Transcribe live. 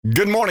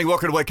Good morning.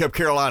 Welcome to Wake Up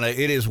Carolina.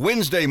 It is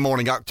Wednesday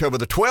morning, October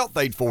the 12th,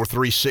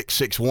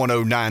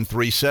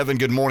 843-661-0937.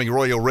 Good morning,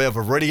 Royal Rev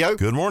of Radio.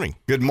 Good morning.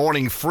 Good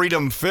morning,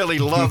 Freedom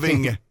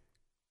Philly-loving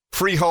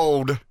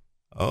Freehold.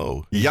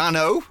 Oh.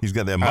 Yano. He's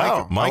got that mic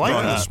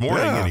on this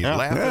morning, and he's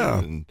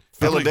laughing. And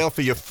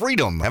Philadelphia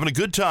Freedom. Having a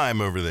good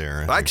time over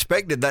there. I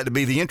expected that to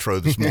be the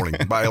intro this morning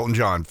by Elton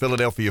John,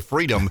 Philadelphia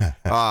Freedom.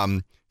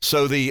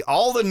 So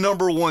all the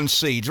number one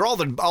seeds, or all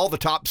the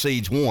top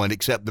seeds won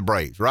except the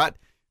Braves, right?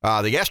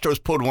 The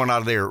Astros pulled one out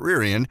of their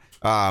rear end.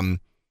 Why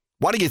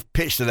do you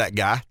pitch to that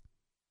guy?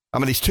 I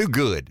mean, he's too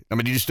good. I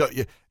mean, you just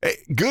don't.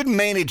 Good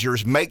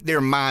managers make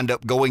their mind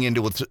up going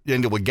into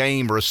a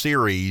game or a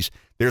series.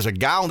 There's a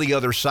guy on the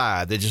other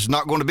side that's just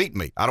not going to beat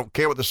me. I don't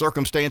care what the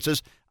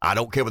circumstances. I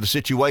don't care what the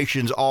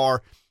situations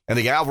are. And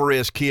the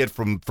Alvarez kid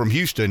from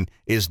Houston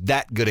is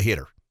that good a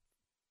hitter.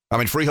 I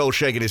mean, Freehold's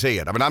shaking his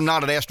head. I mean, I'm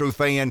not an Astro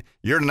fan.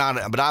 You're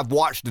not, but I've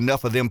watched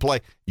enough of them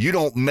play. You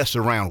don't mess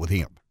around with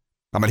him.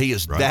 I mean, he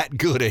is that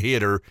good a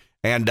hitter,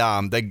 and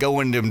they go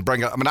in and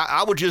bring up. I mean,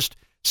 I would just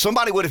 –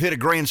 somebody would have hit a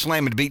grand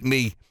slam and beat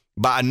me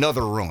by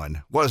another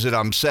run. What is it?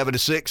 I'm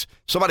 7-6.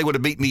 Somebody would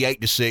have beat me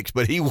 8-6,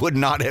 but he would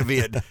not have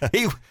hit.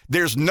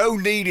 There's no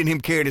need in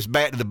him carrying his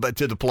bat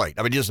to the plate.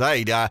 I mean, just,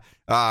 hey, go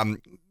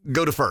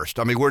to first.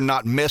 I mean, we're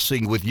not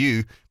messing with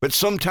you. But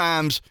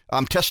sometimes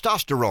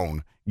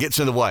testosterone gets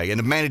in the way, and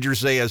the manager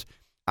says,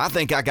 I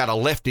think I got a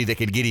lefty that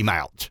can get him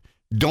out.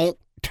 Don't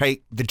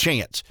take the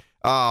chance.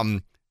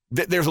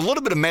 There's a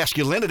little bit of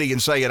masculinity in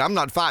saying, I'm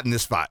not fighting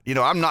this fight. You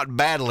know, I'm not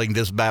battling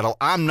this battle.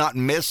 I'm not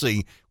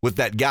messing with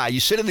that guy. You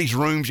sit in these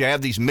rooms, you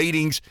have these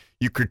meetings,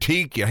 you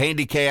critique, you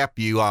handicap,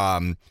 you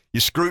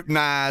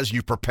scrutinize,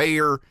 you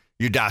prepare,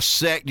 you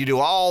dissect, you do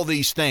all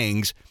these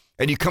things,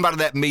 and you come out of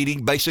that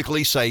meeting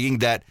basically saying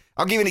that,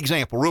 I'll give you an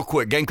example real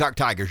quick, Gamecock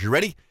Tigers, you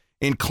ready?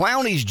 In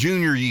Clowney's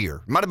junior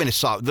year, might have been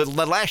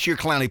the last year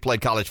Clowney played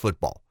college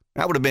football.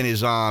 That would have been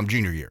his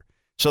junior year.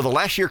 So the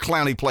last year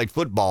Clowney played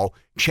football,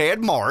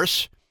 Chad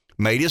Morris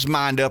made his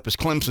mind up as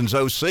Clemson's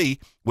OC,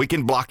 we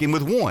can block him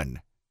with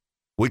one.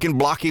 We can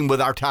block him with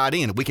our tight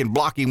end. We can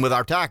block him with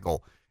our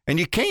tackle. And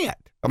you can't.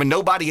 I mean,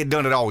 nobody had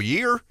done it all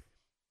year.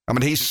 I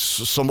mean, he's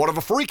somewhat of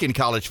a freak in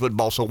college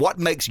football. So what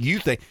makes you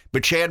think?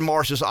 But Chad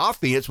Morris's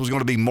offense was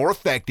going to be more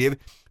effective.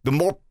 The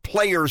more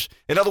players,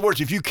 in other words,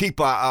 if you keep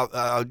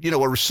a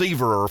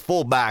receiver or a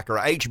fullback or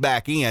a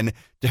H-back in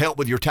to help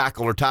with your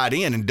tackle or tight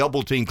end and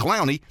double team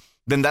Clowney,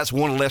 then that's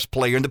one less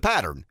player in the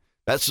pattern.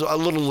 That's a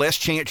little less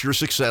chance you're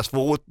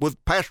successful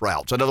with pass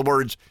routes. In other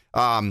words,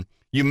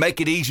 you make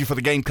it easy for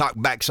the Gamecock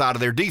backside of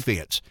their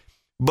defense.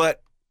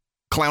 But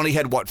Clowney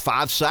had, 4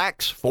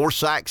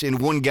 sacks in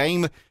one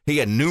game. He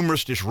had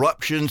numerous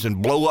disruptions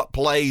and blow-up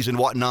plays and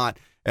whatnot.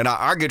 And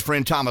our good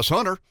friend Thomas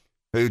Hunter,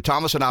 who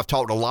Thomas and I have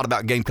talked a lot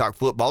about Gamecock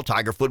football,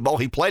 Tiger football.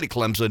 He played at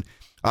Clemson.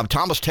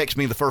 Thomas texted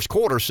me in the first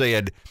quarter,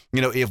 said,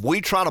 if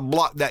we try to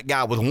block that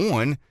guy with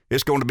one,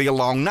 it's going to be a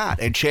long night.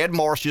 And Chad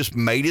Morris just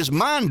made his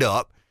mind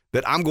up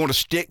that I'm going to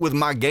stick with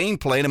my game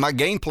plan, and my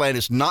game plan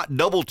is not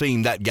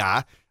double-team that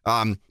guy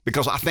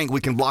because I think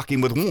we can block him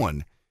with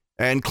one.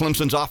 And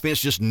Clemson's offense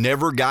just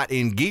never got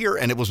in gear,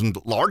 and it was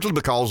largely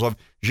because of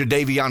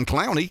Jadeveon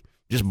Clowney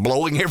just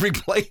blowing every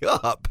play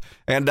up.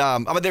 And,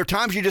 there are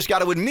times you just got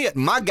to admit,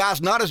 my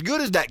guy's not as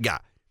good as that guy.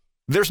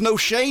 There's no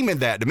shame in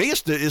that. To me,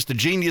 it's the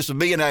genius of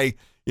being a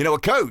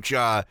coach.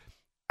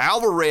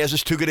 Alvarez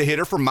is too good a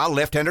hitter for my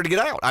left-hander to get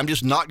out. I'm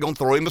just not going to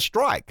throw him a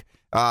strike.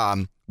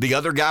 The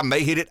other guy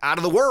may hit it out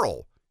of the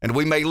world, and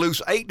we may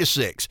lose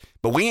 8-6,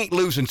 but we ain't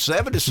losing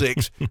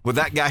 7-6 with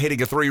that guy hitting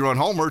a 3-run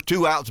homer,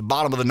 2 outs,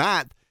 bottom of the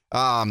ninth.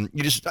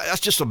 That's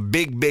just a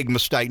big, big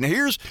mistake. Now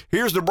here's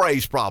the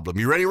Braves problem.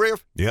 You ready,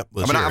 Rev? Yep.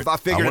 Let's hear it. I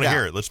figured it out. I want to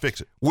hear it. Let's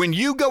fix it. When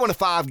you go in a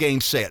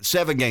 5-game set,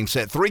 7-game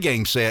set,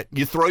 3-game set,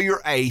 you throw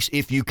your ace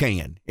if you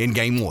can in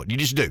game one. You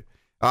just do.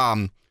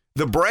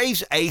 The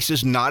Braves' ace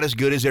is not as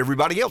good as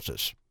everybody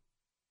else's.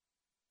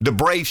 The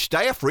Braves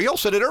staff, Rio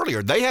said it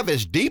earlier, they have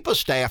as deep a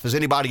staff as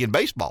anybody in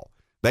baseball.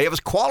 They have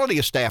as quality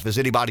a staff as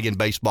anybody in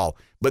baseball.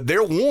 But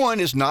their one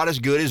is not as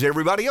good as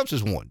everybody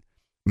else's one.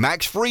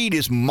 Max Fried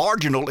is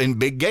marginal in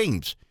big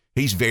games.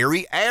 He's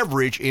very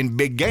average in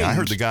big games. Yeah, I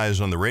heard the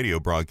guys on the radio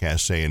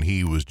broadcast saying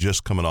he was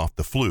just coming off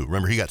the flu.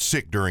 Remember, he got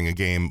sick during a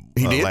game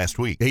last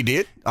week. He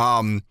did.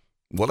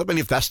 Well, I mean,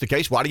 if that's the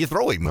case, why do you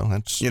throw him? Well,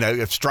 that's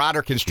if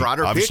Strider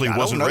obviously pitch,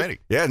 wasn't ready.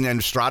 Yeah, and then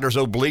Strider's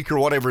oblique or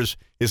whatever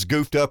is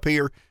goofed up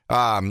here.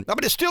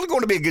 But it's still going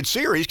to be a good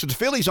series because the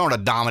Phillies aren't a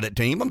dominant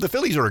team. The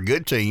Phillies are a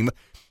good team,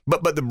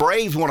 but the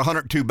Braves won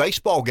 102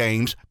 baseball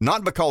games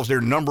not because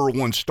their number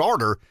one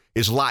starter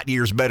is light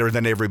years better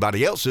than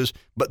everybody else's,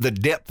 but the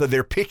depth of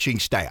their pitching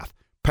staff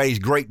pays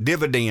great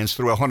dividends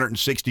through a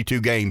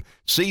 162-game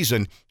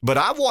season. But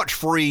I've watched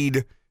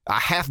Fried a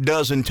half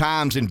dozen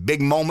times in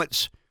big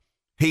moments.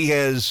 He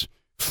has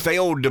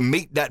failed to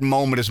meet that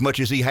moment as much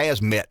as he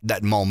has met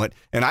that moment.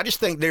 And I just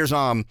think there's,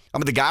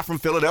 the guy from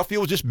Philadelphia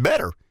was just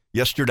better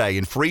yesterday,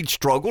 and Fried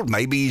struggled.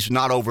 Maybe he's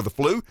not over the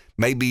flu.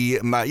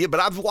 But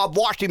I've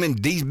watched him in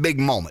these big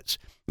moments,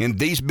 in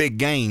these big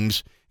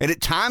games, and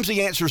at times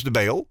he answers the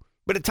bell,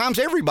 but at times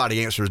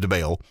everybody answers the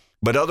bell.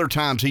 but other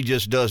times he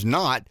just does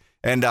not.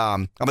 And I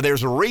mean,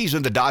 there's a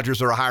reason the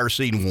Dodgers are a higher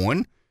seed in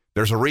one.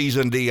 There's a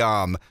reason the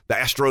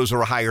Astros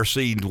are a higher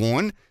seed in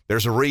one.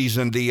 There's a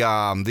reason the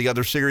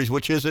other series,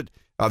 which is it?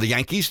 The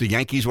Yankees. The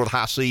Yankees were the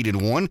high seed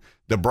in one.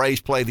 The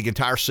Braves play the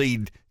entire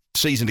season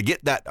to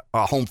get that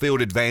home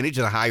field advantage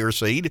and a higher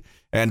seed.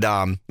 And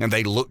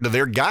they look to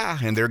their guy,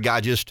 and their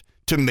guy just,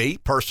 to me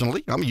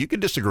personally, I mean, you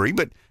could disagree,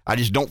 but I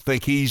just don't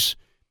think he's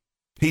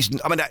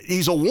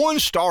a one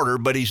starter,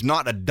 but he's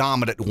not a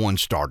dominant one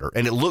starter.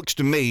 And it looks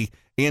to me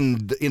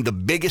in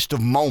the biggest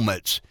of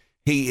moments,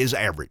 he is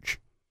average.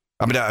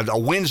 I mean, a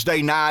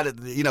Wednesday night,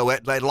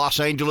 at Los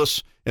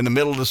Angeles in the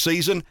middle of the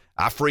season,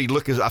 I've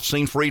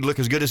seen Fried look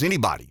as good as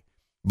anybody.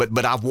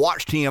 But I've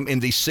watched him in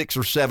these 6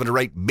 or 7 or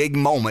 8 big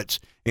moments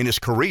in his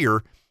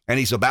career, and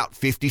he's about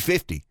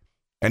 50-50.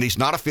 And he's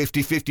not a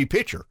 50-50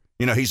 pitcher.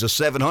 He's a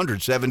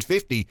 700,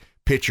 750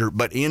 pitcher.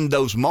 But in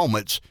those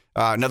moments,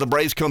 now the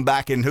Braves come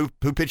back, and who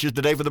pitches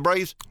today for the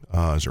Braves?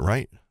 Is it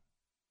right?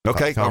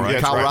 Okay, Kyle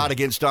Wright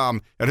against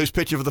and who's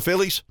pitching for the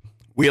Phillies?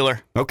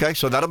 Wheeler. Okay,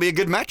 so that'll be a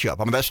good matchup.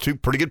 I mean, that's 2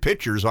 pretty good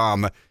pitchers.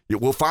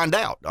 We'll find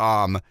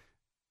out.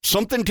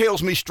 Something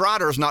tells me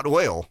Strider's not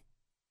well.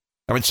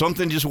 I mean,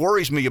 something just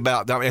worries me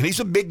about that. And he's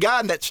a big guy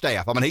in that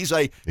staff. I mean, he's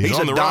a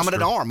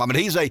dominant arm. I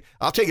mean,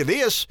 I'll tell you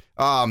this.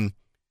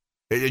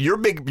 You're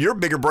a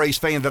bigger Braves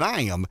fan than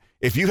I am.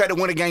 If you had to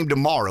win a game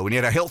tomorrow and you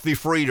had a healthy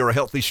Fried or a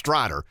healthy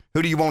Strider,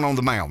 who do you want on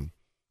the mound?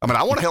 I mean,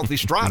 I want a healthy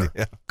Strider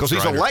because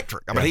he's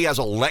electric. I mean, he has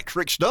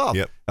electric stuff.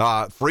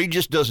 Yep. Fried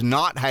just does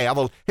not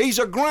have he's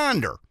a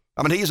grinder.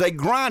 I mean, he's a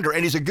grinder,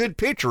 and he's a good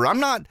pitcher. I'm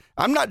not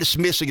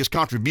dismissing his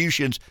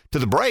contributions to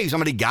the Braves. I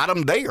mean, he got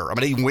them there. I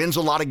mean, he wins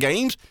a lot of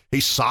games.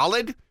 He's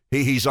solid.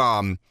 He's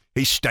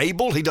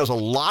stable. He does a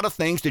lot of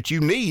things that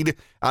you need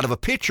out of a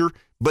pitcher,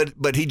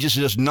 but he just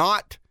does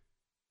not.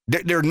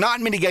 There are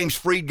not many games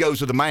Fried goes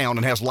to the mound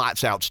and has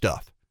lights out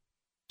stuff.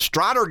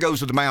 Strider goes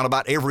to the mound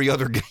about every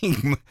other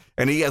game,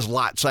 and he has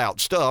lights out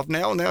stuff.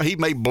 Now he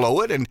may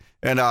blow it,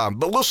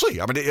 but we'll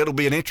see. I mean, it'll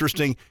be an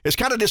interesting. It's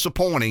kind of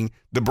disappointing.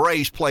 The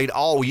Braves played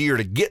all year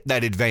to get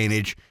that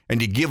advantage and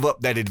to give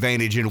up that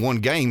advantage in one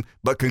game.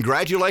 But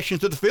congratulations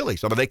to the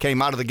Phillies. I mean, they came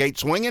out of the gate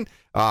swinging.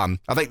 I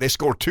think they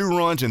scored 2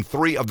 runs in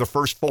 3 of the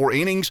first 4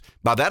 innings.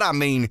 By that I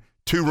mean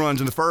 2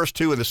 runs in the first,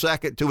 2 in the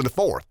second, 2 in the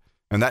fourth,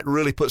 and that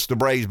really puts the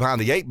Braves behind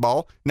the 8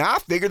 ball. Now I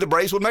figured the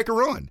Braves would make a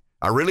run.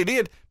 I really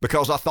did,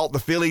 because I thought the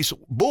Phillies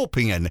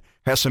bullpen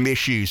has some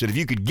issues. And if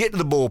you could get to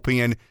the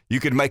bullpen,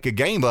 you could make a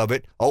game of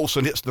it.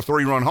 Olsen hits the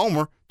 3-run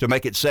homer to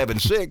make it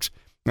 7-6.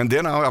 And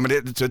then,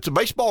 it's a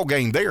baseball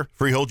game there.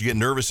 Freehold, you get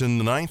nervous in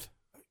the 9th?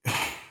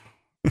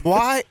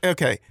 Why?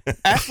 Okay.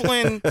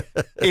 Eflin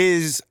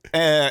is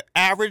an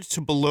average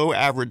to below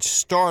average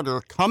starter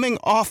coming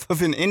off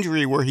of an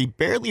injury where he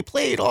barely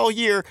played all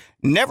year,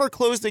 never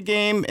closed a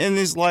game in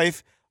his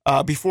life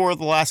before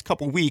the last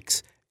couple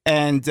weeks.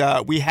 And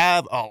we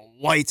have a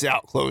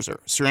lights-out closer,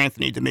 Sir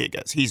Anthony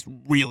Dominguez. He's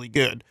really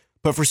good.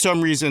 But for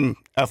some reason,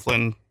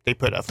 they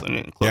put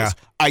Eflin in close. Yeah.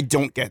 I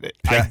don't get it.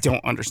 I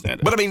don't understand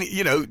it. But, I mean,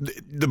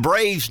 the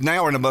Braves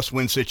now are in a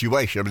must-win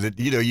situation. I mean,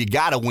 you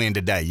got to win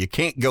today. You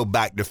can't go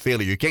back to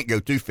Philly. You can't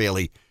go to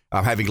Philly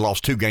having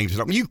lost 2 games.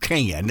 You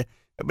can,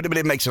 but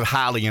it makes it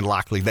highly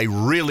unlikely. They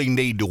really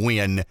need to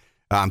win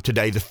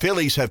today. The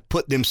Phillies have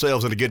put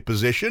themselves in a good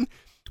position.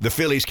 The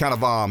Phillies kind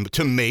of,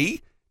 to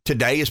me,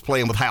 today is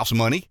playing with house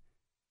money.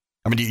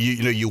 I mean,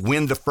 you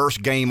win the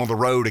first game on the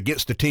road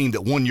against a team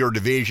that won your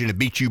division and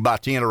beat you by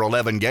 10 or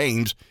 11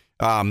 games.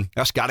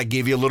 That's got to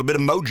give you a little bit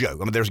of mojo.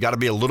 I mean, there's got to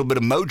be a little bit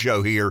of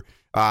mojo here.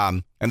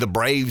 And the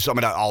Braves, I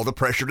mean, all the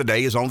pressure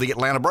today is on the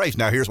Atlanta Braves.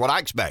 Now, here's what I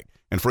expect,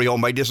 and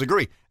Freehold may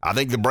disagree. I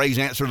think the Braves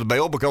answer the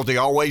bell because they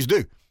always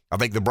do. I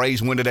think the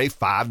Braves win today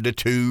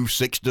 5-2,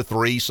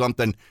 6-3,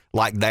 something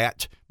like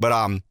that.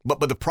 But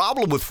the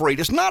problem with Fried,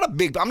 it's not a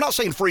big. I'm not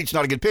saying Fried's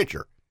not a good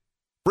pitcher.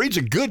 Fried's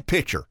a good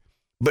pitcher.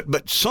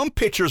 But some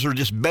pitchers are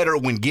just better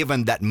when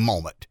given that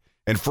moment.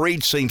 And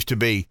Fried seems to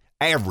be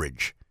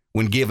average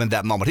when given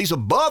that moment. He's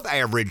above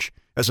average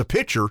as a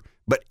pitcher,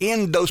 but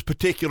in those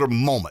particular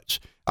moments.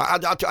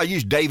 I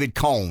use David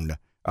Cone.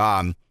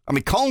 I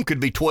mean, Cone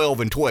could be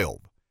 12-12,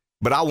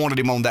 but I wanted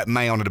him on that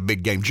mound in a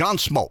big game. John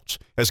Smoltz,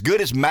 as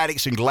good as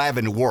Maddox and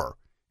Glavine were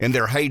in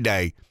their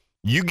heyday,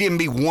 you give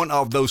me one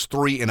of those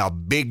 3 in a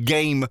big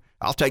game,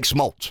 I'll take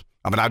Smoltz.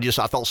 I mean, I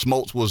thought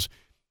Smoltz was...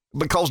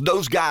 Because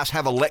those guys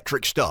have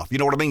electric stuff. You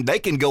know what I mean? They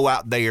can go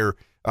out there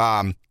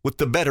with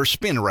the better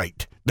spin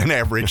rate than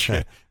average,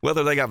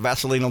 whether they got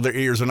Vaseline on their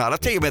ears or not. I'll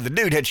tell you, man, the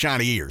dude had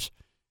shiny ears.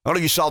 I don't know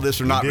if you saw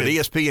this or not, but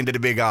ESPN did a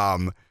big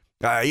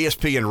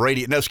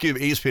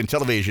ESPN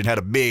television had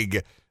a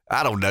big,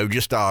 I don't know,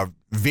 just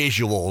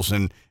visuals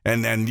and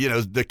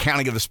the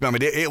counting of the spin. I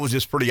mean, it was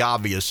just pretty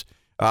obvious.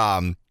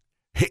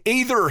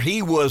 Either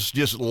he was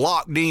just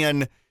locked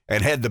in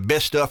and had the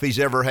best stuff he's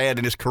ever had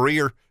in his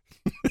career,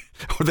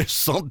 or there's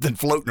something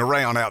floating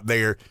around out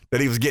there that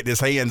he was getting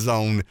his hands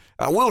on.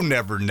 We'll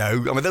never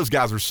know. I mean, those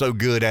guys are so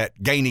good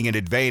at gaining an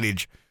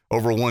advantage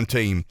over one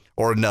team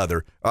or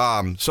another.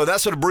 So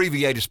that's an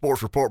abbreviated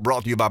sports report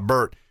brought to you by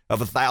Bert of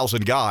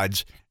 1,000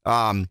 Guides.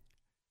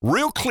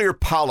 Real Clear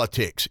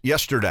Politics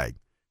yesterday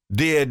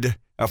did,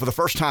 for the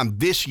first time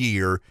this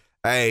year,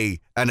 an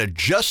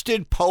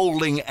adjusted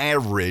polling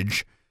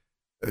average.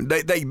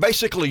 They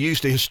basically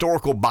used the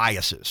historical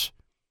biases,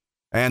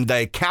 and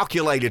they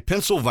calculated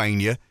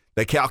Pennsylvania,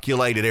 they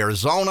calculated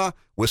Arizona,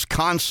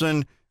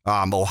 Wisconsin,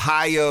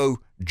 Ohio,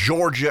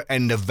 Georgia,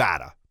 and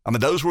Nevada. I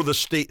mean, those were the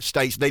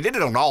states. They did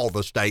it on all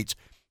the states,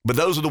 but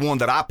those are the one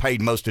that I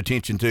paid most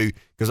attention to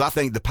because I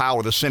think the power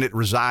of the Senate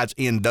resides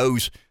in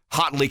those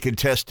hotly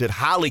contested,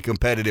 highly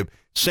competitive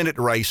Senate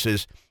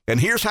races. And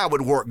here's how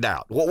it worked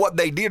out. Well, what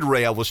they did,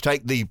 Rev, was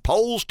take the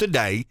polls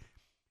today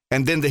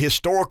and then the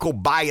historical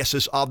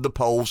biases of the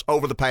polls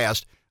over the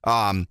past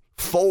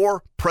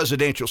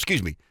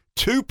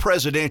two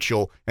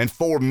presidential and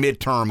 4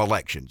 midterm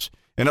elections.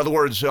 In other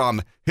words,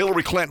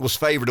 Hillary Clinton was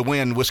favored to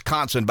win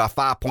Wisconsin by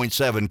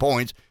 5.7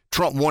 points.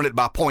 Trump won it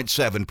by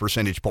 0.7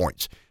 percentage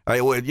points.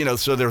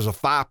 So there's a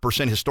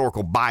 5%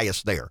 historical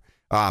bias there.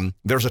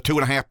 There's a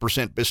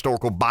 2.5%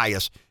 historical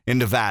bias in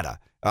Nevada.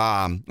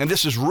 And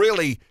this is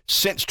really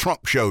since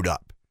Trump showed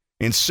up.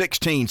 In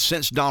 2016,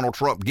 since Donald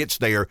Trump gets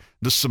there,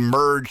 the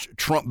submerged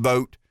Trump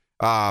vote,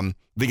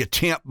 the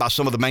attempt by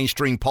some of the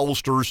mainstream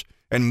pollsters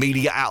and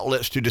media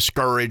outlets to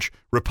discourage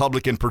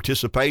Republican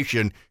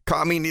participation.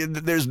 I mean,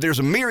 there's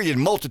a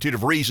multitude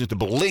of reasons to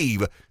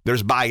believe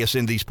there's bias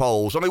in these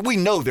polls. I mean, we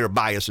know there are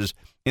biases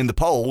in the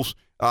polls,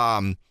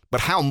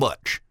 but how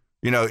much?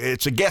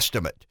 It's a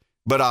guesstimate.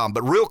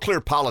 But Real Clear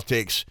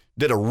Politics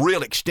did a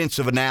real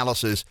extensive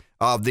analysis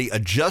of the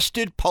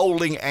adjusted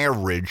polling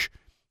average,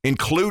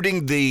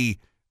 including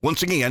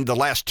once again, the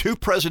last 2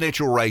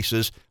 presidential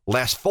races,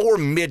 last 4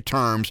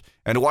 midterms,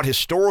 and what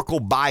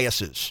historical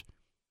biases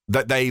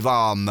that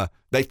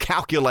they've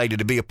calculated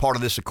to be a part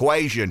of this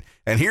equation.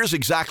 And here's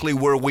exactly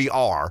where we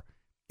are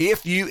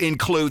if you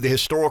include the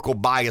historical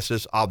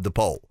biases of the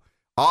poll.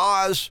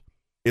 Oz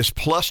is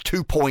plus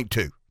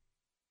 2.2.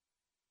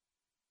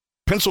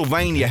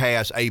 Pennsylvania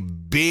has a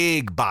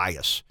big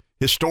bias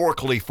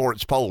historically for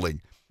its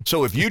polling.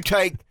 So if you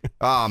take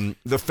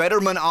the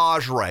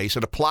Fetterman-Oz race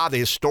and apply the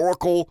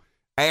historical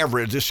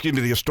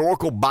the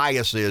historical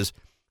biases,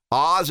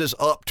 Oz is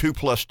up 2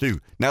 plus 2.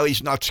 Now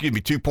he's not,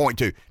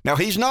 2.2. Now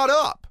he's not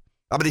up.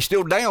 I mean, he's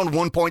still down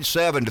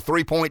 1.7 to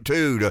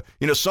 3.2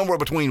 to, somewhere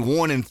between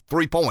 1 and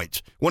 3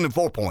 points. 1 and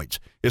 4 points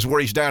is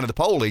where he's down in the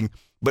polling.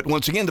 But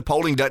once again, the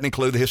polling doesn't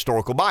include the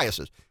historical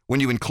biases. When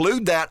you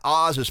include that,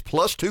 Oz is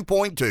plus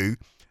 2.2,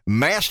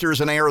 Masters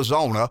in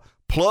Arizona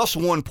plus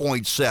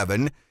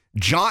 1.7,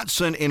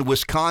 Johnson in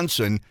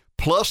Wisconsin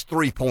plus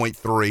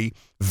 3.3,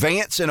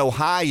 Vance in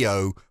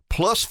Ohio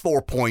plus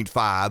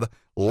 4.5,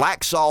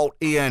 Laxalt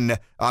in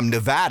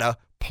Nevada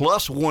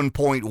plus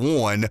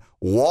 1.1,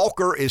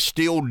 Walker is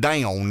still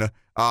down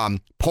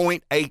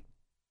 0.8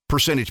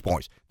 percentage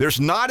points. There's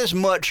not as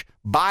much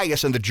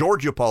bias in the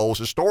Georgia polls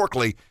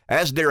historically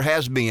as there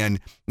has been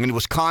in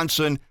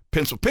Wisconsin.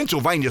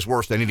 Pennsylvania's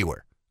worse than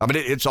anywhere. I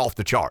mean, it's off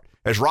the chart.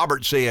 As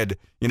Robert said,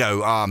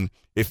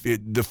 if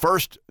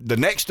the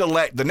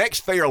next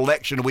fair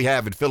election we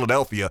have in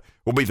Philadelphia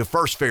will be the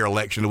first fair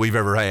election that we've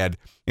ever had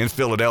in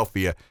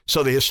Philadelphia.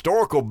 So the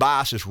historical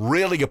biases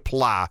really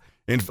apply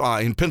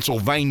in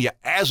Pennsylvania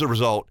as a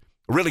result,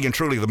 really and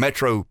truly the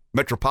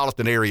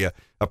metropolitan area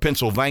of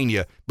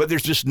Pennsylvania. But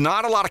there's just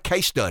not a lot of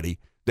case study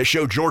that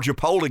show Georgia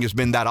polling has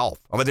been that off.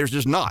 I mean, there's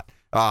just not.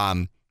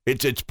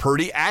 It's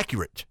pretty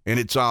accurate, and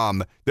it's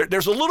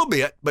there's a little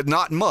bit, but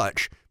not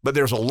much. But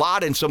there's a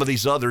lot in some of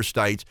these other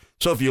states.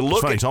 So if you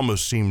look, it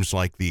almost seems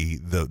like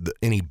the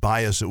any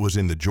bias that was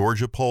in the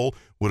Georgia poll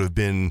would have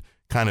been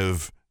kind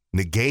of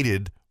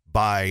negated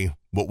by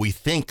what we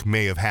think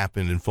may have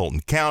happened in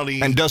Fulton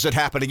County. And does it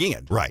happen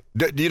again? Right.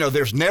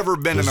 There's never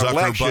been an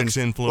election.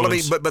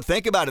 Influence. Well, but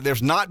think about it.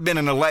 There's not been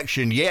an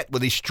election yet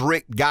with these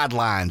strict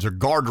guidelines or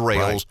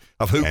guardrails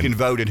of who can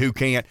vote and who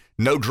can't.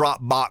 No drop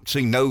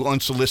boxing, no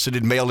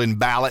unsolicited mail-in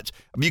ballots.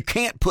 You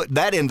can't put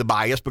that in the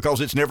bias because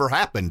it's never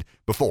happened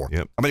before.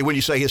 Yep. I mean, when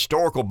you say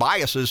historical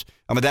biases,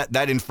 I mean,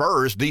 that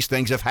infers these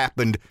things have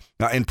happened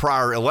in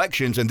prior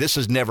elections, and this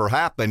has never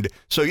happened.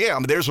 So, yeah, I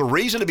mean, there's a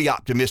reason to be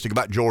optimistic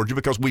about Georgia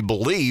because we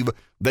believe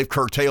they've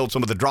curtailed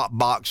some of the drop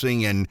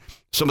boxing and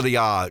some of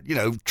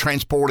the,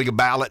 transporting of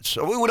ballots.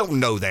 We don't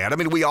know that. I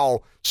mean, we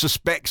all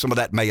suspect some of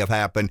that may have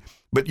happened.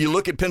 But you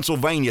look at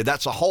Pennsylvania,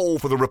 that's a hole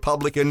for the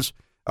Republicans.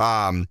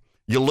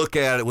 You look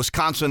at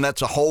Wisconsin,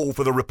 that's a hole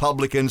for the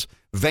Republicans.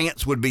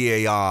 Vance would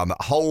be a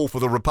hole for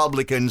the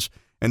Republicans.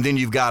 And then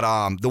you've got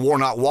the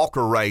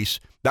Warnock-Walker race.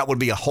 That would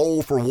be a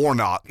hole for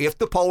Warnock. If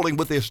the polling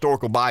with the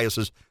historical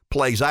biases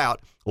plays out,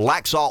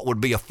 Laxalt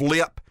would be a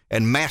flip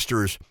and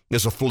Masters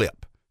is a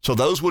flip. So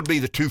those would be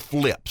the two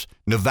flips.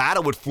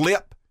 Nevada would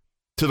flip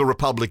to the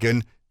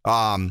Republican.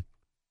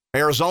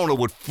 Arizona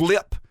would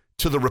flip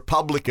to the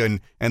Republican,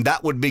 and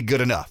that would be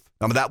good enough.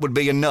 I mean, that would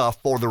be enough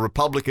for the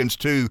Republicans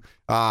to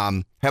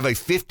have a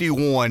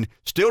 51,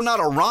 still not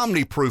a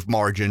Romney-proof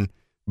margin,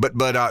 but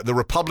the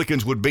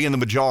Republicans would be in the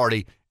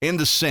majority in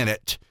the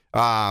Senate.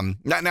 Now,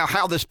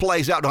 how this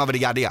plays out, I don't have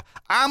any idea.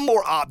 I'm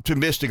more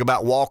optimistic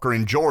about Walker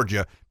in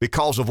Georgia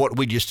because of what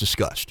we just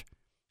discussed.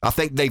 I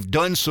think they've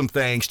done some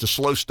things to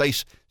slow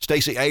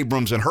Stacey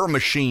Abrams and her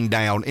machine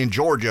down in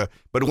Georgia.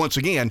 But once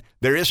again,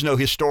 there is no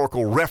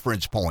historical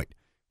reference point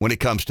when it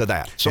comes to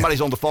that.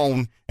 Somebody's on the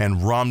phone.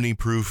 And Romney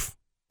proof,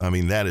 I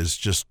mean, that is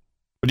just.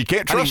 But you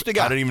can't trust the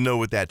guy. I don't even know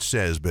what that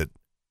says, but,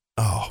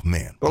 oh,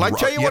 man. Well, I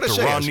tell you what it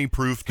says. Romney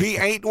proof. He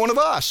ain't one of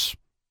us.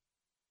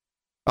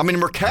 I mean,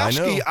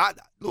 Murkowski,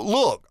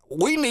 look,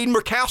 we need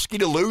Murkowski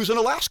to lose in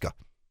Alaska.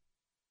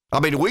 I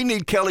mean, we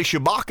need Kelly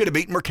Tshibaka to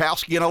beat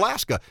Murkowski in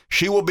Alaska.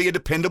 She will be a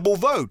dependable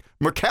vote.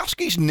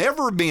 Murkowski's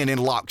never been in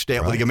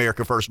lockstep with the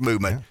America First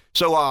movement. Yeah.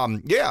 So, I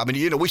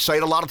mean, we say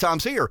it a lot of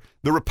times here.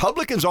 The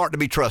Republicans aren't to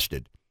be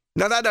trusted.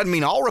 Now, that doesn't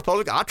mean all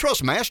Republicans. I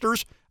trust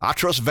Masters. I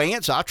trust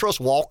Vance. I trust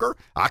Walker.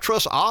 I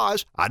trust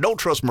Oz. I don't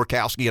trust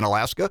Murkowski in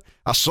Alaska.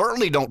 I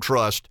certainly don't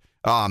trust,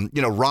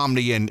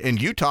 Romney in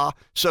Utah.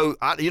 So,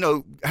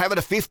 having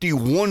a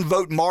 51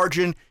 vote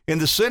margin in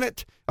the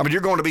Senate, I mean,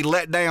 you're going to be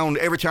let down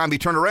every time you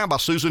turn around by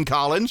Susan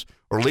Collins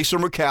or Lisa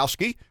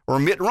Murkowski or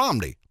Mitt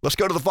Romney. Let's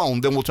go to the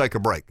phone, then we'll take a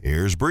break.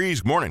 Here's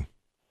Breeze. Good morning.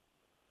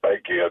 Hey,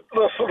 kid.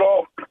 Listen,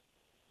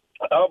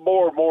 I'm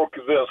more and more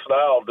convinced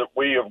now that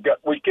we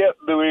can't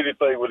do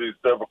anything with these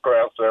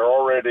Democrats. They're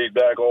already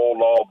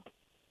daggone,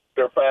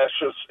 they're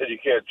fascists, and you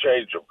can't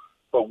change them.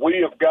 But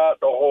we have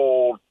got to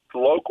hold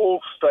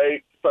local,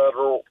 state,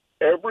 federal,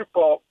 every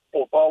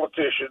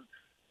politician.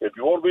 If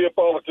you want to be a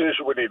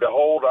politician, we need to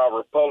hold our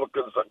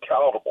Republicans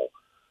accountable.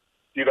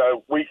 We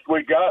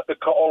got to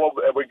call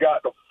them and we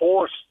got to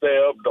force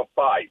them to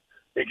fight.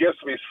 It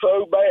gets me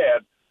so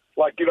bad.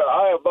 I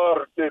am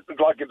not,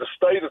 like in the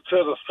state of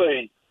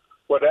Tennessee,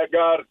 when that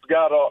guy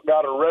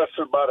got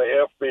arrested by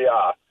the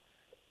FBI.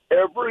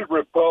 Every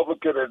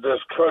Republican in this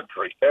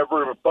country,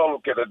 every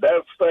Republican in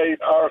that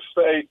state, our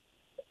state,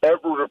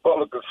 every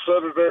Republican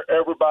senator,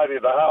 everybody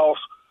in the House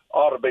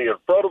ought to be in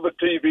front of a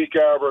TV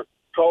camera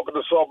talking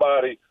to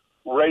somebody,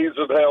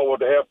 raising hell with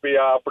the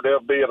FBI for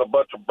them being a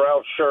bunch of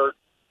brown shirt,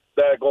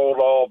 brown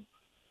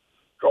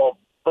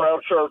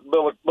shirt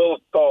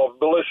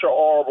militia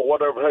arm or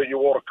whatever the hell you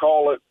want to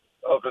call it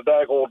of the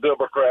daggone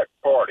Democrat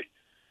Party.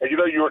 And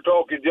you were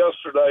talking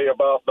yesterday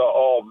about the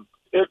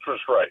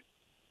interest rate.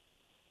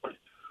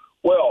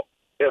 Well,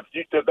 if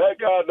that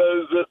guy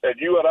knows it and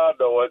you and I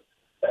know it,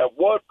 at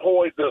what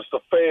point does the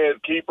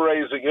Fed keep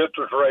raising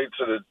interest rates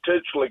and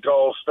intentionally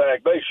cause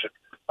stagnation?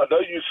 I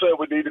know you said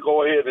we need to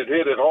go ahead and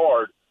hit it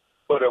hard,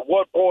 but at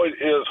what point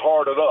is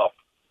hard enough?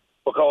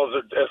 Because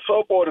at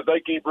some point, if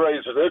they keep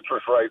raising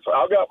interest rates,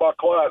 I've got my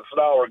clients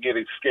now are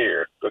getting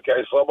scared.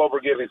 Okay, some of them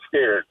are getting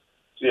scared.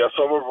 Yeah,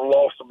 some of them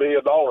lost $1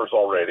 million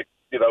already,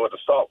 in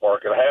the stock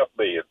market,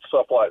 $500,000,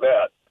 stuff like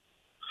that.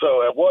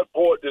 So at what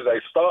point do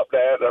they stop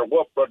that? And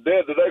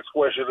then the next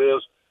question is,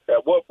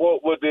 at what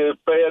point would the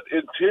Fed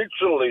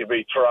intentionally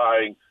be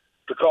trying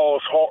to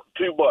cause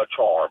too much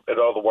harm, in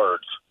other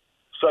words?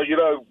 So,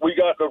 we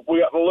got to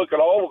look at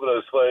all of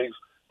those things.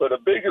 But the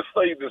biggest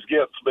thing that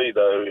gets me,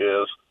 though,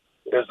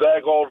 is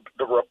that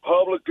the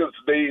Republicans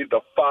need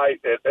to fight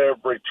at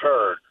every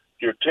turn.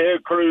 Your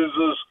Ted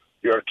Cruz's,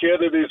 your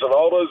Kennedys, and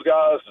all those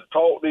guys that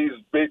talk these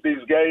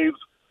games,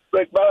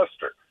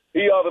 McMaster,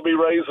 he ought to be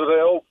raising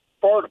hell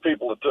for the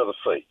people of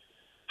Tennessee,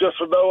 just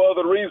for no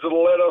other reason to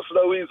let us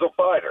know he's a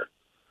fighter.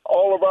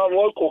 All of our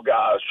local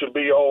guys should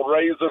be on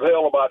raising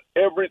hell about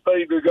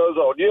everything that goes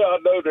on. Yeah, I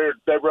know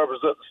they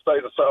represent the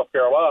state of South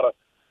Carolina,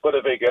 but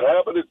if it can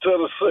happen in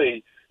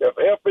Tennessee, if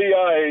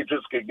FBI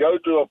agents can go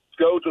to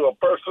a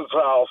person's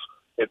house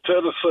in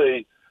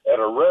Tennessee and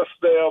arrest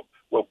them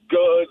with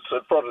guns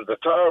in front of the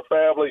entire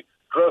family,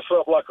 dress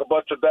up like a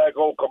bunch of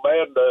daggone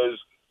commandos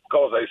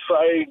because they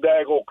sang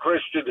daggone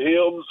Christian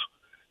hymns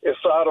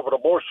inside of an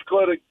abortion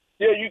clinic,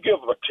 yeah, you give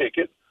them a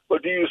ticket.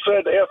 But do you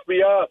send the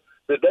FBI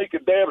that they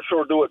can damn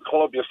sure do it in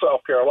Columbia,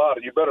 South Carolina?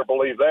 You better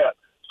believe that.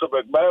 So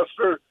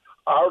McMaster,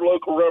 our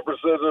local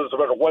representatives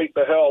better wake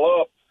the hell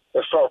up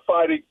and start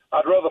fighting.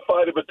 I'd rather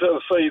fight him in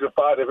Tennessee than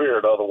fight him here,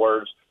 in other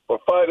words.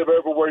 But fight him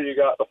everywhere you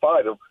got to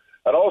fight him.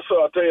 And also,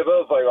 I'll tell you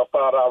another thing I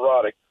find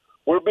ironic.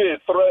 We're being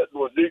threatened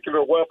with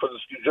nuclear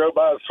weapons. Joe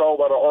Biden's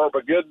talking about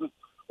Armageddon.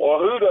 Well,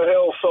 who the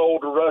hell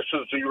sold the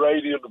Russians the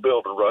uranium to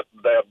build the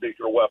damn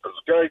nuclear weapons,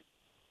 okay?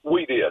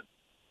 We did.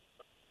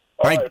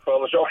 All right,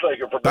 fellas, y'all take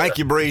it from there. Thank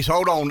you, Breeze.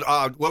 Hold on.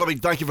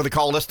 Thank you for the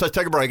call. Let's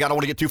take a break. I don't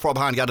want to get too far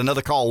behind. Got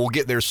another call. We'll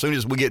get there as soon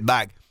as we get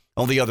back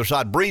on the other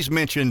side. Breeze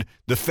mentioned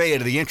the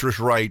Fed, the interest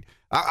rate.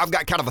 I've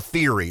got kind of a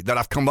theory that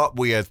I've come up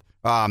with.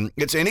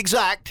 It's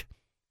inexact.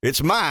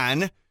 It's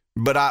mine,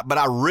 but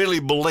I really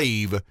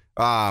believe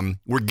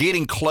we're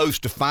getting close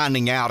to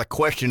finding out a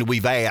question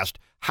we've asked.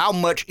 How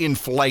much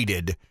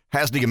inflated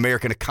has the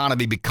American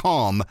economy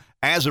become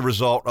as a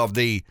result of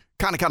the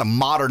kind of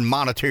modern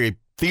monetary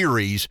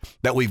theories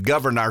that we've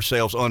governed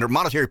ourselves under?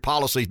 Monetary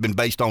policy has been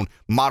based on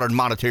modern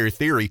monetary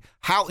theory.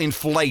 How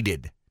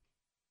inflated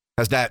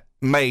has that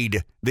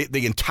made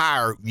the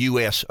entire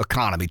U.S.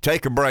 economy?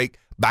 Take a break.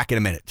 Back in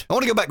a minute. I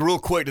want to go back real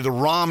quick to the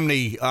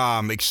Romney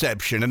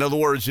exception. In other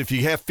words, if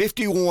you have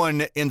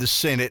 51 in the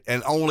Senate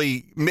and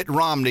only Mitt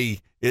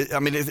Romney,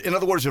 in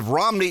other words, if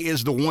Romney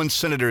is the one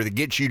senator that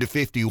gets you to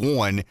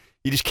 51,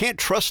 you just can't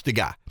trust the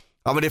guy.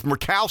 I mean, if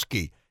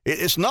Murkowski,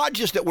 it's not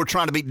just that we're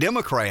trying to beat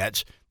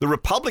Democrats. The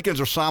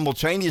Republicans are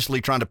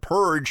simultaneously trying to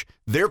purge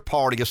their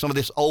party of some of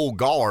this old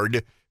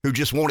guard who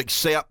just won't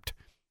accept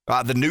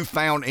the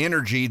newfound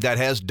energy that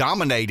has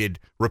dominated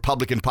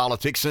Republican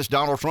politics since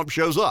Donald Trump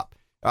shows up.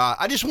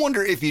 I just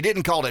wonder if you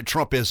didn't call it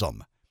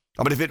Trumpism.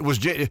 I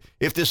mean,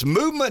 if this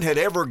movement had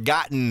ever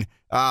gotten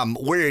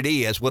where it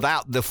is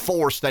without the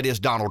force that is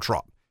Donald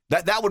Trump,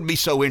 that would be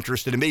so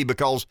interesting to me,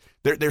 because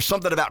there's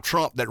something about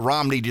Trump that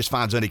Romney just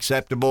finds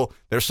unacceptable.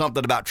 There's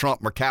something about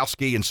Trump,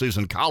 Murkowski, and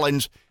Susan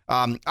Collins.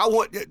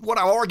 What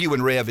I'm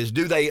arguing, Rev, is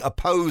do they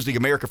oppose the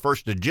America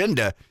First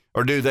agenda,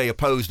 or do they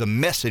oppose the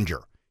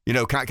messenger? You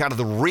know, kind of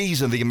the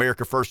reason the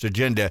America First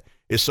agenda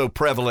is so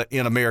prevalent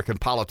in American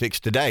politics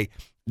today.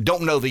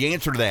 Don't know the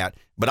answer to that,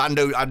 but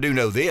I do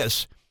know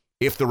this.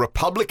 If the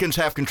Republicans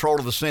have control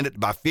of the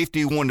Senate by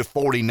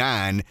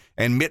 51-49,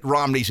 and Mitt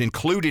Romney's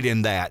included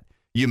in that,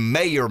 you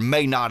may or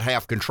may not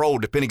have control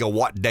depending on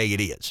what day it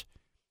is.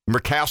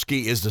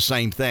 Murkowski is the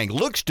same thing.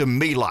 Looks to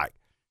me like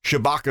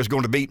Shabaka's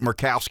going to beat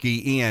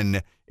Murkowski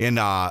in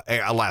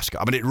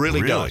Alaska. I mean, it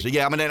really does.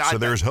 Yeah, I mean, so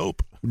there's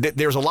hope.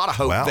 There's a lot of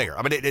hope there.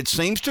 I mean, it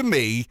seems to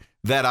me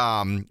that,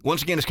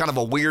 once again, it's kind of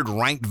a weird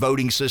ranked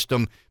voting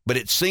system, but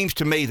it seems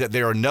to me that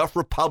there are enough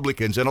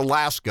Republicans in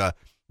Alaska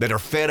that are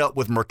fed up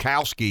with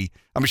Murkowski.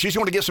 I mean, she's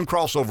going to get some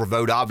crossover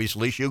vote,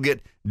 obviously. She'll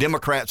get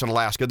Democrats in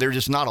Alaska. There's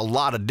just not a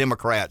lot of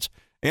Democrats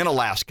in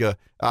Alaska.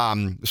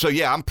 So,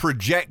 yeah, I'm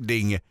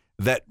projecting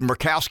that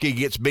Murkowski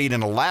gets beat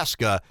in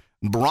Alaska.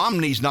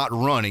 Romney's not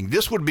running.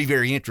 This would be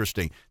very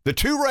interesting. The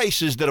two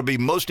races that'll be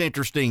most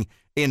interesting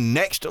in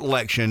next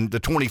election, the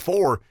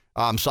 24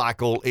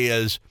 cycle,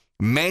 is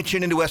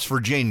Manchin in West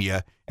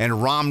Virginia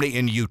and Romney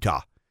in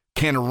Utah.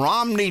 Can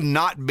Romney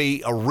not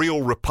be a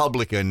real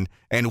Republican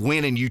and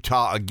win in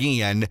Utah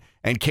again?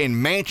 And can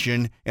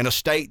Manchin, in a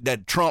state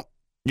that Trump,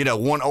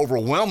 won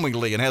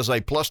overwhelmingly and has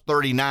a plus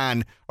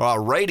 39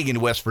 rating in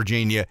West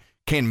Virginia,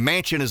 can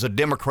Manchin as a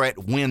Democrat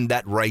win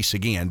that race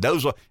again?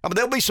 There'll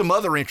be some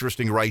other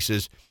interesting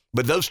races,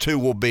 but those two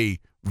will be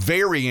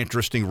very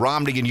interesting.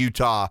 Romney in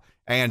Utah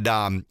and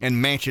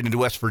Manchin in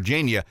West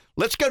Virginia.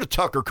 Let's go to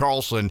Tucker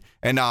Carlson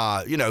and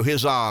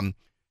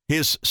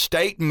his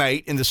state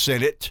mate in the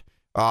Senate,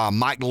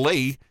 Mike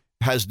Lee,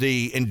 has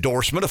the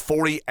endorsement of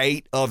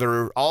 48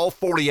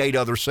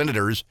 other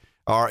senators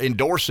are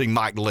endorsing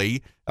Mike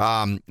Lee.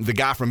 The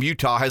guy from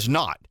Utah has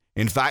not.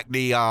 In fact,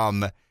 he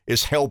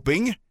is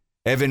helping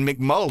Evan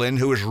McMullin,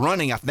 who is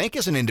running, I think,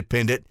 as an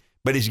independent,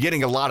 but he's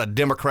getting a lot of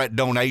Democrat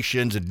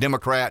donations and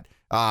Democrat.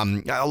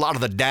 A lot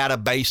of the data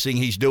basing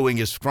he's doing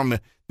is from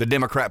the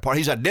Democrat Party.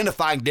 He's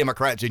identifying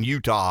Democrats in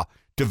Utah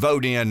to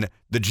vote in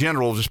the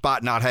general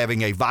despite not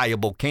having a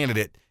viable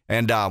candidate.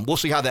 And we'll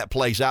see how that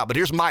plays out. But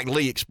here's Mike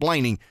Lee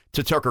explaining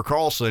to Tucker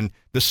Carlson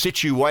the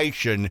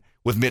situation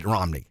with Mitt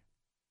Romney.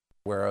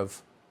 Aware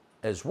of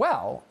as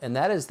well, and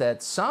that is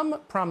that some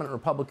prominent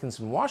Republicans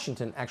in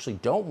Washington actually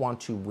don't want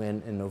to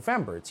win in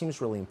November. It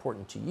seems really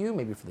important to you,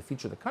 maybe for the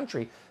future of the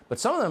country, but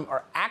some of them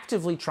are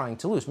actively trying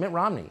to lose. Mitt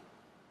Romney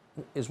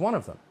is one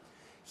of them.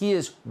 He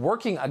is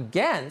working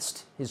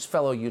against his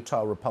fellow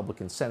Utah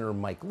Republican Senator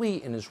Mike Lee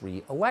in his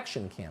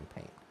re-election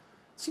campaign.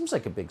 Seems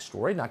like a big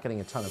story, not getting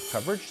a ton of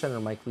coverage.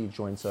 Senator Mike Lee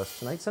joins us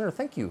tonight. Senator,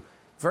 thank you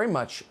very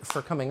much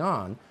for coming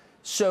on.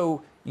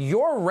 So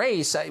your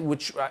race,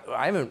 which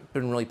I haven't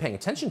been really paying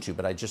attention to,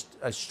 but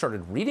I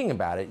started reading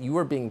about it. You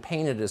were being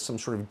painted as some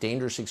sort of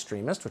dangerous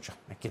extremist, which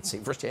I can say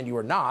firsthand you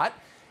are not.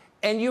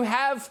 And you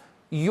have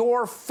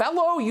your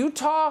fellow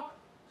Utah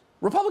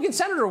Republican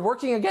senator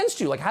working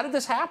against you. Like, how did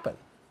this happen?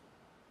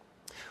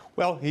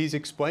 Well, he's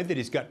explained that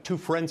he's got two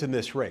friends in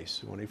this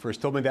race. When he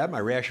first told me that, my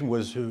reaction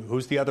was,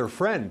 who's the other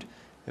friend?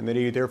 And that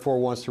he therefore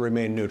wants to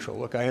remain neutral.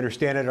 Look, I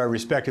understand it. I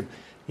respect it.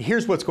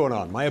 Here's what's going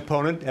on. My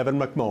opponent, Evan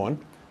McMullin,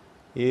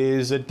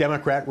 is a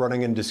Democrat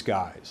running in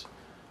disguise.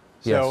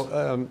 Yes.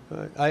 So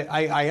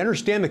I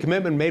understand the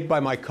commitment made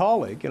by my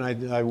colleague, and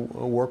I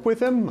work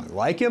with him. I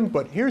like him.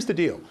 But here's the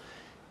deal.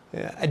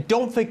 I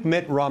don't think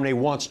Mitt Romney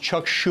wants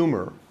Chuck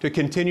Schumer to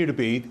continue to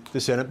be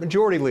the Senate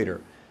Majority Leader.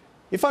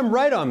 If I'm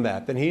right on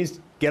that, then he's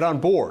get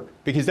on board,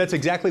 because that's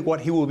exactly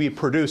what he will be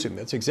producing.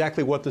 That's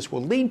exactly what this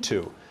will lead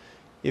to.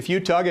 If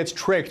Utah gets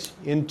tricked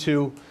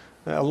into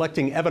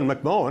electing Evan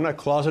McMullin, a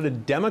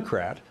closeted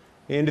Democrat,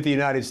 into the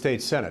United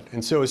States Senate.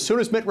 And so as soon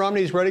as Mitt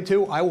Romney is ready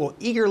to, I will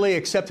eagerly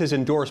accept his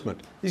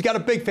endorsement. He's got a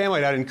big family,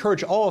 and I'd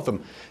encourage all of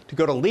them to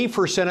go to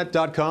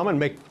leave4senate.com and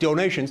make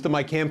donations to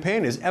my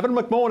campaign, as Evan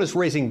McMullin is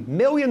raising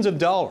millions of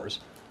dollars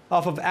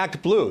off of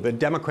ActBlue, the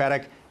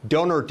Democratic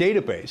donor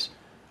database,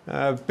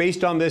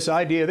 based on this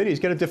idea that he's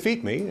going to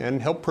defeat me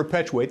and help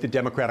perpetuate the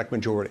Democratic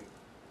majority.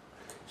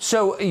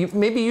 So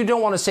maybe you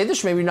don't want to say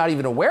this, maybe you're not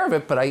even aware of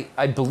it, but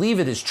I believe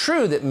it is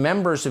true that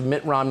members of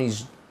Mitt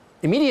Romney's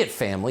immediate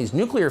family, his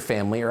nuclear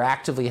family, are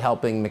actively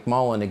helping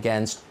McMullin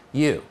against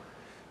you.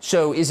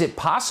 So is it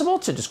possible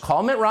to just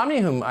call Mitt Romney,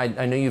 whom I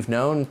know you've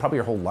known probably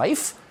your whole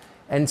life,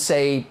 and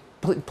say,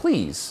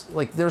 please,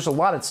 like, there's a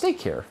lot at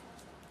stake here?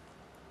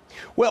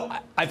 Well,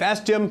 I've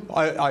asked him,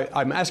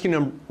 I'm asking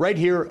him right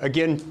here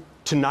again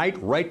tonight,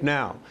 right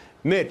now.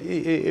 Mitt,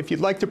 if you'd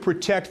like to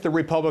protect the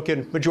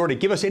Republican majority,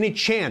 give us any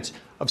chance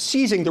of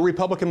seizing the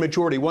Republican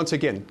majority once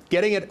again,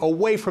 getting it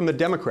away from the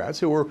Democrats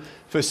who are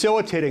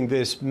facilitating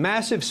this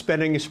massive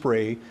spending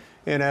spree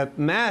and a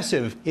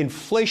massive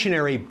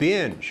inflationary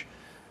binge.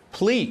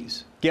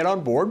 Please get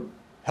on board.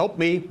 Help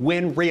me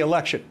win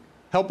re-election.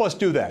 Help us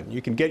do that.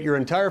 You can get your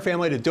entire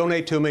family to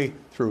donate to me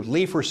through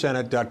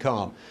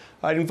leeforsenate.com.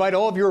 I'd invite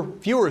all of your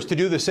viewers to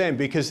do the same,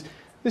 because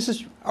this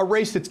is a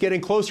race that's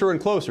getting closer and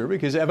closer,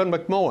 because Evan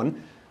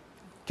McMullin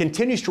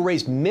continues to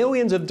raise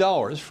millions of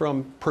dollars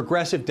from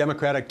progressive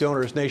Democratic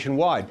donors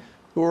nationwide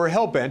who are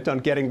hell-bent on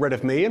getting rid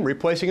of me and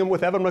replacing him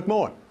with Evan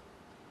McMullin.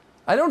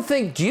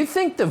 Do you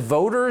think the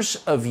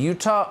voters of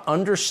Utah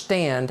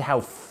understand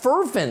how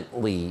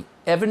fervently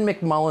Evan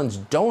McMullin's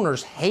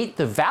donors hate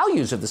the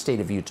values of the state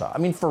of Utah? I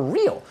mean, for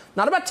real.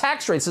 Not about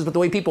tax rates, but the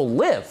way people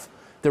live.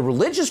 The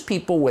religious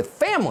people with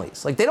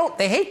families. Like,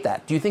 they hate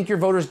that. Do you think your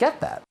voters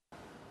get that?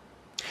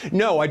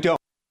 No, I don't.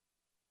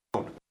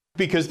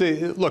 Because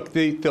the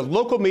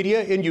local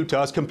media in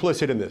Utah is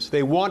complicit in this.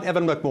 They want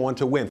Evan McMullin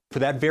to win. For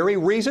that very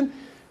reason,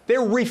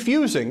 they're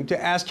refusing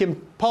to ask him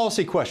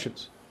policy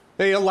questions.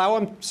 They allow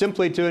him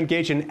simply to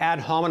engage in ad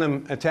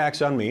hominem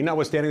attacks on me,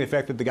 notwithstanding the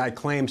fact that the guy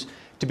claims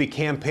to be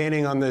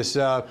campaigning on this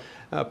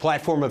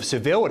platform of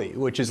civility,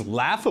 which is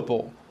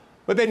laughable.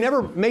 But they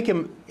never make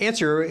him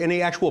answer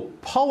any actual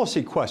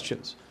policy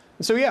questions.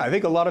 And so, yeah, I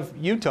think a lot of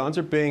Utahns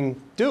are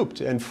being duped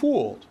and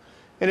fooled.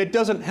 And it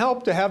doesn't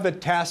help to have the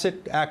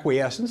tacit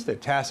acquiescence, the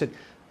tacit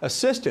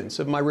assistance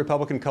of my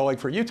Republican colleague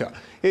for Utah.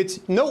 It's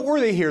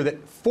noteworthy here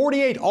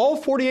that all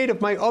 48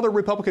 of my other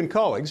Republican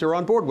colleagues are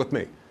on board with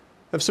me,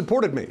 have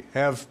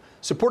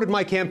supported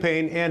my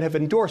campaign, and have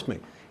endorsed me.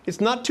 It's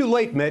not too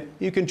late, Mitt.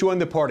 You can join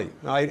the party.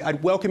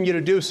 I'd welcome you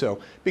to do so,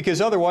 because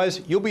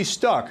otherwise you'll be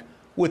stuck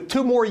with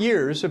 2 more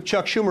years of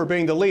Chuck Schumer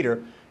being the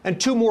leader and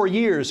 2 more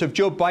years of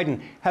Joe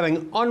Biden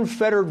having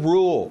unfettered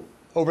rule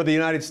over the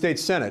United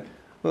States Senate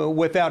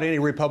without any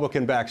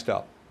Republican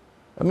backstop.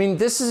 I mean,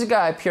 this is a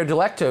guy, Pierre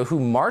Delecto,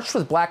 who marched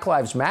with Black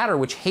Lives Matter,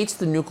 which hates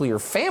the nuclear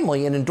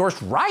family, and endorsed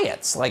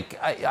riots.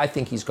 Like, I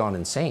think he's gone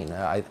insane.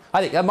 I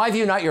think, my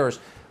view, not yours.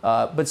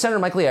 But Senator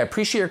Mike Lee, I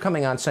appreciate your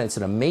coming on tonight. It's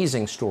an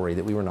amazing story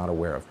that we were not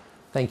aware of.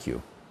 Thank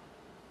you.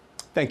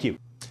 Thank you.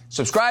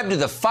 Subscribe to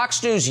the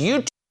Fox News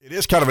YouTube. It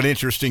is kind of an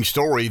interesting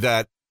story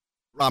that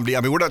Romney,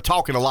 I mean, we're not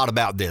talking a lot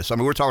about this. I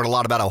mean, we're talking a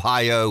lot about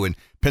Ohio and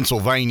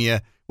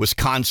Pennsylvania,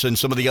 Wisconsin,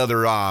 some of the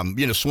other,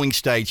 swing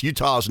states.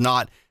 Utah is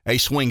not a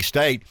swing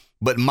state,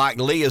 but Mike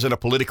Lee is in a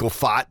political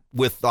fight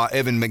with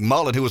Evan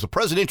McMullin, who was a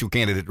presidential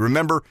candidate.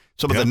 Remember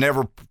some of the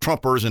Never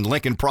Trumpers and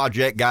Lincoln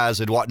Project guys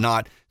and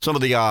whatnot, some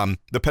of the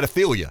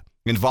pedophilia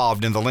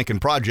involved in the Lincoln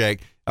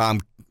Project,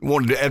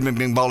 wanted Evan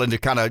McMullin to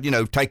kind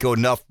of, take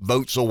enough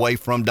votes away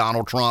from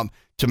Donald Trump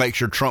to make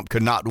sure Trump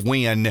could not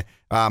win.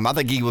 I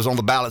think he was on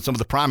the ballot some of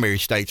the primary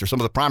states or some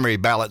of the primary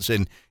ballots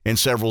in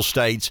several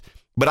states.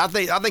 But I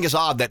think it's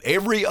odd that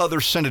every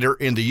other senator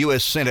in the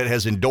U.S. Senate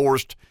has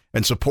endorsed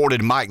and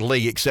supported Mike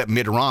Lee except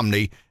Mitt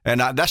Romney, and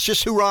that's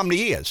just who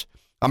Romney is.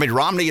 I mean,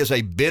 Romney is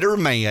a bitter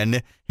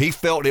man. He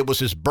felt it was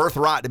his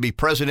birthright to be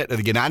president of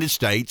the United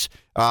States,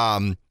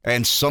 and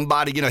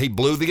somebody, he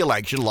blew the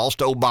election, lost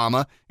to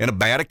Obama in a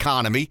bad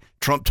economy.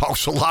 Trump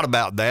talks a lot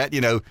about that.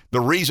 The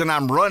reason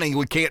I'm running,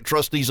 we can't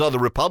trust these other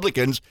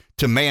Republicans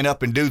to man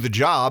up and do the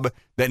job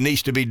that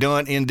needs to be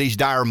done in these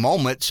dire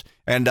moments,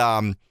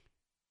 and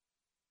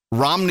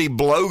Romney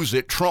blows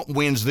it, Trump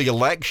wins the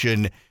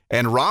election,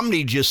 and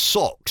Romney just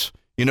sucks,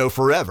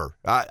 forever.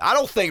 I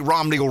don't think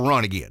Romney will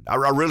run again. I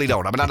really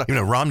don't. I mean,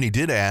 Romney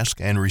did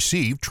ask and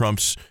receive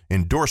Trump's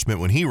endorsement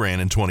when he ran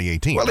in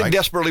 2018. Well, he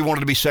desperately wanted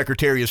to be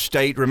Secretary of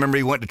State. Remember,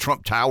 he went to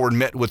Trump Tower and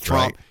met with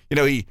Trump.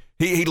 Right.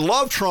 He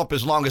loved Trump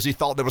as long as he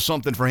thought there was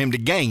something for him to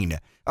gain.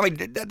 I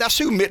mean, that's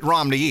who Mitt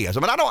Romney is. I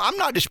mean, I'm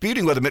not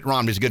disputing whether Mitt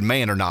Romney's a good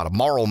man or not, a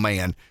moral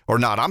man or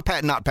not. I'm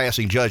not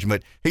passing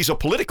judgment. He's a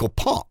political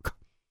punk.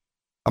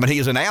 I mean, he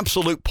is an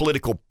absolute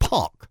political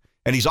punk,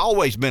 and he's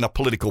always been a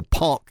political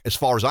punk as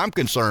far as I'm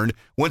concerned.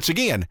 Once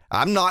again,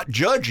 I'm not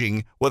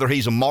judging whether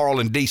he's a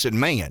moral and decent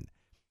man.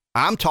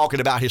 I'm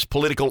talking about his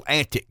political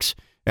antics,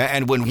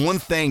 and when one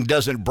thing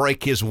doesn't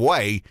break his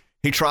way,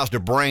 he tries to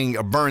burn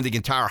the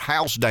entire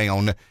house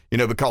down,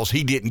 because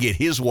he didn't get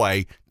his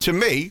way. To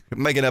me,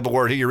 making up a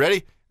word here, you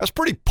ready? That's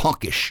pretty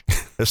punkish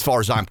as far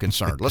as I'm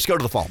concerned. Let's go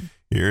to the phone.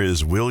 Here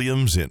is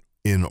Williams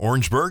in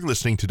Orangeburg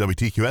listening to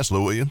WTQS.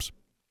 Hello, Williams.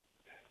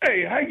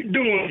 Hey, how you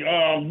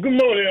doing? Good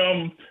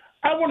morning.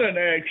 I want to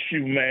ask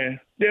you, man.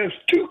 There's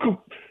two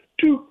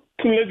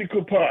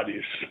political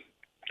parties.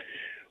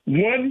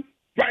 One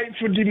fight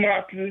for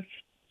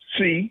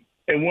democracy,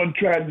 and one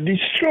tried to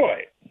destroy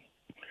it.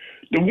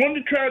 The one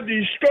that tried to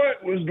destroy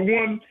it was the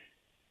one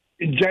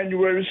in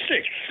January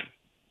 6th.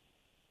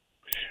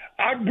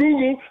 I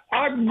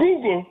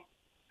Google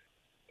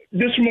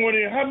this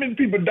morning how many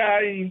people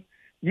died in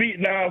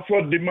Vietnam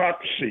for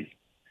democracy.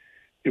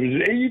 It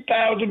was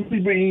 80,000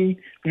 people in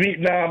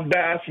Vietnam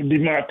died for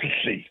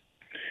democracy.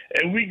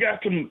 And we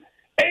got some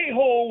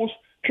a-holes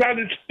trying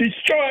to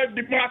destroy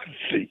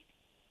democracy.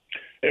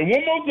 And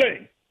one more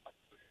thing.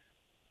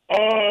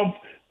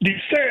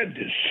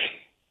 DeSantis.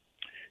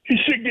 He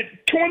should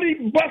get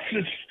 20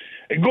 buses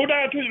and go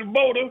down to the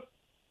border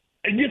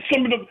and get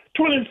some of the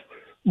 20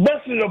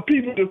 buses of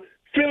people to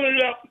fill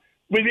it up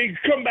when they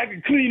come back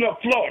and clean up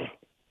Florida.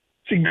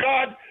 See,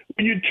 God,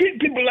 when you treat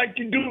people like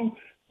you do,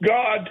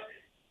 God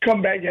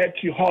come back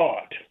at you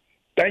hard.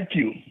 Thank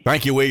you.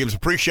 Thank you, Williams.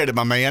 Appreciate it,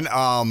 my man.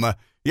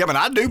 Yeah, but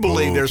I do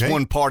believe there's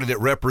one party that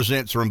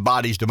represents or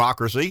embodies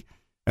democracy,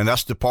 and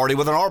that's the party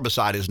with an R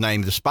beside his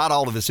name, despite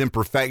all of its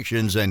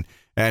imperfections and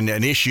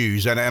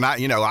issues. And I,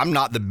 I'm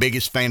not the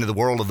biggest fan of the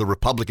world of the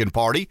Republican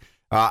Party.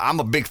 I'm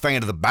a big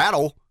fan of the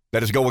battle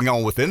that is going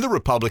on within the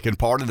Republican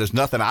Party. There's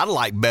nothing I'd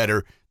like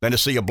better than to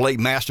see a Blake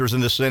Masters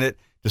in the Senate,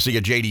 to see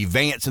a J.D.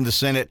 Vance in the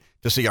Senate,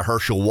 to see a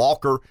Herschel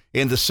Walker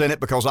in the Senate,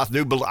 because I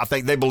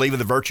think they believe in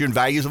the virtue and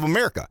values of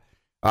America.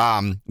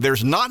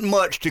 There's not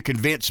much to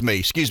convince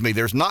me,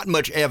 there's not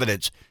much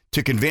evidence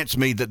to convince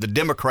me that the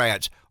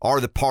Democrats are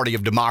the party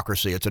of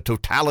democracy. It's a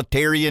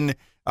totalitarian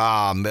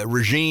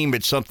regime.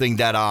 It's something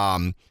that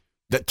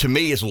to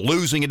me is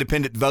losing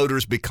independent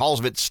voters because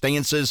of its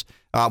stances.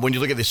 When you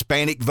look at the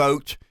Hispanic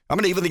vote,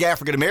 even the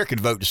African-American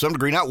vote to some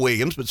degree, not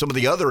Williams, but some of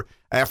the other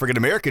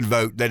African-American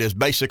vote, that is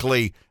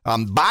basically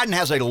Biden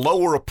has a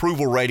lower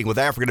approval rating with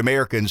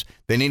African-Americans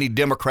than any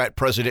Democrat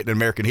president in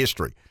American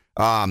history.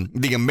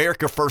 The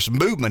America First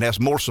movement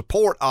has more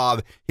support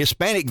of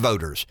Hispanic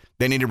voters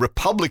than any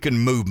Republican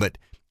movement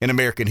in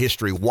American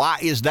history. Why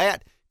is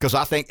that? Because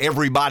I think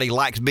everybody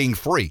likes being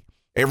free.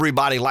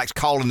 Everybody likes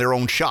calling their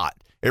own shot.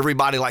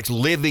 Everybody likes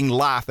living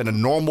life in a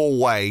normal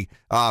way,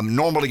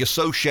 normally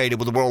associated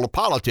with the world of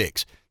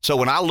politics. So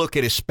when I look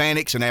at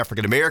Hispanics and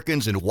African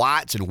Americans and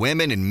whites and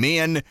women and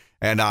men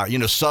and,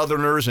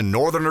 Southerners and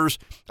Northerners,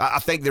 I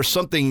think there's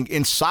something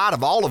inside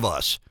of all of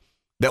us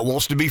that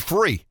wants to be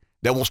free,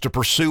 that wants to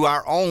pursue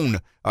our own,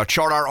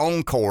 chart our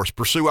own course,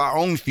 pursue our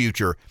own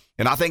future.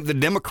 And I think the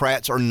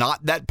Democrats are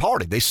not that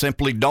party. They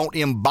simply don't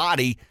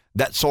embody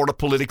that sort of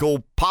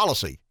political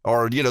policy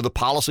or, the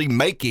policy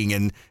making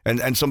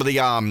and some of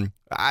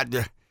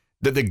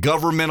the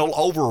governmental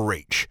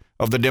overreach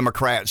of the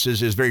Democrats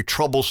is very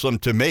troublesome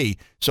to me.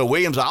 So,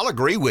 Williams, I'll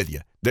agree with you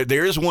that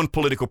there is one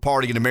political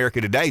party in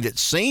America today that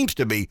seems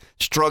to be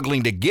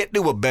struggling to get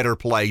to a better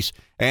place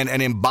and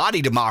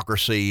embody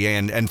democracy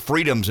and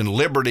freedoms and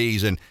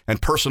liberties and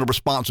personal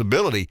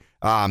responsibility.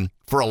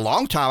 For a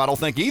long time, I don't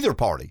think either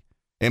party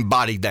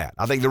embodied that.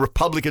 I think the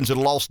Republicans had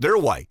lost their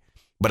way.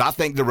 But I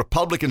think the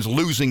Republicans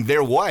losing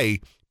their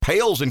way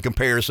pales in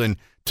comparison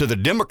to the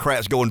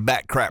Democrats going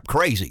bat crap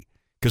crazy.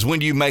 Because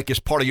when you make as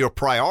part of your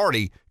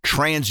priority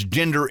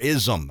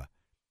transgenderism,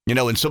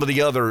 and some of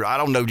the other,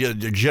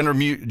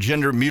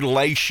 gender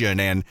mutilation,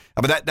 and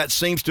that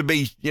seems to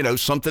be,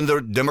 something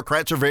the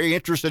Democrats are very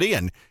interested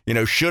in.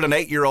 Should an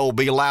 8-year-old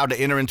be allowed to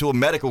enter into a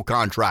medical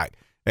contract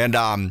and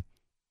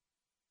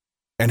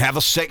have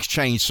a sex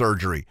change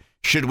surgery?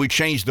 Should we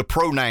change the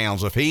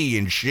pronouns of he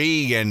and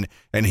she and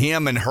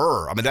him and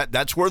her?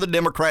 That's where the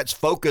Democrats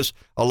focus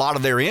a lot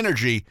of their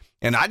energy.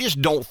 And I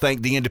just don't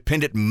think the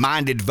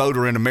independent-minded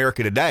voter in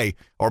America today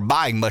are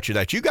buying much of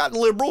that. You got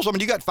liberals.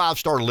 You got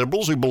 5-star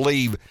liberals who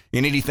believe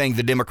in anything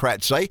the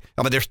Democrats say.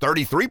 There's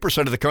 33%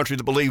 of the country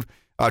that believe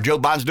Joe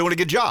Biden's doing a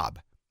good job.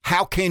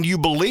 How can you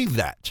believe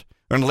that?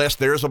 Unless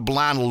there's a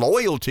blind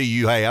loyalty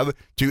you have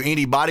to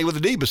anybody with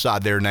a D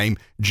beside their name.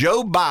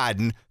 Joe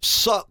Biden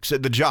sucks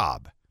at the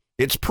job.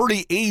 It's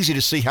pretty easy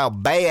to see how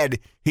bad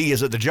he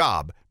is at the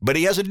job, but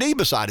he has a D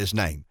beside his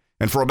name.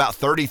 And for about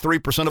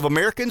 33% of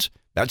Americans,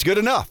 that's good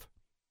enough.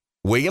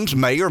 Williams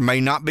may or may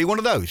not be one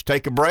of those.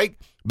 Take a break.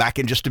 Back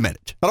in just a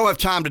minute. I don't have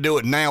time to do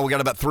it now. We got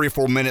about 3 or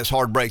 4 minutes.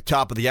 Hard break,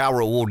 top of the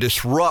hour. We'll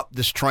disrupt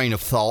this train of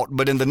thought.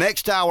 But in the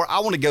next hour, I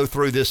want to go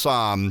through this.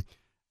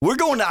 We're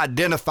going to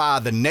identify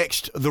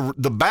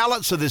the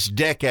balance of this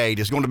decade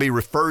is going to be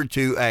referred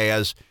to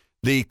as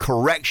the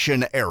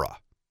correction era.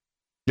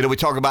 We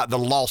talk about the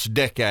lost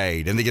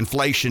decade and the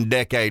inflation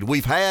decade.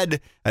 We've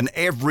had an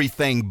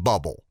everything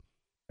bubble.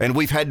 And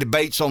we've had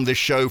debates on this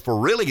show for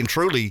really and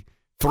truly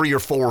 3 or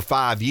 4 or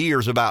 5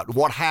 years about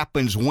what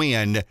happens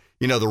when,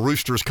 the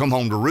roosters come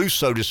home to roost,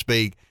 so to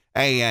speak,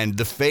 and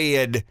the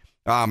Fed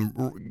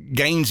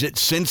gains its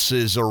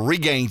senses or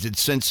regains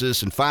its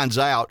senses and finds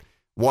out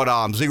what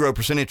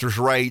 0% interest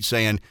rates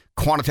and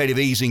quantitative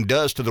easing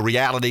does to the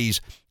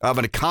realities of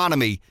an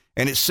economy.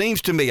 And it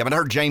seems to me, I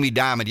heard Jamie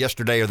Dimon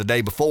yesterday or the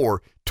day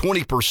before,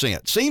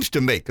 20%. Seems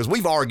to me, because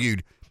we've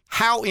argued,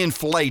 how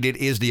inflated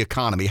is the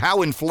economy?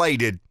 How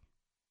inflated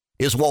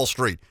is Wall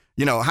Street?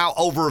 How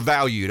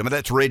overvalued?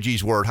 That's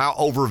Reggie's word. How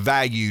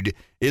overvalued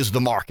is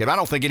the market? I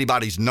don't think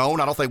anybody's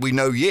known. I don't think we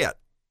know yet.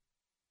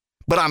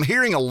 But I'm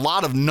hearing a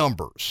lot of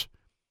numbers.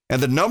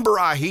 And the number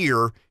I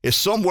hear is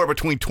somewhere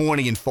between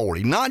 20 and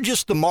 40. Not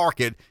just the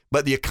market,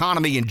 but the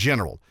economy in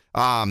general.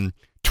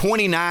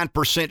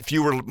 29%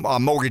 fewer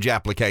mortgage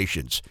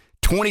applications.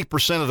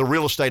 20% of the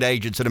real estate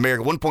agents in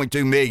America,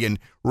 1.2 million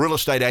real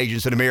estate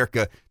agents in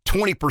America,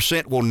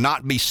 20% will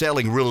not be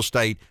selling real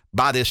estate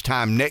by this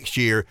time next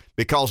year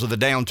because of the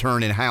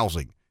downturn in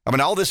housing. I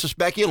mean, all this is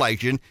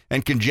speculation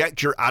and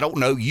conjecture. I don't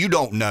know. You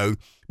don't know.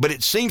 But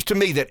it seems to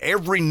me that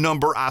every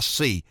number I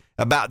see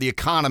about the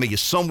economy is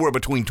somewhere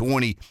between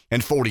 20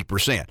 and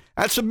 40%.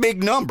 That's a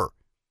big number.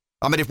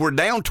 I mean, if we're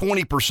down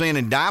 20%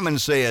 and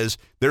Diamond says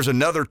there's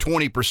another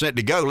 20%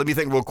 to go, let me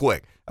think real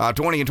quick.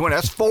 20 and 20,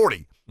 that's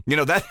 40. You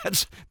know,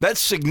 that's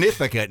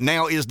significant.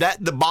 Now, is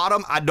that the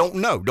bottom? I don't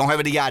know. Don't have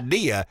any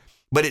idea.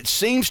 But it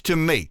seems to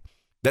me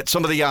that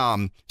some of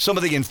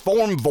the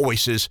informed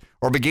voices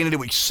are beginning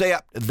to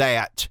accept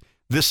that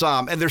this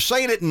and they're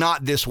saying it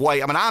not this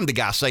way. I mean, I'm the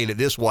guy saying it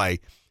this way,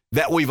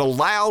 that we've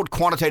allowed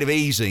quantitative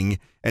easing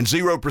and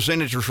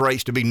 0% interest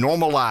rates to be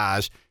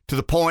normalized to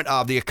the point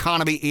of the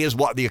economy is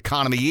what the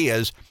economy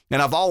is.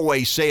 And I've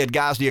always said,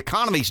 guys, the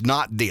economy's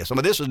not this. I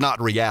mean, this is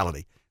not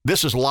reality.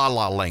 This is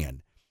la-la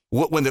land.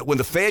 When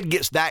the Fed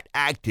gets that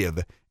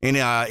active in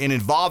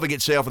involving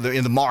itself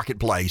in the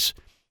marketplace,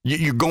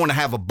 you're going to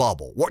have a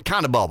bubble. What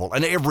kind of bubble?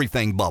 An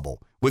everything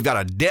bubble. We've got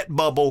a debt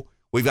bubble.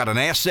 We've got an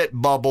asset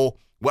bubble.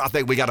 Well, I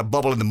think we got a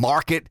bubble in the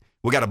market.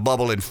 We got a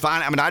bubble in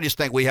finance. I mean, I just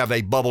think we have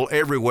a bubble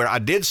everywhere. I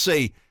did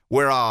see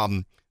where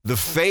the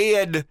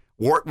Fed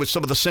worked with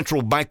some of the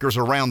central bankers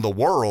around the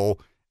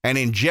world and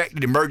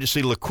injected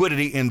emergency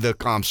liquidity in the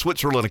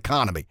Switzerland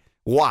economy.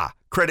 Why?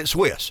 Credit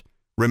Suisse.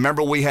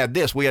 Remember, we had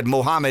this. We had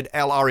Mohamed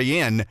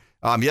El-Arian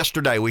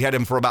yesterday. We had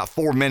him for about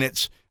 4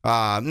 minutes.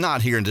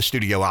 Not here in the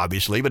studio,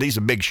 obviously, but he's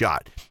a big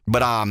shot.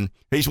 But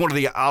he's one of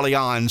the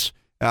Allianz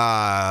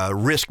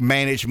risk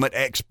management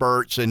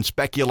experts and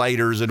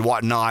speculators and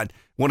whatnot,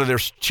 one of their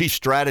chief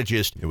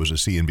strategists. It was a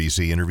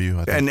CNBC interview,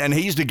 I think. And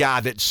he's the guy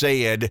that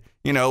said,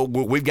 you know,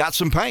 we've got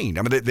some pain.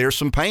 I mean, there's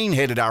some pain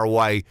headed our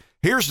way.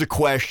 Here's the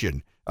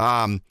question.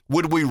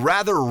 Would we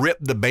rather rip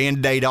the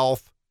Band-Aid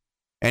off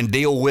and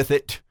deal with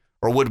it?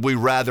 Or would we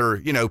rather,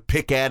 you know,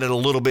 pick at it a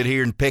little bit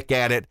here and pick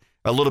at it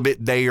a little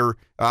bit there?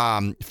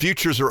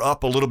 Futures are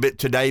up a little bit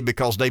today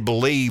because they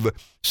believe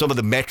some of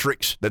the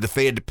metrics that the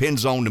Fed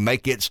depends on to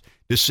make its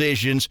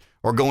decisions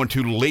are going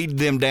to lead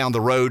them down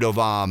the road of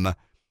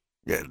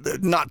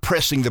not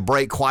pressing the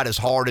brake quite as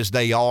hard as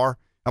they are.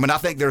 I mean, I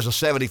think there's a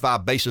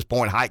 75 basis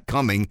point hike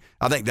coming.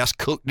 I think that's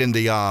cooked in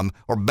the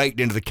or baked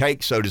into the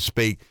cake, so to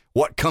speak.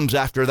 What comes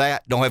after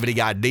that? Don't have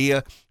any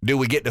idea. Do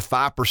we get to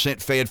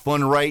 5% Fed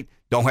fund rate?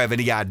 Don't have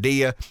any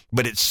idea.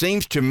 But it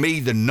seems to me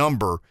the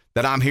number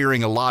that I'm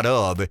hearing a lot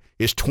of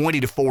is 20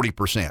 to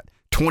 40%,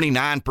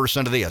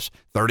 29% of this,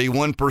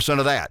 31%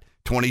 of that,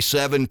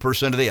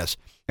 27% of this.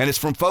 And it's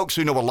from folks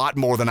who know a lot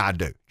more than I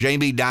do.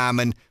 Jamie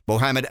Dimon,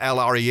 Mohamed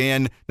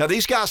El-Arian. Now,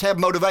 these guys have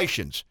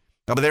motivations,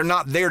 but they're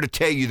not there to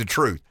tell you the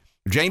truth.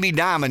 Jamie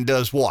Dimon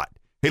does what?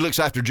 He looks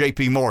after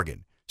J.P.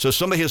 Morgan. So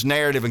some of his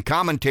narrative and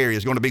commentary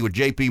is going to be with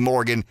J.P.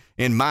 Morgan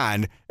in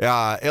mind.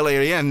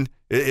 El-Arian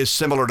is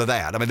similar to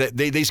that. I mean,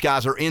 these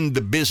guys are in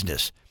the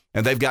business,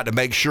 and they've got to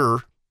make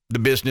sure the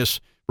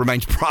business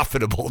remains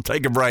profitable.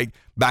 Take a break.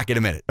 Back in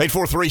a minute.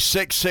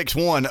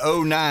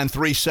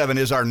 843-661-0937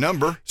 is our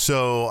number.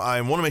 So I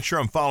want to make sure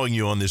I'm following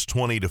you on this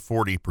 20 to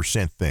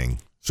 40%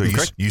 thing. So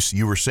Okay.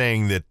 you were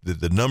saying that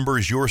the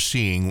numbers you're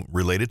seeing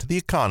related to the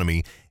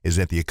economy is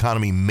that the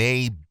economy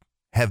may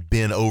have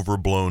been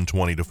overblown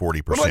 20 to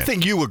 40%. Well, I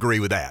think you agree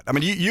with that. I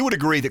mean, you would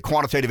agree that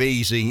quantitative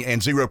easing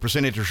and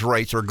 0% interest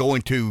rates are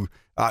going to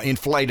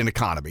inflate an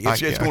economy.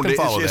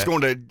 It's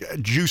going to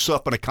juice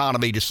up an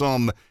economy to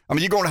some. I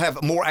mean, you're going to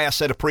have more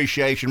asset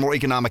appreciation, more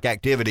economic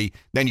activity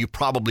than you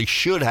probably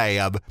should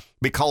have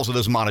because of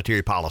those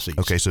monetary policies.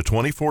 Okay, so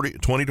 20 to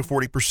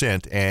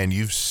 40%, and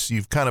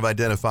you've kind of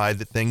identified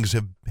that things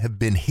have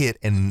been hit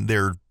and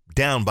they're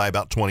down by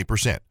about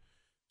 20%.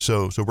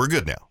 So we're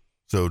good now.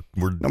 I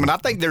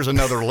think there's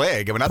another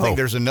leg. I mean, I think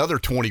there's another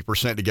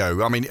 20% to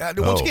go. I mean,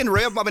 once again,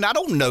 Rev, I mean, I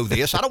don't know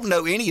this. I don't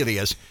know any of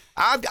this.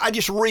 I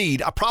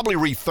probably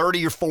read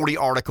 30 or 40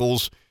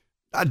 articles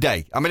a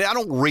day. I mean, I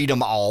don't read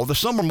them all.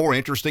 Some are more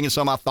interesting and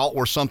some I thought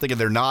were something and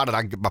they're not,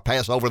 and I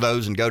pass over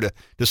those and go to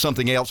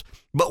something else.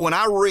 But when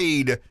I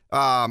read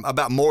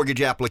about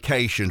mortgage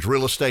applications,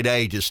 real estate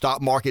agents,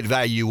 stock market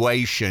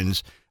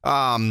valuations,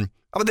 I mean,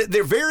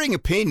 they're varying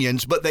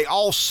opinions, but they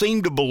all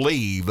seem to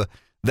believe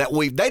that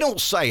they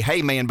don't say,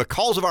 hey, man,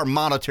 because of our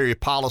monetary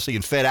policy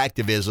and Fed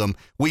activism,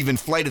 we've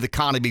inflated the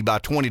economy by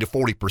 20 to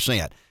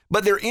 40%.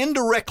 But they're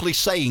indirectly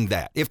saying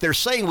that. If they're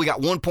saying we got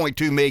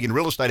 1.2 million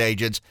real estate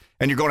agents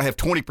and you're going to have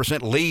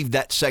 20% leave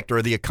that sector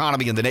of the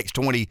economy in the next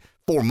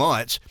 24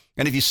 months,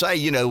 and if you say,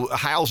 you know,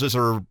 houses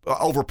are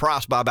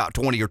overpriced by about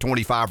 20 or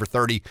 25 or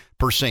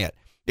 30%,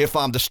 if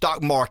the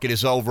stock market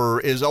is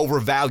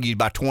overvalued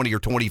by 20 or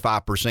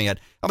 25%.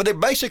 I mean, they're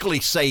basically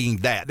saying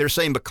that. They're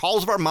saying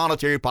because of our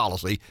monetary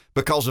policy,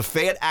 because of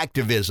Fed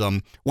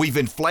activism, we've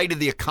inflated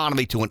the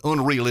economy to an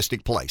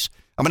unrealistic place.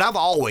 I mean, I've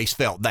always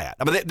felt that.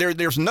 I mean,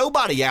 there's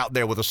nobody out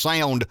there with a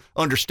sound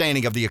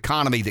understanding of the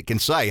economy that can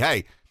say,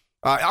 hey,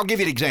 I'll give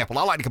you an example.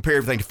 I like to compare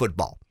everything to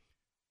football.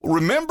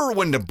 Remember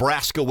when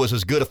Nebraska was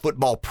as good a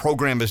football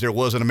program as there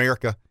was in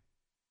America?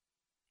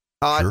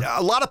 Sure.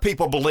 A lot of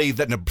people believe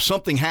that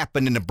something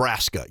happened in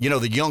Nebraska. You know,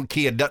 the young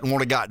kid doesn't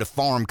want to go out to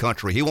farm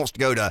country. He wants to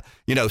go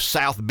to,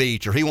 South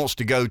Beach, or he wants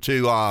to go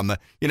to,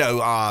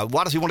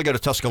 why does he want to go to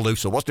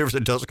Tuscaloosa? What's the difference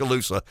in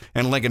Tuscaloosa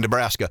and Lincoln,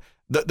 Nebraska?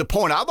 The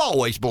point I've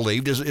always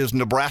believed is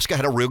Nebraska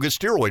had a real good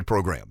steroid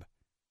program.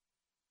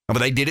 I mean,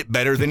 they did it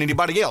better than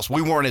anybody else.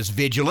 We weren't as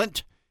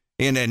vigilant.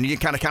 And you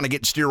kind of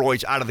get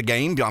steroids out of the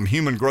game,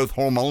 human growth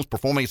hormones,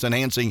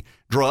 performance-enhancing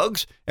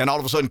drugs, and all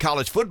of a sudden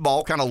college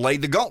football kind of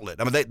laid the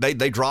gauntlet. I mean,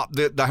 they dropped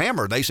the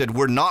hammer. They said,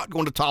 we're not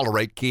going to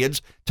tolerate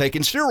kids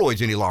taking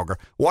steroids any longer.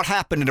 What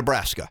happened in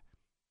Nebraska?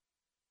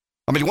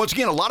 I mean, once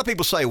again, a lot of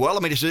people say, well, I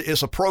mean,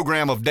 it's a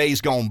program of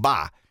days gone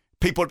by.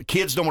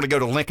 Kids don't want to go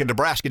to Lincoln,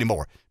 Nebraska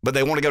anymore, but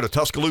they want to go to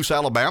Tuscaloosa,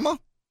 Alabama?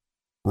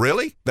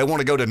 Really? They want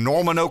to go to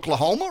Norman,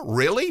 Oklahoma?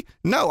 Really?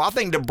 No, I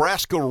think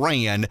Nebraska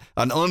ran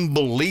an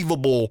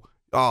unbelievable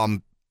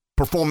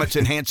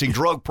performance-enhancing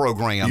drug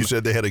program. You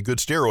said they had a good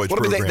steroids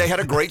program. They had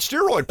a great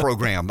steroid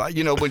program.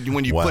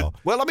 When you wow.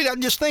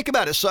 just think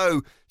about it.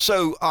 So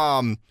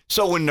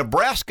when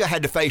Nebraska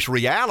had to face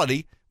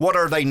reality, what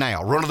are they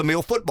now?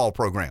 Run-of-the-mill football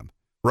program,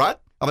 right?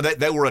 I mean,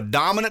 they were a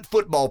dominant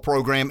football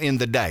program in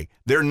the day.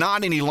 They're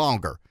not any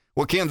longer.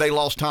 Well, Ken, they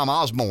lost Tom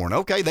Osborne.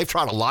 Okay, they've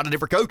tried a lot of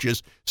different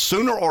coaches.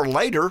 Sooner or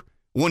later,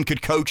 one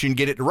could coach and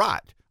get it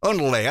right,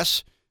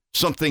 unless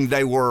something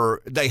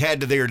they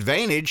had to their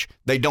advantage,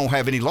 they don't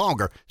have any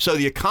longer. So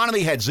the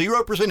economy had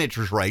 0%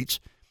 interest rates.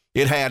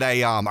 It had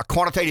a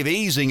quantitative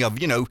easing of,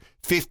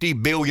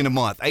 $50 billion a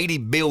month,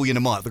 $80 billion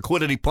a month,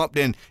 liquidity pumped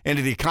into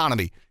the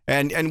economy.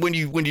 And when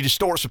you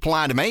distort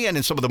supply and demand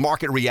and some of the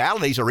market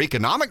realities or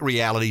economic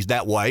realities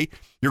that way,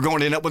 you're going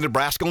to end up with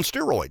Nebraska on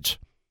steroids.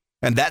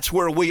 And that's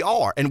where we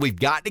are. And we've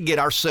got to get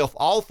ourselves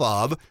off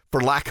of,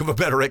 for lack of a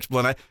better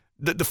explanation,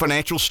 the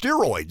financial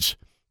steroids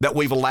that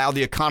we've allowed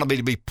the economy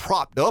to be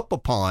propped up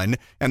upon,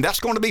 and that's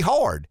going to be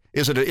hard.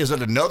 Is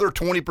it another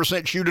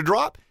 20% shoe to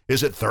drop?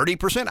 Is it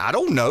 30%? I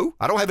don't know.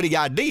 I don't have any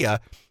idea.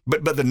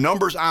 But the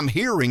numbers I'm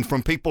hearing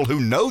from people who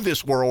know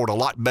this world a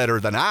lot better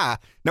than I.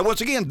 Now,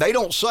 once again, they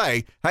don't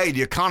say, hey,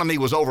 the economy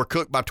was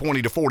overcooked by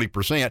 20 to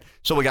 40%,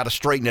 so we got to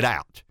straighten it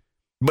out.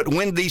 But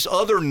when these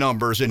other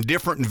numbers in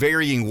different and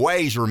varying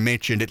ways are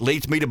mentioned, it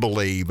leads me to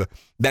believe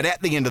that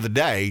at the end of the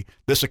day,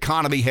 this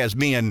economy has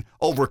been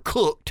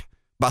overcooked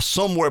by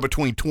somewhere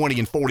between 20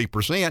 and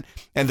 40%.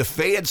 And the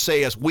Fed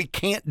says we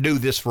can't do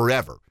this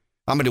forever.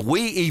 I mean,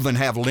 we even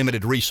have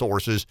limited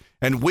resources,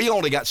 and we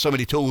only got so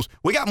many tools.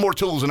 We got more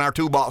tools in our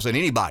toolbox than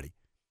anybody,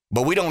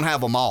 but we don't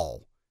have them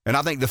all. And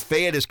I think the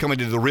Fed is coming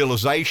to the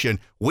realization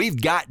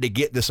we've got to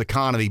get this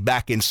economy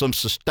back in some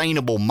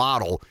sustainable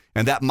model,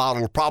 and that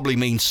model probably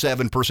means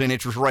 7%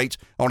 interest rates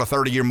on a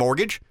 30-year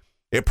mortgage.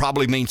 It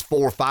probably means 4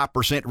 or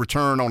 5%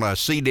 return on a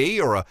CD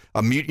or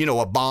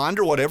a bond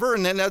or whatever.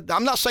 And then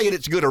I'm not saying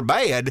it's good or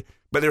bad,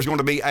 but there's going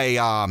to be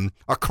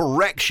a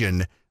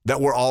correction that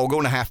we're all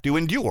going to have to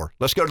endure.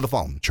 Let's go to the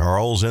phone.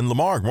 Charles in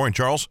Lamar. Good morning,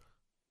 Charles.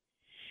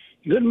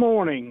 Good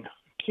morning,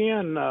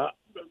 Ken.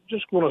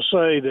 Just want to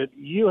say that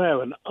you have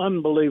an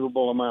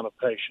unbelievable amount of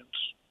patience.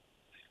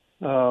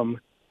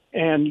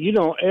 And you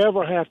don't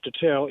ever have to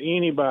tell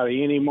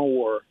anybody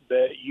anymore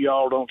that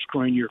y'all don't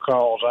screen your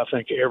calls. I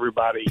think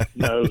everybody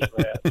knows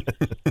that.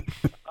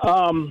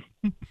 I'm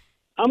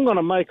going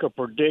to make a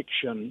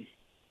prediction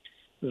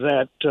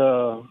that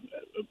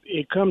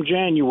it come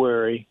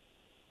January,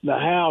 the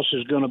House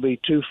is going to be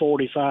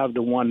 245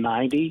 to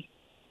 190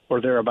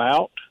 or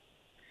thereabout,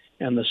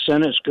 and the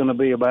Senate's going to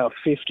be about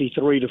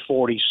 53 to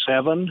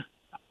 47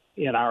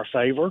 in our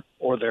favor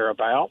or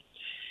thereabout.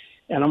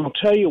 And I'm going to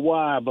tell you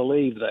why I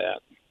believe that.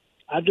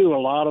 I do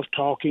a lot of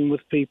talking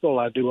with people.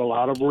 I do a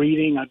lot of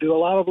reading. I do a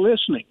lot of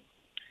listening.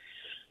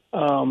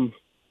 A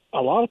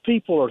lot of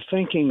people are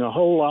thinking a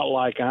whole lot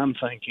like I'm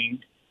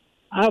thinking.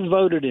 I've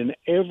voted in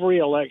every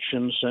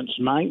election since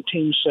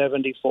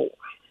 1974.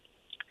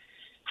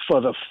 For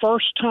the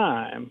first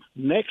time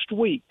next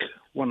week,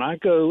 when I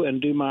go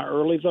and do my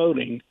early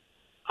voting,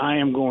 I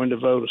am going to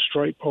vote a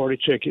straight party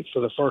ticket for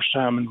the first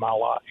time in my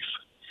life.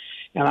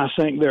 And I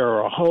think there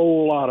are a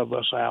whole lot of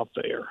us out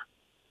there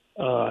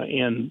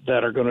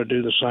that are going to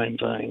do the same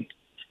thing.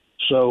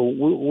 So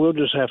we'll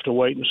just have to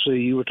wait and see.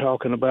 You were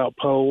talking about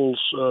polls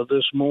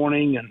this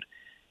morning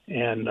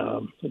and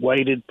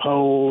weighted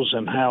polls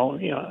and how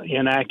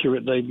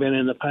inaccurate they've been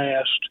in the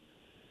past.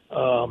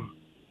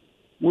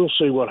 We'll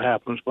see what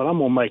happens, but I'm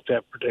going to make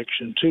that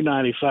prediction.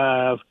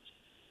 295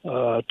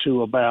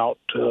 to about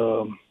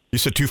you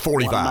said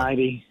 245.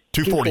 190.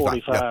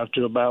 245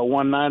 to about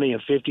 190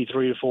 and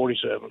 53 to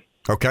 47.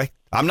 Okay.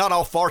 I'm not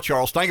off far,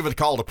 Charles. Thank you for the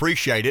call.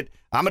 Appreciate it.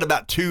 I'm at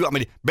about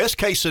best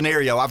case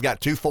scenario, I've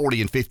got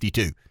 240 and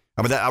 52.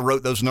 I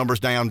wrote those numbers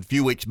down a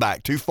few weeks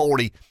back,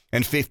 240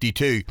 and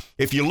 52.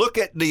 If you look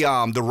at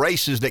the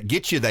races that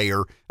get you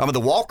there, the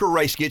Walker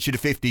race gets you to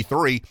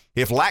 53.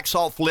 If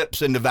Laxalt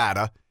flips in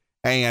Nevada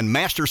and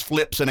Masters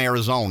flips in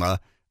Arizona,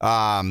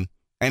 and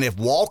if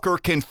Walker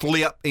can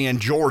flip in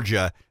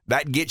Georgia,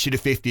 that gets you to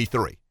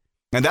 53.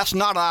 And that's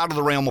not out of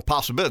the realm of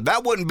possibility.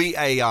 That wouldn't be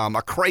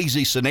a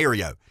crazy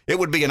scenario. It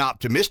would be an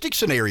optimistic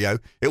scenario.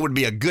 It would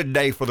be a good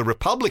day for the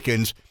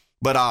Republicans.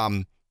 But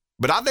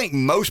I think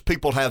most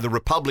people have the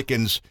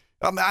Republicans.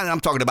 I'm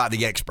talking about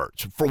the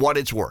experts, for what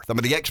it's worth. I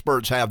mean, the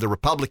experts have the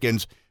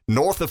Republicans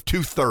north of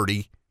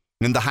 230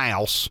 in the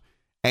House.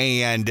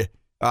 And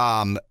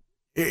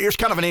here's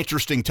kind of an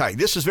interesting take.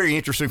 This is very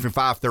interesting from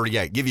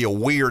 538. Give you a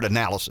weird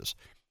analysis.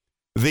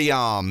 The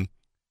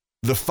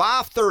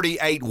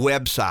 538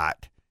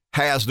 website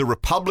has the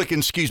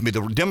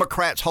the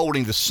Democrats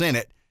holding the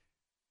Senate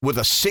with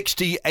a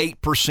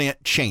 68%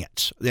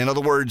 chance. In other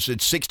words,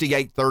 it's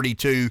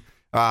 68-32.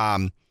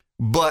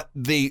 But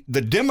the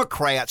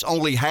Democrats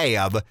only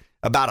have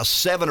about a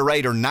 7 or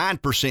 8 or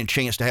 9%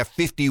 chance to have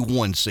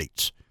 51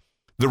 seats.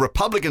 The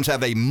Republicans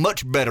have a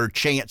much better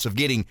chance of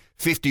getting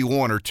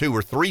 51 or 2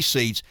 or 3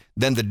 seats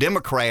than the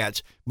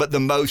Democrats. But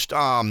the most,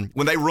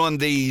 when they run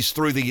these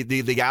through the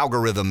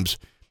algorithms,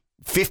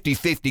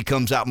 50-50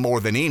 comes out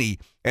more than any.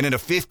 And in a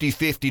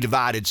 50-50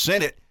 divided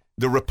Senate,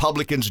 the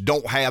Republicans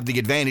don't have the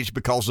advantage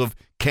because of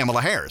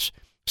Kamala Harris.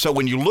 So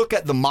when you look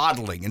at the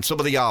modeling and some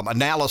of the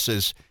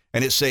analysis,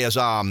 and it says,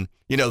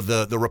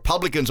 the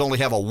Republicans only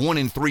have a 1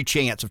 in 3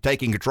 chance of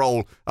taking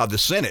control of the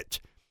Senate.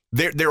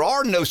 There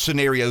are no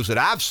scenarios that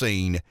I've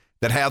seen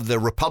that have the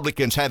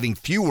Republicans having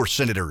fewer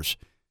senators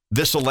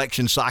this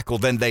election cycle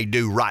than they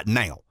do right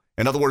now.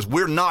 In other words,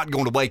 we're not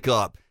going to wake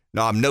up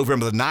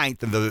November the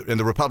 9th and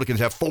the Republicans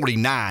have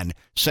 49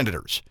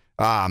 senators.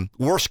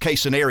 Worst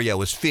case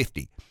scenario is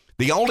 50.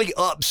 The only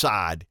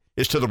upside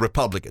is to the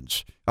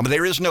Republicans. I mean,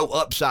 there is no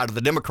upside to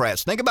the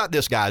Democrats. Think about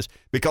this, guys,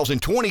 because in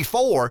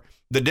 24,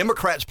 the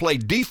Democrats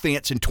played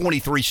defense in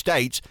 23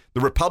 states. The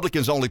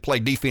Republicans only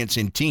played defense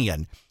in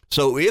 10.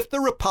 So if the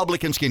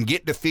Republicans can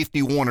get to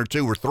 51 or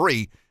 2 or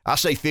 3, I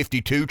say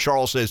 52,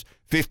 Charles says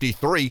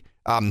 53,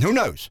 who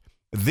knows?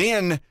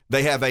 Then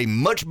they have a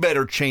much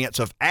better chance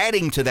of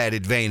adding to that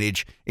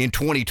advantage in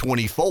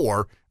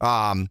 2024.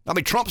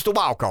 Trump's the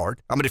wild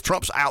card. I mean, if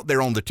Trump's out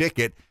there on the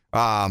ticket,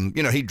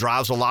 he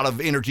drives a lot of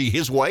energy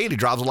his way and he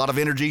drives a lot of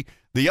energy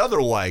the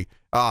other way.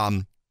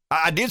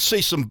 I did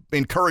see some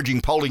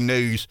encouraging polling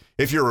news,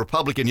 if you're a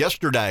Republican,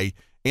 yesterday,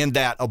 in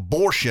that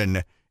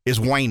abortion is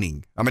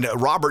waning. I mean,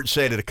 Robert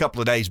said it a couple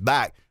of days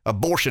back,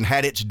 abortion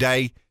had its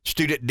day,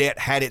 student debt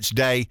had its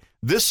day.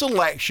 This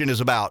election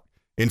is about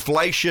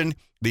inflation,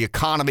 the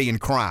economy, and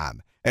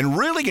crime. And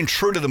really and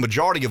true to the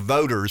majority of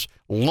voters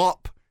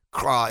lump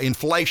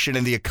inflation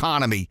and the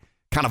economy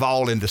kind of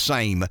all in the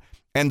same.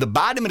 And the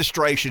Biden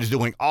administration is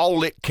doing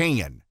all it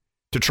can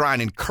to try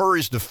and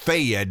encourage the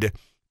Fed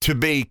to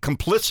be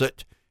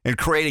complicit in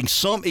creating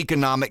some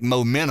economic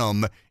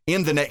momentum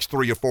in the next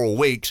 3 or 4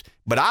 weeks.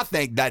 But I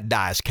think that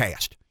die is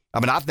cast. I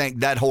mean, I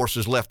think that horse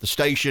has left the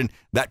station,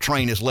 that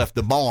train has left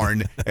the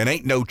barn, and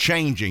ain't no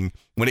changing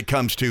when it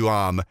comes to,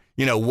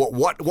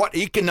 what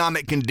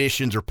economic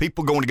conditions are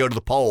people going to go to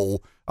the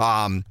poll.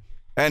 And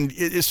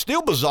it's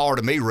still bizarre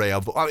to me,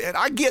 Rev.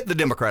 I get the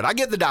Democrat. I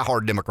get the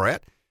diehard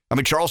Democrat. I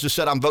mean, Charles just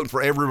said I'm voting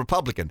for every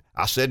Republican.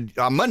 I said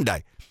on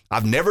Monday,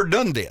 I've never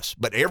done this,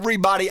 but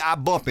everybody I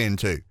bump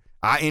into,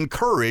 I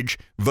encourage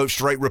vote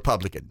straight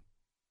Republican.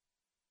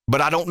 But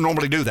I don't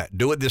normally do that.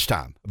 Do it this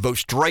time. Vote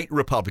straight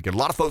Republican. A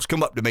lot of folks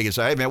come up to me and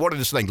say, hey, man, what does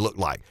this thing look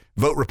like?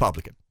 Vote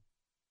Republican.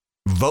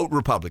 Vote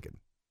Republican.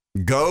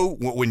 Go,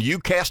 when you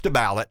cast a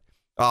ballot,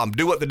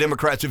 do what the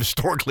Democrats have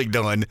historically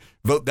done.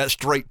 Vote that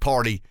straight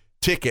party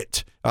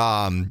ticket.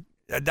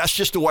 That's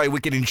just the way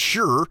we can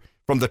ensure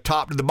from the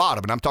top to the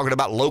bottom. And I'm talking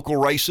about local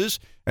races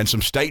and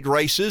some state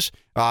races.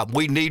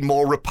 We need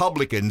more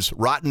Republicans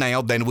right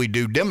now than we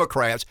do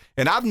Democrats.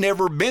 And I've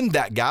never been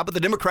that guy, but the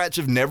Democrats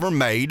have never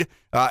made,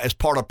 as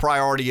part of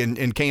priority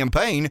in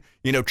campaign,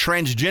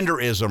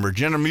 transgenderism or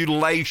gender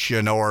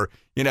mutilation or,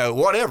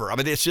 whatever. I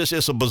mean,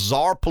 it's a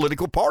bizarre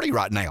political party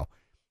right now.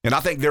 And I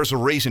think there's a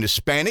reason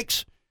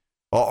Hispanics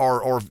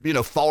are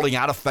falling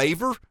out of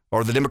favor,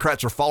 or the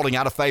Democrats are falling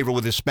out of favor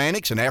with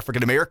Hispanics and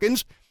African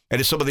Americans. And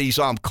it's some of these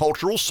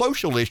cultural,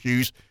 social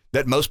issues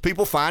that most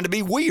people find to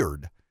be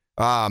weird.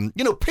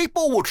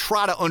 People will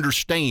try to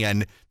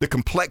understand the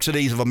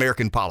complexities of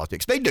American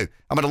politics. They do.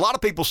 I mean, a lot of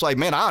people say,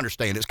 man, I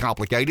understand it's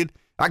complicated.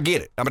 I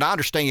get it. I mean, I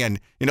understand,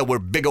 we're a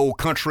big old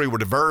country. We're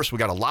diverse. We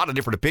got a lot of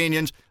different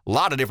opinions, a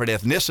lot of different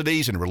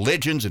ethnicities and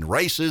religions and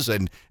races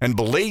and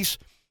beliefs.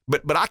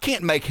 But I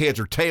can't make heads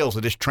or tails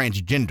of this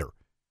transgender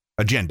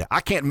agenda. I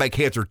can't make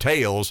heads or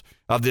tails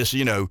of this,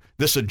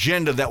 this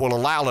agenda that will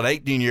allow an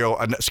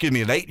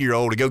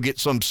 8-year-old to go get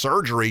some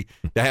surgery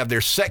to have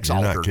their sex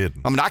altered. Not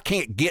kidding. I mean, I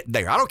can't get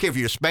there. I don't care if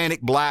you're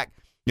Hispanic, black,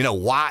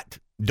 white,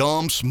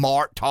 dumb,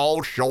 smart,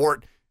 tall,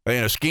 short,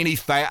 skinny,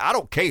 fat. I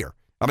don't care.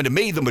 I mean, to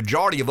me, the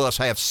majority of us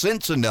have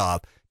sense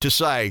enough to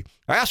say,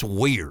 that's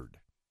weird.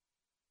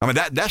 I mean,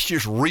 that's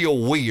just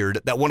real weird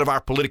that one of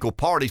our political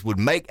parties would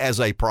make as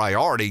a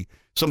priority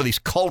some of these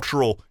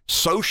cultural,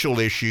 social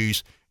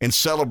issues in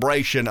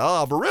celebration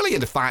of, or really in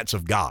defiance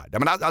of God. I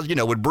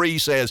mean, when Bree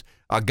says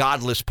a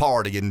godless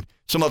party and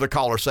some other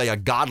callers say a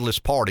godless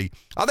party,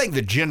 I think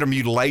the gender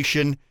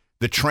mutilation,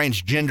 the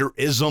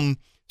transgenderism,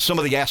 some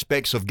of the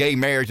aspects of gay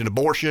marriage and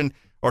abortion,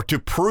 or to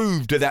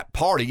prove to that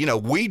party,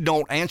 we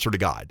don't answer to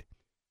God.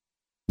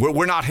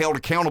 We're not held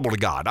accountable to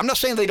God. I'm not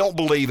saying they don't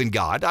believe in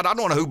God. I don't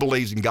know who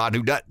believes in God and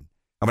who doesn't.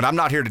 I mean, I'm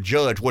not here to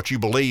judge what you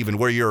believe and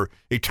where your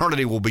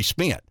eternity will be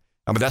spent.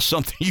 I mean, that's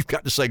something you've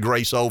got to say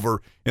grace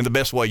over in the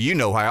best way you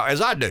know how,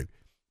 as I do.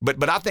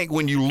 But I think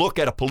when you look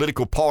at a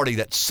political party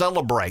that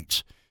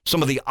celebrates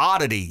some of the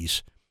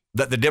oddities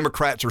that the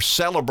Democrats are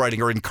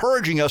celebrating or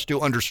encouraging us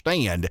to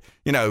understand,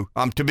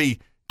 to be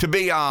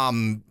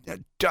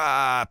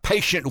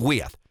patient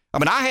with. I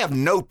mean, I have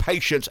no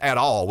patience at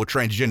all with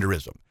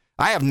transgenderism.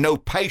 I have no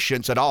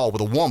patience at all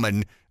with a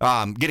woman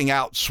getting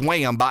out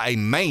swam by a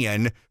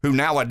man who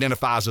now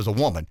identifies as a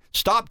woman.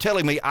 Stop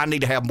telling me I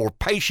need to have more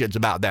patience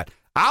about that.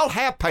 I'll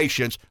have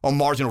patience on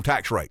marginal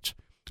tax rates.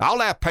 I'll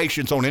have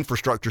patience on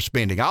infrastructure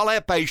spending. I'll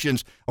have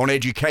patience on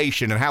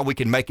education and how we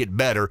can make it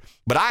better.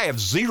 But I have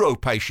zero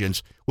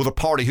patience with a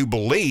party who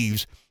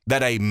believes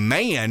that a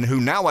man who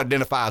now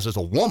identifies as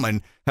a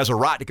woman has a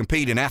right to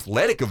compete in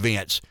athletic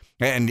events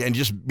and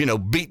just,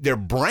 beat their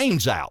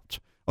brains out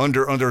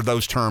under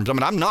those terms. I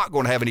mean, I'm not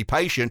going to have any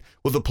patience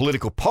with a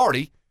political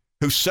party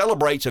who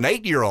celebrates an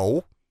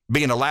 8-year-old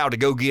being allowed to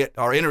go get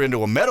or enter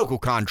into a medical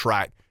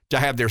contract to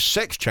have their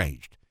sex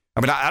changed.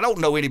 I mean, I don't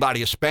know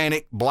anybody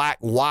Hispanic, black,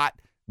 white,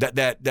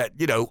 that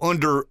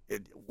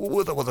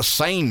with a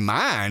sane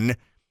mind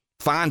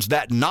finds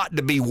that not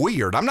to be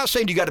weird. I'm not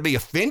saying you got to be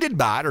offended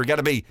by it or got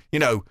to be,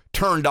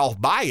 turned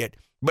off by it,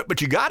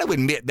 but you got to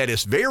admit that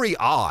it's very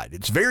odd.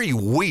 It's very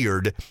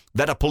weird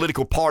that a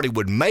political party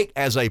would make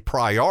as a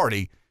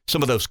priority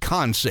some of those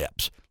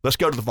concepts. Let's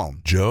go to the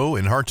phone. Joe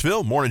in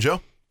Hartsville. Morning,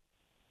 Joe.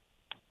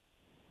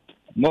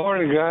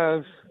 Morning,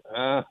 guys.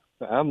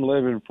 I'm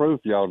living proof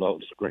y'all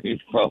don't screen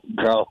phone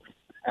calls.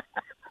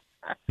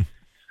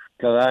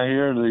 Because I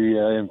hear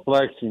the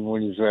inflection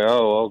when you say,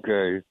 oh,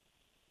 okay.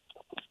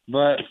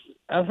 But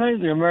I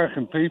think the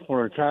American people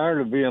are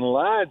tired of being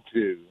lied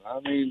to.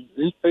 I mean,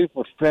 these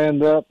people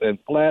stand up and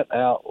flat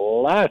out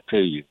lie to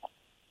you.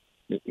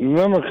 You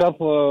remember a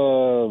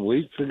couple of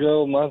weeks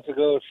ago, months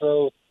ago or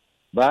so,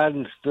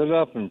 Biden stood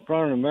up in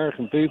front of the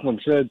American people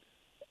and said,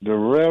 the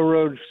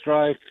railroad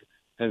strike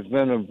has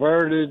been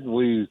averted.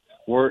 We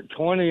worked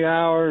 20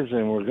 hours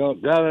and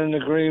got an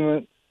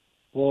agreement.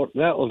 Well,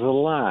 that was a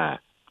lie.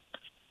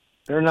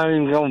 They're not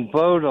even going to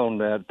vote on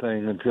that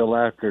thing until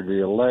after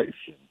the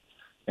election.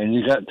 And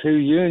you got two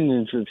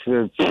unions that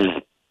said,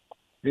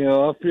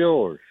 up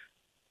yours.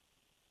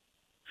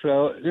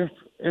 So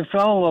it's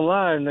all a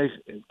lie. And they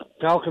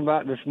talking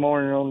about this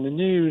morning on the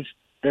news,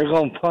 they're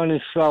going to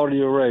punish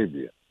Saudi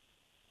Arabia.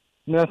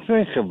 Now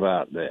think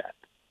about that.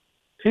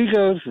 He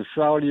goes to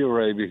Saudi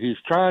Arabia. He's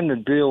trying to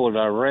deal with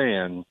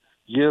Iran,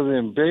 give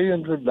them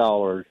billions of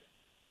dollars,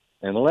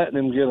 and let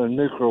them get a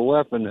nuclear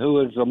weapon, who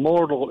is a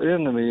mortal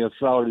enemy of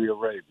Saudi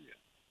Arabia.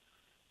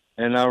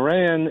 And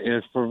Iran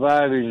is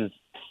providing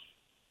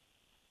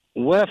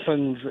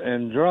weapons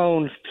and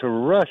drones to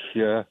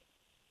Russia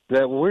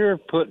that we're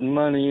putting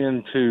money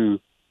into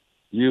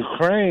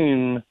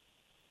Ukraine,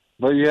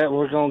 but yet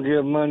we're going to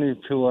give money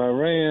to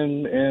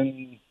Iran.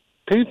 And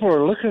people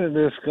are looking at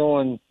this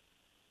going,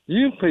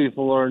 you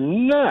people are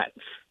nuts.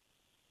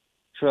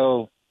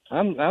 So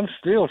I'm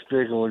still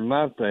sticking with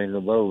my thing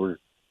of over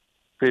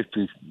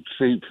 50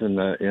 seats in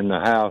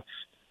the House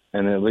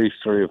and at least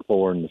 3 or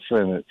 4 in the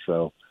Senate.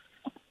 So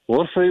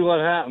we'll see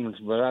what happens,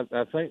 but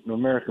I think the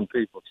American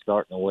people are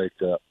starting to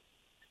wake up.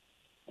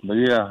 But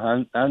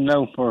yeah, I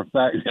know for a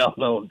fact y'all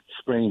don't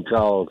screen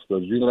calls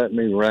because you let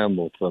me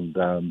ramble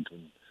sometimes.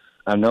 And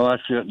I know I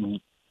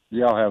shouldn't.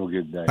 Y'all have a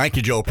good day. Thank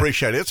you, Joe.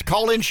 Appreciate it. It's a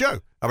call-in show.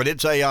 I mean,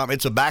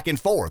 it's a back and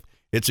forth.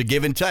 It's a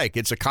give and take.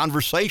 It's a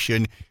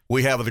conversation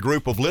we have with a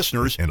group of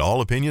listeners. And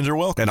all opinions are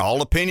welcome. And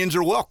all opinions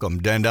are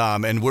welcomed.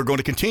 And we're going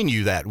to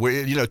continue that.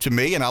 To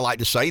me, and I like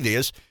to say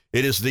this,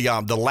 it is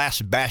the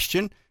last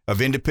bastion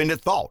of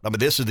independent thought. I mean,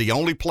 this is the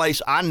only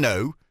place I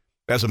know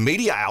as a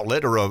media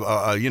outlet or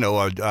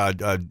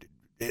a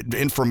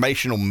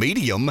informational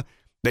medium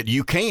that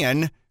you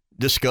can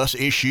discuss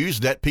issues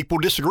that people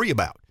disagree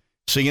about.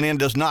 CNN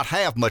does not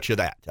have much of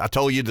that. I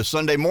told you the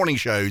Sunday morning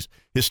shows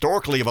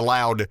historically have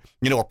allowed,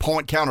 a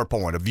point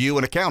counterpoint, a view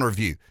and a counter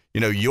view.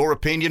 Your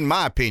opinion,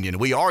 my opinion.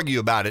 We argue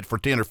about it for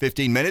 10 or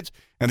 15 minutes,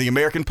 and the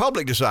American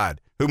public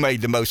decide who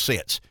made the most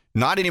sense.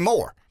 Not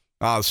anymore.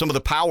 Some of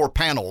the power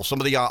panels, some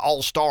of the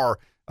all-star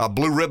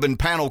blue ribbon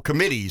panel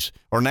committees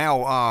are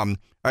now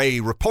a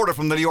reporter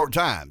from the New York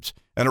Times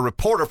and a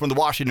reporter from the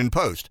Washington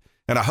Post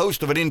and a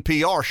host of an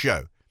NPR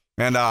show.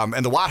 And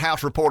the White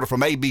House reporter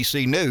from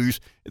ABC News,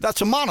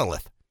 that's a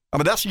monolith. I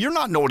mean, you're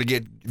not going to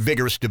get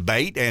vigorous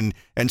debate and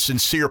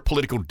sincere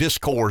political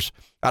discourse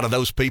out of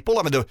those people.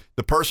 I mean,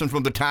 the person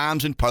from the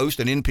Times and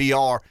Post and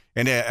NPR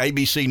and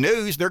ABC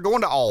News, they're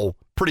going to all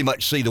pretty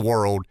much see the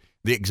world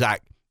the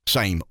exact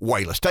same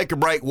way. Let's take a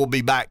break. We'll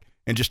be back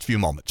in just a few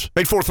moments.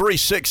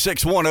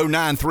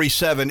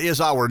 843-661-0937 is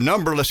our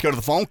number. Let's go to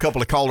the phone. A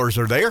couple of callers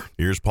are there.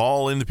 Here's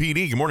Paul in the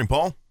PD. Good morning,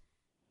 Paul.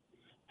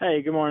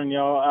 Hey, good morning,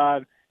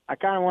 y'all. I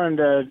kind of wanted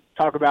to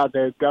talk about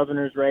the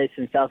governor's race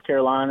in South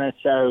Carolina.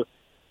 So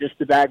just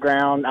the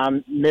background,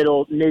 I'm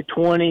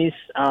mid-20s.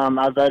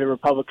 I voted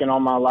Republican all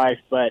my life,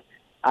 but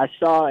I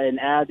saw an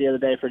ad the other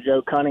day for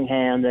Joe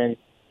Cunningham, and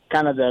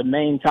kind of the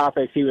main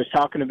topics he was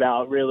talking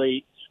about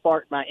really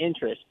sparked my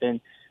interest. And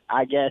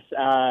I guess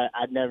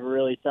I'd never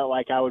really felt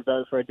like I would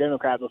vote for a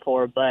Democrat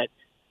before, but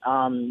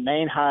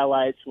main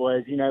highlights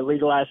was,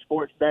 legalized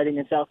sports betting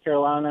in South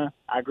Carolina.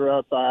 I grew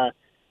up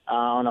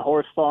on a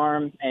horse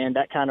farm, and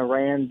that kind of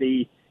ran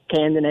the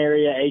Camden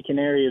area, Aiken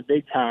area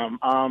big time.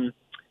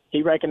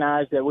 He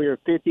recognized that we were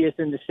 50th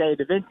in the state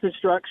of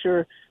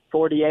infrastructure,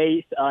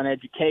 48th on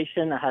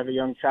education. I have a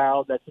young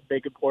child. That's a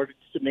big importance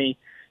to me.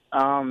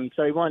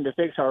 So he wanted to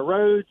fix our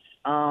roads,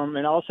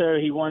 and also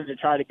he wanted to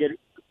try to get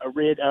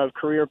rid of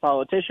career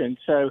politicians.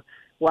 So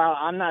while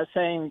I'm not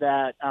saying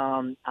that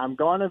I'm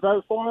going to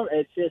vote for him,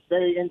 it's just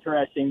very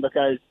interesting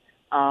because,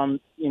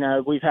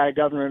 we've had a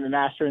government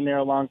master in there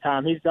a long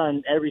time. He's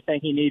done everything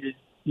he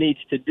needs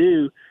to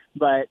do,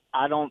 but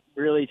I don't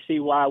really see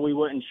why we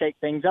wouldn't shake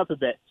things up a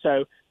bit.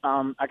 So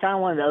I kind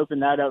of wanted to open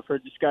that up for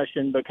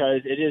discussion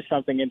because it is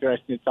something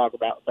interesting to talk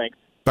about. Thanks.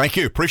 Thank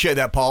you. Appreciate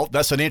that, Paul.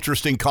 That's an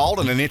interesting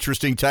call and an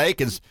interesting take.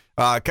 It's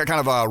kind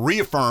of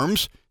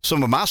reaffirms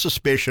some of my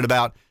suspicion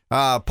about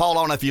Paul. I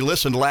don't know if you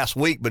listened last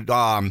week, but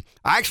I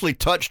actually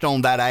touched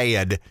on that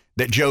ad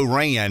that Joe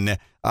ran, and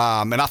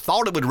I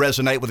thought it would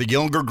resonate with a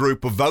younger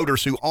group of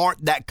voters who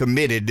aren't that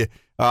committed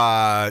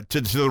to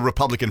the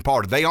Republican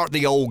Party. They aren't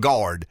the old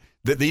guard.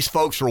 That these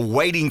folks are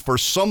waiting for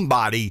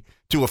somebody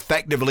to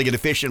effectively and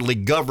efficiently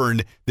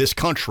govern this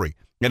country.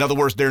 In other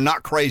words, they're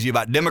not crazy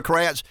about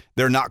Democrats.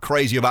 They're not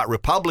crazy about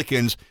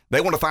Republicans.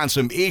 They want to find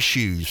some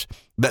issues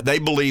that they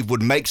believe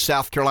would make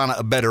South Carolina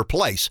a better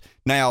place.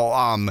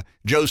 Now,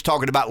 Joe's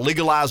talking about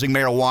legalizing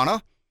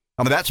marijuana.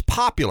 I mean, that's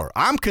popular.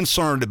 I'm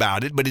concerned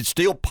about it, but it's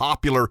still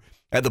popular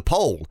at the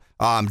poll.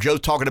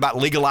 Joe's talking about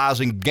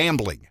legalizing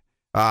gambling.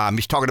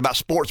 He's talking about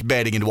sports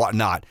betting and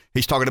whatnot.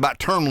 He's talking about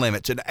term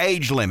limits and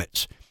age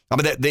limits.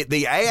 I mean,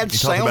 the ad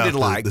sounded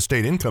like the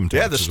state income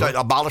tax. Yeah,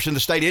 abolishing the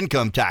state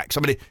income tax.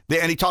 I mean,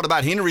 and he talked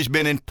about Henry's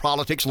been in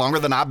politics longer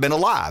than I've been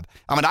alive.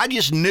 I mean, I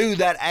just knew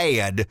that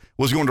ad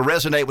was going to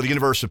resonate with the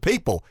universe of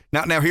people.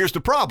 Now here's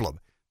the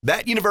problem.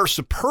 That universe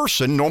of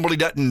person normally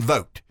doesn't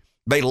vote.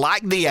 They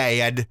like the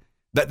ad,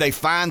 that they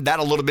find that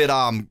a little bit,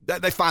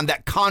 that they find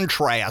that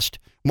contrast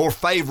more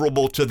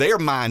favorable to their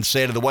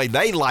mindset of the way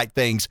they like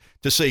things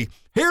to see.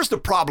 Here's the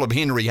problem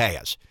Henry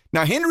has.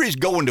 Now, Henry's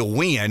going to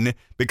win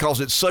because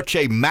it's such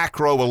a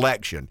macro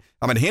election.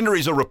 I mean,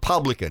 Henry's a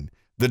Republican.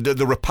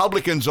 The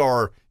Republicans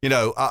are,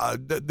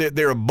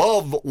 they're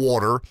above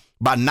water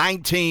by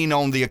 19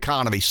 on the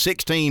economy,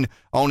 16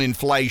 on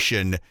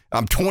inflation,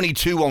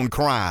 22 on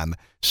crime.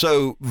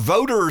 So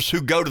voters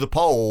who go to the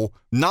poll,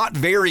 not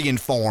very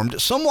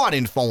informed, somewhat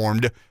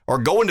informed, are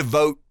going to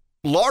vote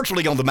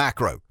largely on the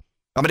macro.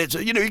 I mean, it's,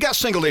 you got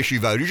single issue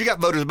voters. You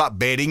got voters about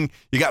betting.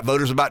 You got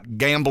voters about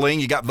gambling.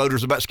 You got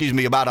voters about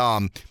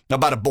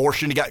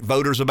abortion. You got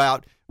voters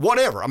about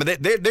whatever. I mean,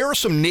 there are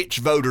some niche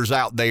voters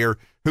out there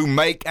who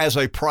make as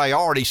a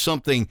priority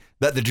something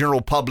that the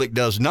general public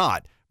does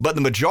not. But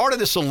the majority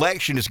of this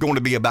election is going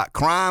to be about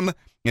crime,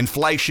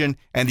 inflation,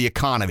 and the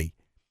economy.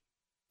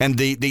 And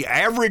the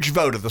average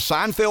voter, the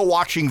Seinfeld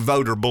watching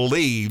voter,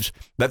 believes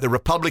that the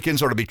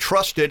Republicans are to be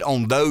trusted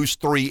on those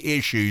three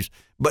issues.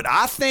 But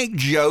I think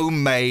Joe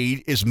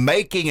is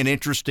making an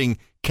interesting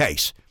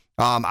case.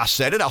 I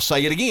said it, I'll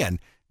say it again.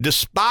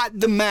 Despite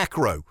the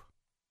macro,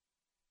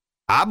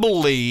 I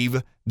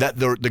believe that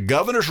the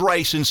governor's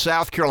race in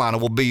South Carolina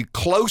will be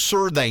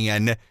closer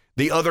than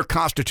the other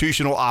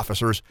constitutional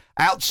officers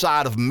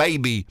outside of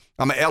maybe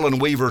Ellen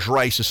Weaver's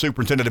race as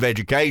superintendent of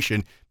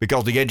education,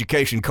 because the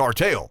education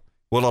cartel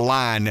will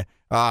align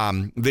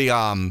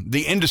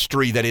the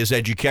industry that is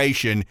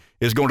education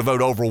is going to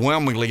vote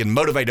overwhelmingly and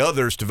motivate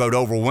others to vote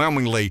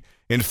overwhelmingly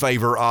in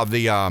favor of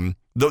the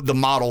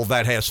model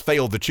that has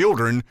failed the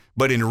children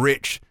but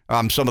enriched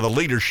some of the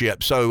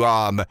leadership. So,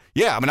 I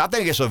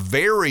think it's a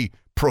very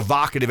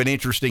provocative and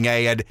interesting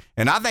ad,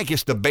 and I think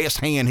it's the best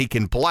hand he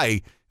can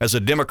play as a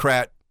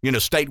Democrat,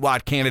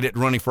 statewide candidate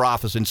running for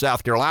office in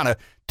South Carolina,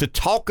 to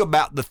talk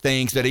about the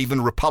things that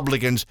even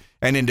Republicans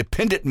and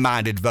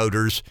independent-minded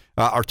voters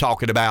are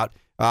talking about.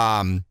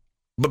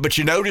 But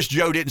you notice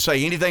Joe didn't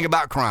say anything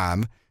about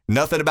crime,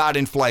 nothing about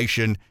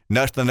inflation,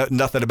 nothing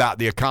about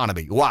the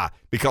economy. Why?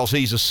 Because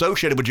he's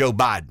associated with Joe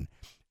Biden.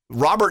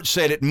 Robert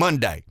said it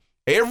Monday.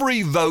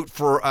 Every vote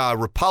for a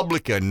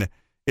Republican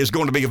is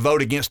going to be a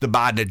vote against the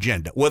Biden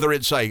agenda, whether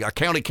it's a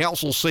county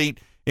council seat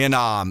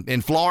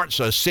in Florence,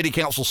 a city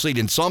council seat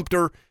in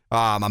Sumter,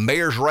 a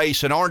mayor's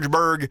race in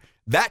Orangeburg.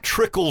 That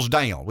trickles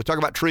down. We talk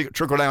about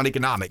trickle-down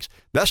economics.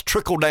 That's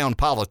trickle-down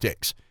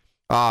politics,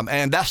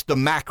 and that's the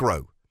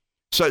macro.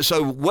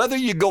 So whether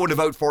you're going to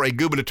vote for a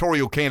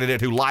gubernatorial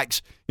candidate who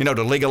likes,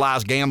 to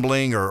legalize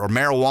gambling or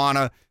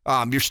marijuana,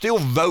 you're still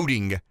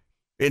voting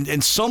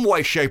in some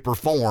way, shape, or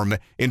form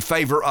in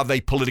favor of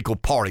a political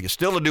party. It's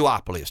still a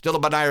duopoly. It's still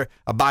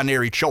a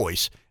binary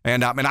choice.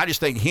 And I just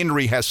think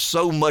Henry has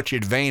so much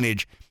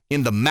advantage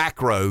in the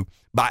macro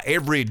by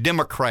every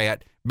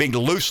Democrat being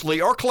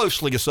loosely or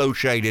closely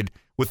associated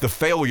with the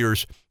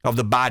failures of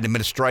the Biden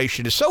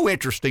administration. It's so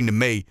interesting to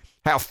me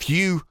how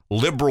few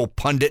liberal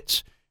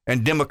pundits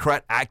and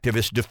Democrat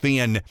activists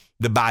defend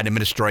the Biden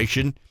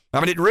administration. I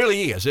mean, it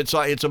really is.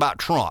 It's about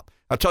Trump.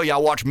 I tell you, I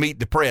watched Meet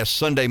the Press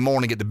Sunday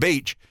morning at the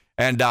beach,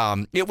 and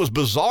it was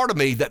bizarre to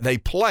me that they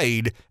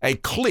played a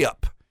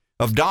clip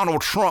of Donald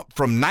Trump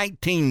from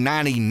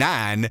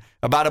 1999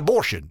 about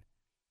abortion.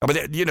 I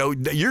mean, you know,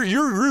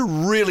 you're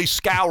really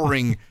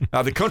scouring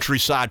the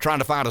countryside trying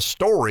to find a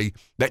story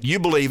that you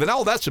believe in.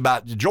 Oh, that's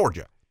about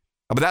Georgia.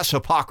 I mean, that's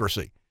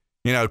hypocrisy.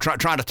 You know,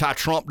 trying to tie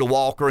Trump to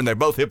Walker, and they're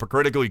both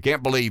hypocritical. You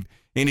can't believe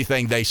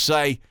anything they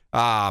say.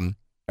 And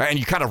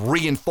you kind of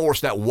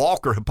reinforce that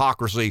Walker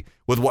hypocrisy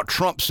with what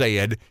Trump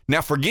said.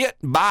 Now, forget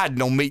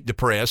Biden on Meet the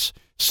Press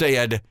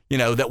said, you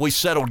know, that we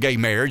settled gay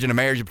marriage and a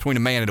marriage between a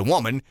man and a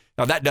woman.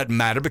 Now, that doesn't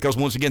matter because,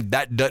 once again,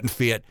 that doesn't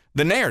fit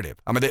the narrative.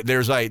 I mean,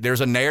 there's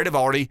a narrative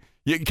already.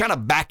 You can kind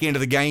of back into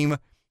the game.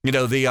 You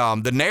know,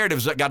 the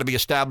narratives that got to be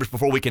established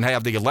before we can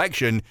have the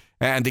election.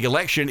 And the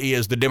election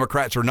is the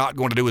Democrats are not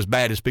going to do as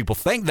bad as people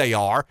think they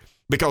are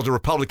because the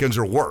Republicans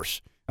are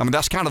worse. I mean,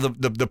 that's kind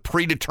of the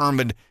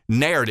predetermined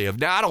narrative.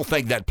 Now, I don't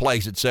think that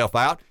plays itself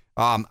out.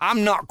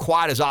 I'm not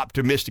quite as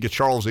optimistic as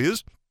Charles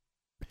is.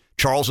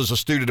 Charles is a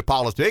student of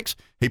politics.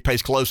 He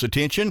pays close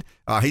attention.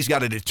 He's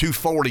got it at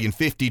 240 and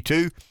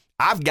 52.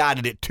 I've got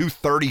it at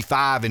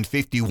 235 and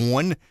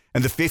 51,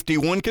 and the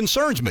 51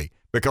 concerns me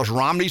because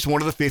Romney's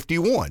one of the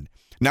 51.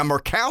 Now,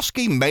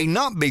 Murkowski may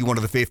not be one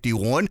of the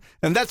 51,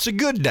 and that's a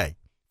good day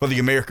for the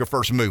America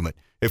First movement.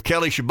 If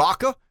Kelly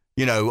Tshibaka,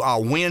 you know,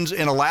 wins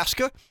in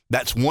Alaska,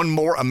 that's one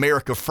more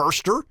America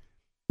Firster,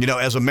 you know,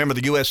 as a member of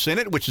the U.S.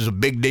 Senate, which is a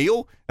big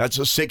deal. That's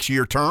a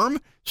 6-year term,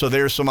 so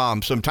there's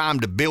some time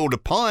to build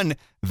upon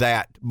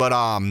that. But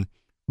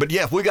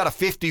yeah, if we got a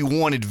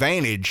 51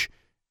 advantage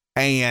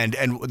and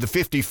the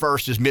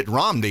 51st is Mitt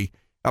Romney,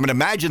 I mean,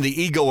 imagine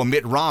the ego of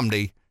Mitt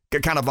Romney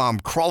kind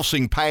of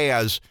crossing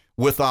paths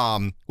with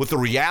the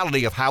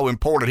reality of how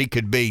important he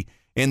could be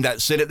in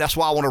that Senate. That's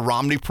why I want a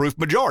Romney-proof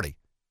majority.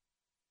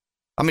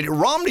 I mean,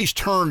 Romney's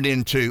turned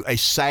into a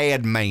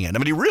sad man. I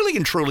mean, he really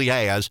and truly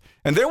has.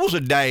 And there was a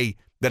day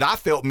that I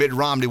felt Mitt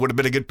Romney would have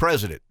been a good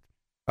president.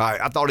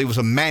 I thought he was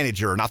a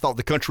manager, and I thought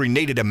the country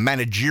needed a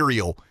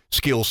managerial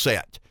skill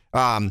set.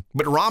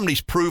 But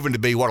Romney's proven to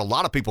be what a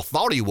lot of people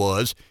thought he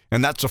was,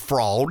 and that's a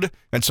fraud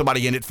and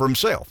somebody in it for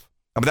himself.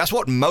 I mean, that's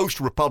what most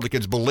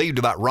Republicans believed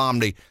about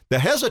Romney. The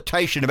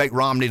hesitation to make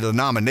Romney the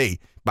nominee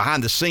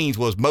behind the scenes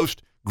was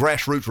most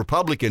grassroots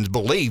Republicans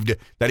believed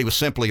that he was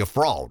simply a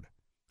fraud.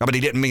 I mean,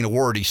 he didn't mean a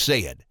word he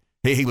said.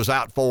 He was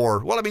out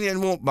for, well, I mean, you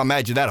won't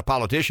imagine that, a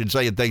politician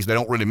saying things they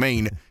don't really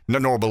mean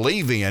nor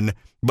believe in.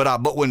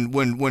 But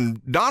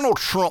when Donald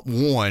Trump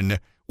won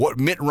what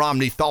Mitt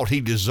Romney thought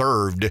he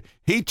deserved,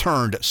 he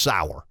turned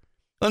sour.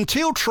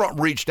 Until Trump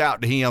reached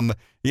out to him,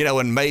 you know,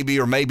 and maybe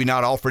or maybe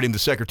not offered him the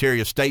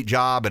Secretary of State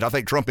job, and I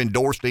think Trump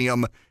endorsed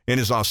him in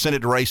his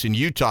Senate race in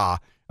Utah.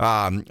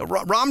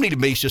 Romney, to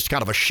me, is just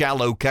kind of a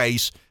shallow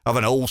case of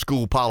an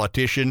old-school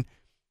politician.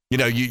 You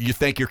know, you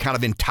think you're kind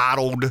of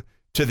entitled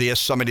to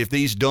this. I mean, if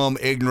these dumb,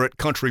 ignorant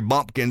country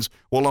bumpkins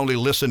will only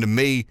listen to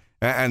me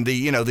and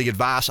the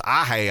advice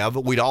I have,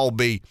 we'd all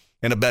be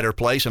in a better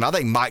place. And I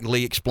think Mike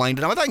Lee explained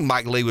it. I think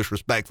Mike Lee was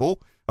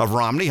respectful of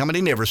Romney. I mean,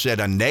 he never said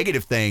a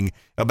negative thing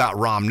about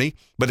Romney.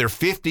 But there are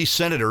 50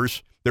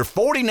 senators. There are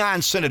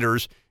 49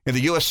 senators in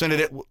the U.S.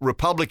 Senate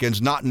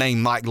Republicans not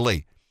named Mike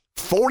Lee.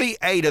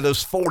 48 of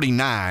those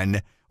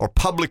 49 are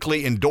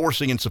publicly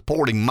endorsing and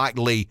supporting Mike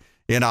Lee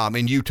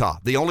in Utah.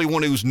 The only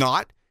one who's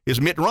not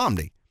is Mitt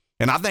Romney.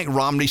 And I think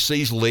Romney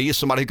sees Lee as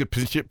somebody who could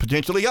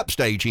potentially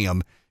upstage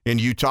him in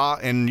Utah.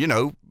 And, you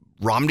know,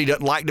 Romney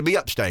doesn't like to be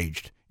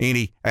upstaged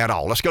any at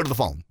all. Let's go to the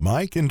phone.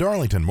 Mike in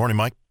Darlington. Morning,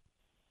 Mike.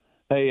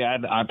 Hey,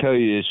 I tell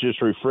you, it's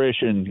just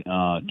refreshing,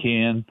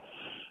 Ken,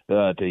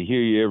 to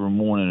hear you every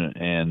morning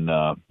and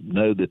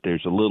know that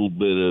there's a little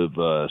bit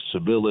of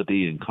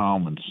civility and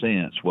common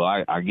sense.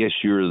 Well, I guess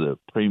you're the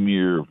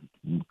premier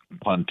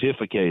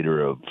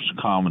pontificator of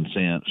common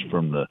sense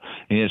from the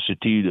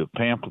Institute of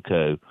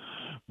Pamplico.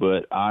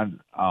 But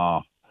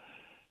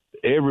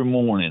every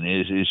morning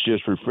it's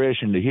just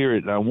refreshing to hear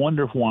it. And I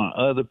wonder why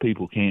other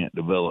people can't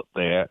develop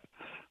that,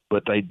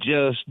 but they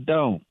just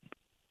don't.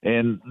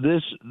 And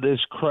this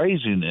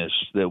craziness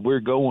that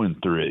we're going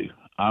through,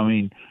 I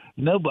mean,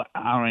 no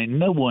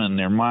one in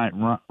their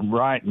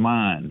right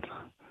mind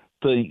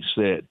thinks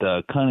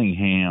that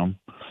Cunningham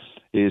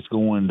is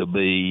going to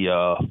be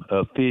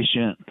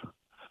efficient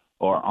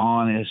or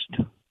honest,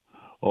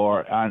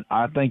 or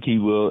I think he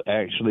will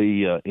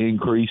actually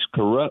increase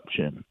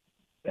corruption.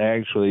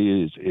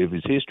 Actually, if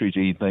his history is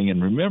anything.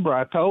 And remember,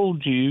 I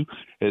told you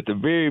at the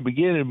very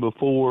beginning,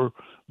 before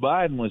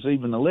Biden was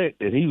even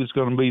elected, he was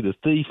going to be the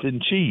thief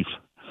in chief.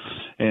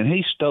 And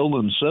he's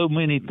stolen so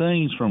many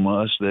things from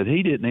us that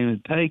he didn't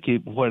even take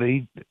it. What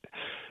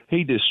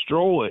he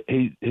destroyed,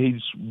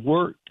 he's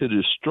worked to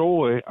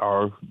destroy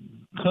our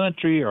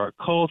country, our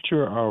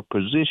culture, our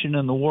position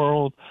in the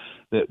world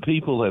that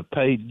people have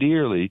paid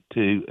dearly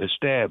to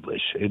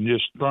establish and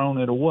just thrown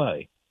it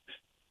away.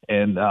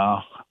 And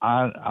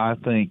I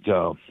think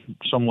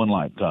someone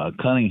like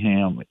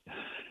Cunningham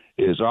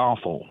is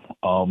awful.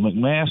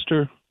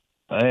 McMaster,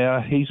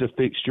 he's a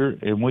fixture,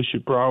 and we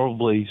should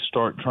probably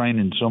start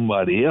training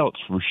somebody else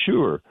for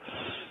sure.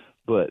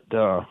 But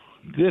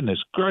goodness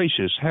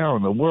gracious, how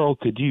in the world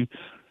could you?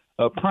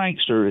 A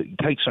prankster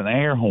takes an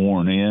air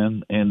horn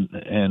in and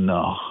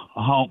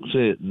honks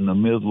it in the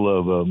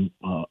middle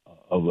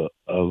of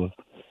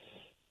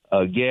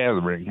a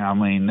gathering. I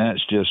mean,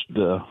 that's just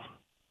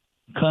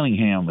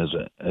Cunningham is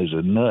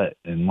a nut,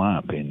 in my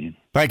opinion.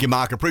 Thank you,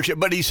 Mike. I appreciate it.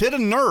 But he's hit a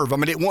nerve. I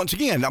mean, once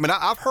again,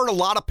 I've heard a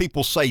lot of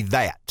people say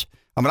that.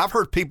 I've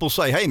heard people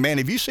say, hey, man,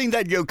 have you seen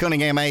that Joe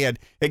Cunningham ad?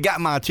 It got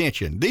my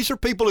attention. These are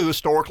people who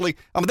historically,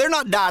 they're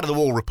not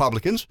dyed-to-the-wool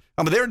Republicans.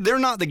 They're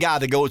not the guy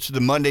that goes to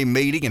the Monday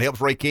meeting and helps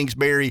Ray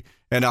Kingsbury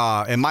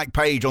and Mike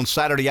Page on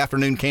Saturday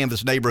afternoon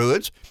canvass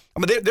neighborhoods.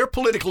 They're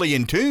politically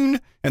in tune,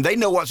 and they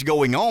know what's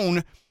going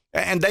on,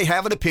 and they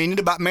have an opinion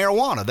about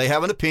marijuana. They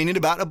have an opinion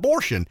about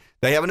abortion.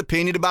 They have an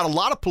opinion about a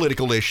lot of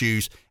political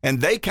issues,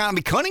 and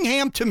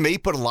Cunningham, to me,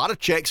 put a lot of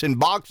checks in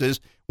boxes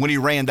when he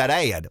ran that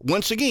ad.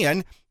 Once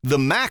again, the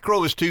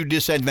macro is too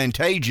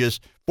disadvantageous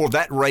for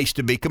that race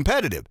to be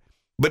competitive.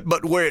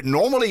 But where it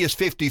normally is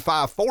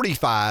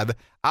 55-45,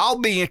 I'll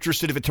be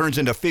interested if it turns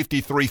into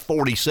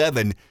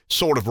 53-47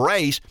 sort of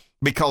race,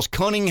 because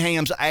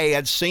Cunningham's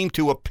ads seem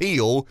to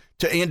appeal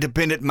to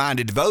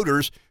independent-minded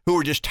voters who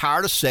are just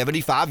tired of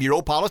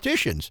 75-year-old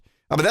politicians.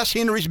 That's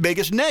Henry's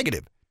biggest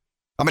negative.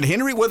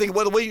 Henry,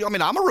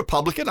 I'm a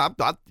Republican.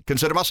 I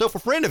consider myself a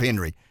friend of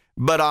Henry.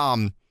 But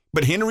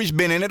Henry's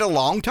been in it a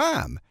long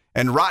time.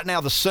 And right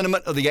now, the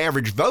sentiment of the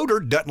average voter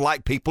doesn't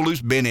like people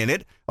who's been in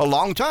it a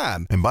long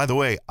time. And by the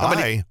way,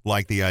 I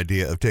like the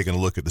idea of taking a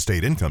look at the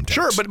state income tax.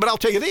 Sure, but I'll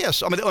tell you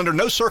this. Under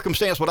no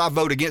circumstance would I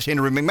vote against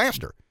Henry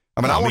McMaster.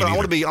 I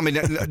want to be.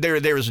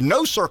 There is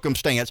no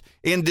circumstance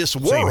in this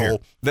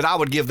world that I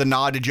would give the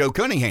nod to Joe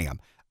Cunningham.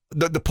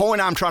 The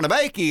point I'm trying to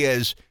make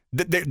is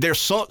that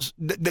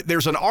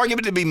there's an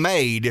argument to be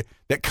made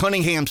that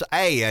Cunningham's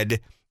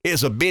ad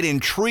is a bit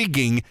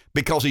intriguing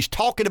because he's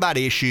talking about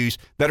issues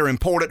that are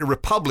important to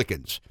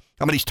Republicans.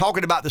 He's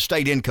talking about the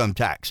state income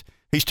tax.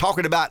 He's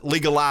talking about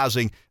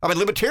legalizing.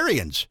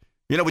 Libertarians.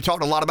 We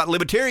talked a lot about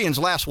libertarians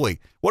last week.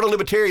 What do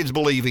libertarians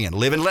believe in?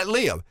 Live and let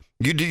live.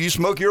 You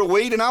smoke your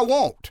weed and I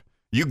won't.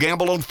 You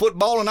gamble on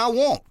football and I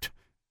won't.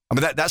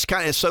 That's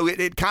kind of, so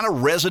it kind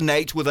of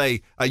resonates with a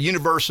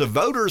universe of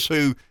voters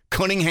who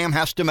Cunningham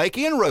has to make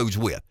inroads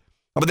with.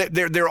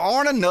 There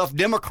aren't enough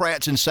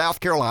Democrats in South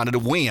Carolina to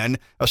win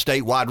a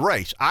statewide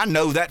race. I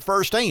know that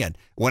firsthand.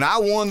 When I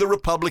won the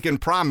Republican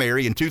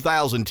primary in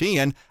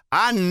 2010,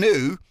 I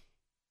knew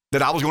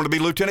that I was going to be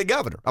lieutenant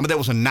governor. There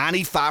was a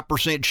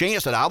 95%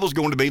 chance that I was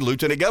going to be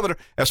lieutenant governor,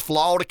 as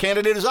flawed a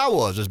candidate as I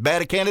was, as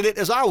bad a candidate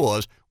as I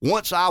was.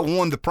 Once I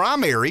won the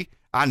primary,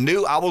 I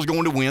knew I was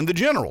going to win the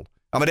general.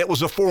 It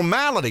was a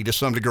formality to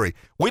some degree.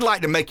 We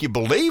like to make you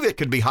believe it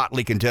could be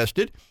hotly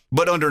contested,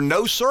 but under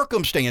no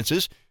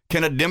circumstances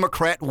can a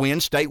Democrat win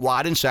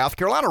statewide in South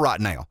Carolina right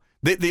now.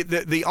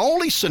 The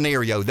only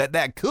scenario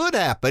that could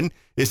happen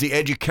is the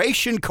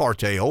education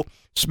cartel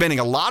spending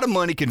a lot of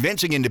money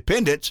convincing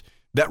independents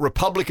that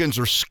Republicans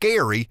are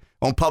scary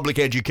on public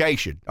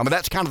education.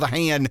 That's kind of the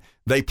hand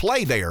they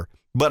play there.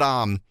 But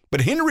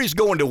Henry's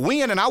going to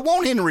win, and I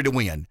want Henry to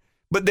win.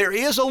 But there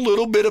is a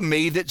little bit of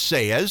me that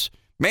says,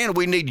 man,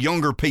 we need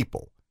younger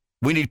people.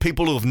 We need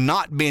people who have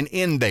not been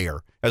in there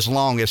as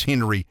long as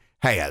Henry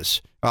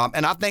has.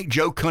 And I think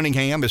Joe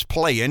Cunningham is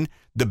playing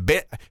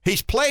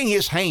he's playing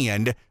his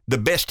hand the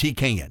best he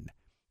can.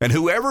 And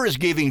whoever is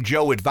giving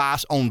Joe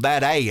advice on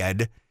that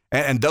ad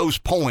and those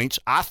points,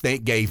 I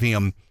think gave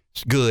him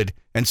good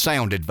and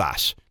sound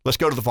advice. Let's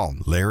go to the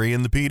phone. Larry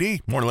in the PD.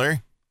 Morning,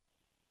 Larry.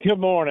 Good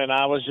morning.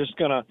 I was just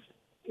going to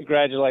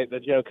congratulate the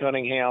Joe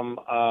Cunningham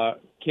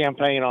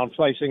campaign on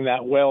placing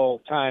that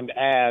well-timed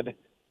ad,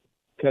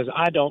 because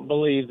I don't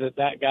believe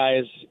that guy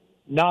is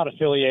not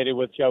affiliated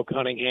with Joe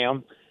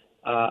Cunningham.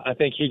 I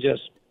think he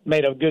just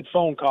made a good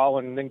phone call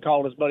and then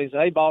called his buddy and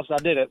said, hey, boss, I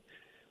did it.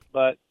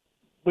 But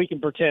we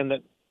can pretend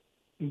that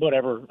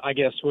whatever, I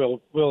guess we'll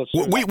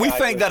assume we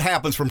think that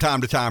happens from time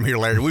to time here,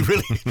 Larry.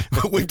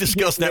 We've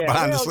discussed that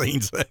behind the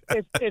scenes.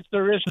 It's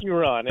the risk you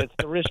run. It's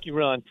the risk you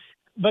run.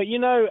 But,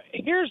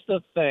 here's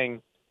the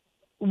thing.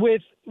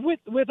 With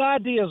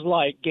ideas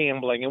like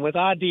gambling and with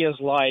ideas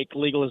like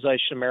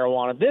legalization of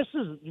marijuana, this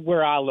is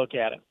where I look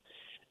at it.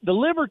 The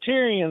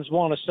libertarians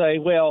want to say,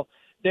 well,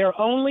 they're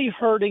only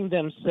hurting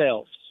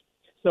themselves.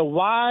 So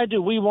why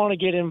do we want to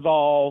get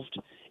involved?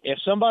 If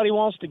somebody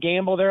wants to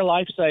gamble their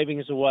life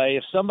savings away,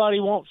 if somebody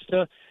wants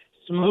to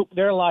smoke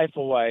their life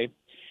away,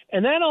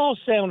 and that all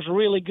sounds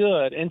really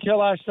good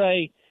until I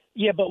say,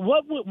 yeah, but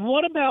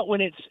what about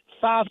when it's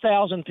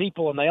 5,000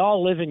 people and they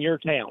all live in your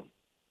town?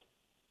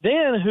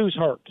 Then who's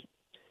hurt?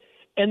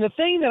 And the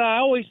thing that I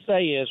always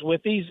say is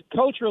with these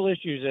cultural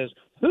issues is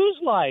whose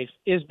life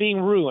is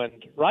being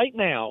ruined right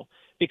now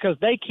because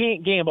they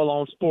can't gamble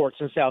on sports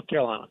in South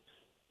Carolina?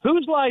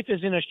 Whose life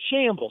is in a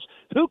shambles?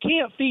 Who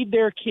can't feed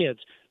their kids?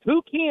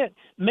 Who can't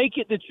make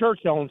it to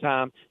church on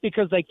time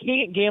because they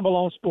can't gamble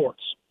on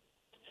sports?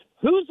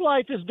 Whose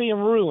life is being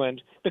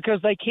ruined because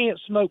they can't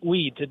smoke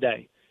weed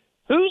today?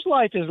 Whose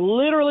life is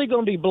literally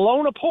going to be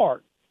blown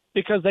apart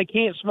because they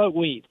can't smoke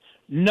weed?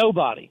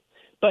 Nobody.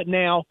 But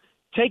now,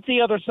 take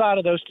the other side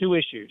of those two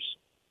issues.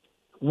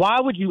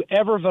 Why would you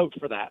ever vote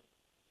for that?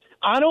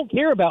 I don't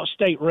care about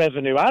state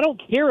revenue. I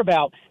don't care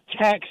about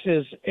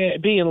taxes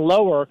being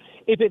lower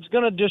if it's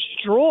going to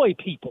destroy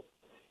people.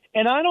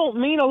 And I don't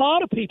mean a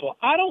lot of people.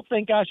 I don't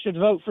think I should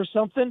vote for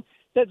something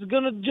that's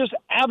going to just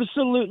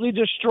absolutely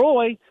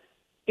destroy,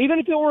 even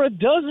if it were a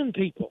dozen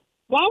people.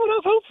 Why would I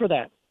vote for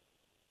that?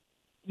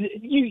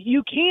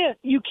 You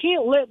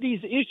can't let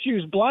these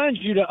issues blind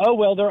you to, oh,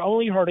 well, they're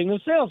only hurting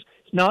themselves.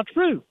 It's not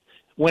true.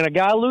 When a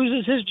guy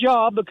loses his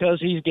job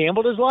because he's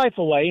gambled his life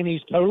away and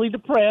he's totally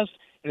depressed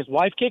and his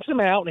wife kicks him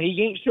out and he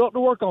can't show up to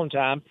work on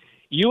time,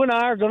 you and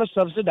I are going to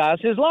subsidize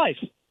his life.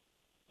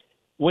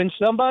 When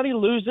somebody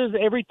loses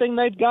everything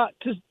they've got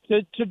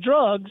to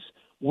drugs,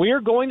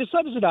 we're going to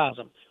subsidize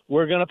them.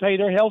 We're going to pay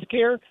their health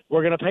care.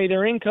 We're going to pay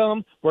their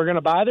income. We're going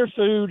to buy their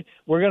food.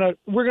 We're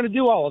going to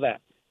do all of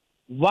that.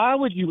 Why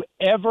would you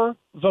ever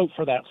vote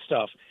for that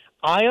stuff?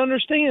 I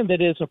understand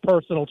that it's a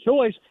personal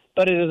choice,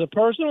 but it is a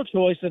personal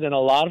choice that in a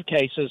lot of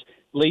cases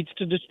leads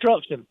to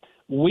destruction.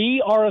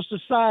 We are a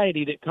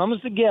society that comes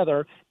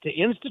together to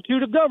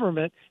institute a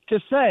government to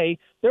say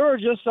there are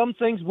just some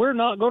things we're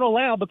not going to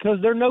allow because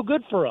they're no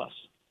good for us.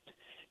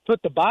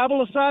 Put the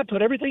Bible aside,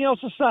 put everything else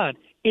aside.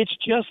 It's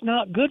just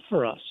not good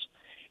for us.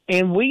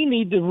 And we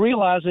need to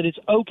realize that it's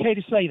okay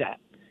to say that.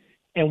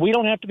 And we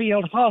don't have to be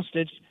held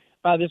hostage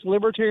by this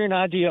libertarian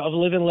idea of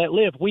live and let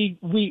live.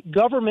 We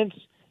governments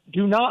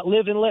do not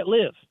live and let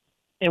live.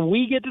 And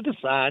we get to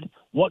decide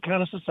what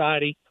kind of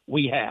society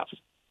we have.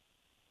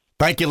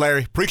 Thank you,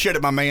 Larry. Appreciate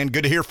it, my man.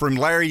 Good to hear from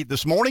Larry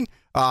this morning.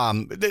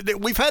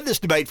 We've had this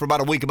debate for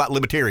about a week about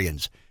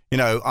libertarians. You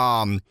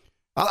know,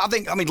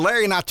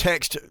 Larry and I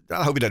text,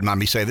 I hope he doesn't mind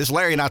me saying this,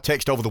 Larry and I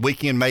text over the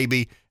weekend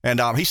maybe, and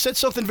he said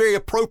something very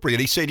appropriate.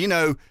 He said,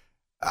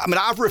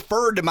 I've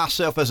referred to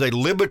myself as a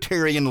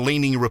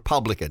libertarian-leaning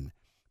Republican,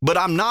 but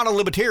I'm not a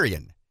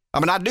libertarian.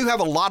 I do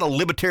have a lot of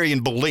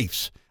libertarian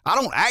beliefs. I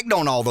don't act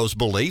on all those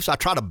beliefs. I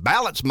try to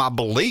balance my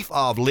belief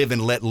of live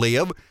and let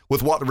live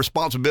with what the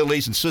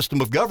responsibilities and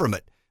system of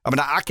government.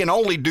 I can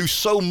only do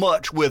so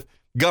much with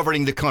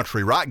governing the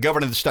country, right?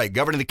 Governing the state,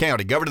 governing the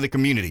county, governing the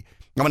community.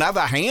 I have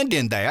a hand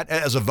in that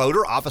as a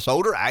voter, office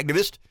holder,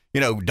 activist,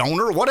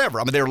 donor,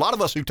 whatever. There are a lot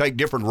of us who take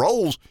different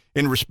roles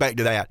in respect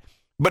to that.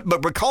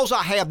 But because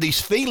I have these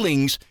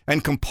feelings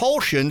and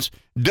compulsions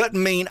doesn't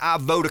mean I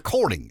vote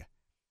according.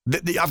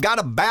 I've got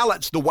to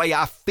balance the way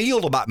I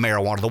feel about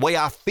marijuana, the way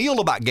I feel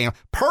about gambling.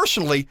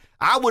 Personally,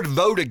 I would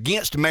vote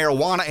against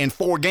marijuana and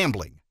for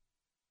gambling.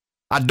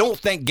 I don't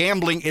think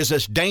gambling is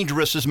as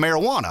dangerous as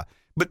marijuana.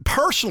 But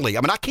personally,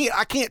 I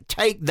can't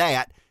take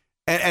that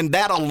and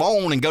that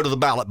alone and go to the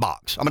ballot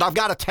box. I've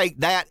got to take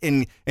that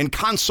in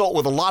consult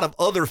with a lot of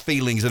other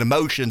feelings and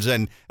emotions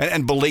and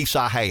beliefs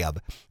I have.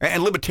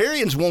 And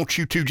libertarians want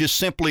you to just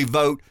simply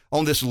vote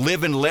on this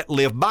live and let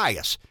live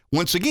bias.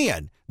 Once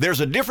again, there's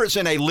a difference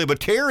in a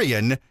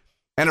libertarian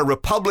and a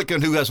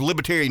Republican who has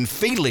libertarian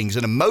feelings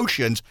and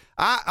emotions.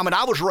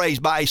 I was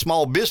raised by a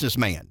small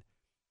businessman.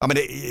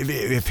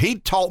 If he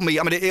taught me,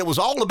 it was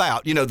all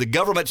about, the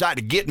government's out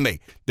to get me.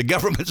 The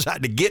government's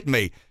out to get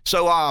me.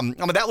 So,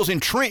 that was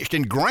entrenched,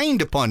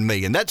 ingrained upon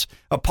me, and that's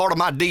a part of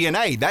my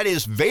DNA. That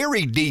is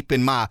very deep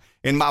in my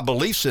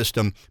belief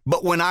system.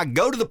 But when I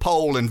go to the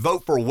poll and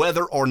vote for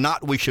whether or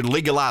not we should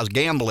legalize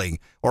gambling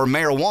or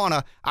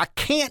marijuana, I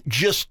can't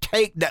just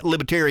take that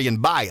libertarian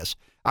bias.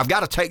 I've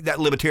got to take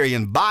that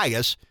libertarian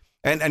bias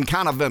and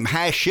kind of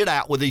hash it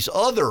out with these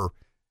other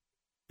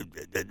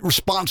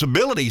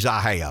responsibilities I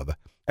have.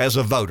 As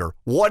a voter,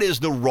 what is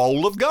the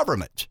role of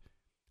government?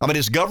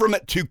 Is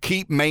government to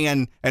keep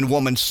man and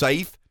woman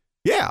safe?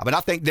 Yeah, but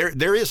I think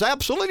there is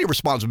absolutely a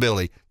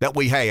responsibility that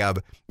we have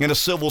in a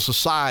civil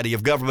society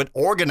of government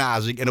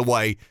organizing in a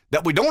way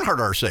that we don't hurt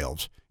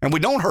ourselves and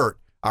we don't hurt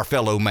our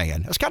fellow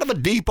man. That's kind of a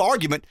deep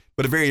argument,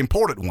 but a very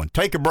important one.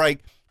 Take a break.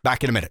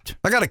 Back in a minute.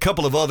 I got a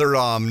couple of other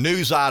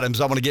news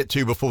items I want to get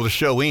to before the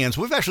show ends.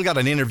 We've actually got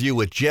an interview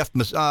with Jim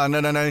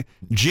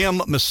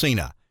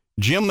Messina.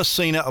 Jim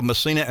Messina of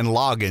Messina and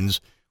Loggins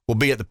will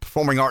be at the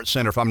Performing Arts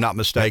Center, if I'm not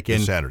mistaken.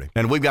 This Saturday.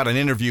 And we've got an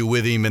interview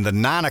with him in the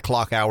 9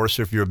 o'clock hour.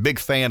 So if you're a big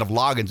fan of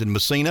Loggins and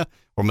Messina,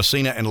 or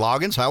Messina and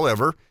Loggins,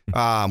 however,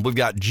 we've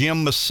got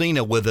Jim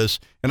Messina with us.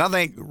 And I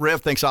think Rev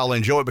thinks I'll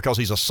enjoy it because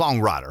he's a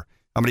songwriter.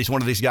 He's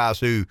one of these guys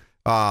who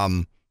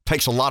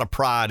takes a lot of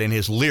pride in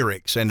his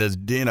lyrics. And,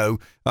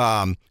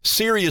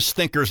 serious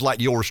thinkers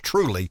like yours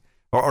truly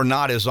are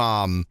not as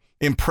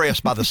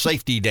impressed by the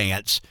safety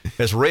dance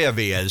as Rev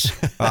is.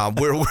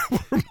 We're more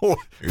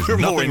inclined.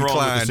 Wrong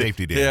with the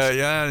safety dance.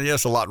 Yeah,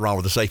 there's a lot wrong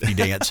with the safety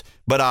dance.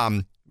 But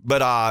I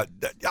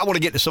want to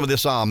get to some of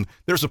this.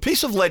 There's a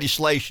piece of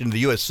legislation in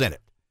the U.S.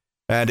 Senate,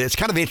 and it's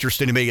kind of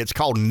interesting to me. It's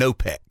called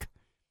NOPEC,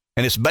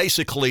 and it's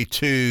basically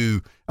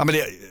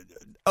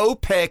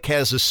OPEC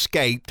has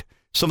escaped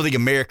some of the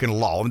American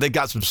law. I mean, they've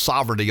got some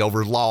sovereignty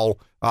over law,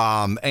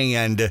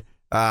 and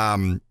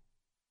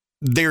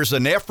there's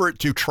an effort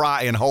to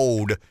try and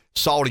hold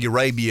Saudi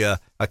Arabia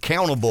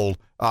accountable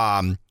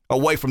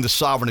away from the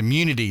sovereign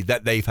immunity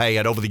that they've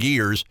had over the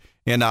years.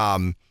 And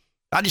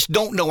I just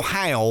don't know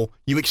how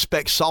you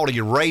expect Saudi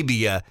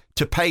Arabia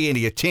to pay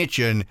any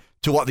attention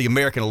to what the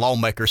American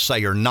lawmakers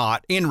say or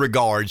not in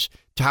regards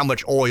to how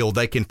much oil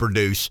they can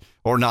produce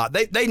or not.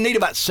 They need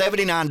about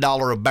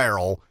 $79 a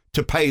barrel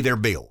to pay their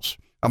bills.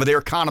 I mean, their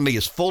economy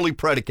is fully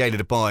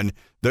predicated upon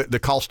the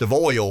cost of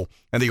oil,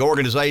 and the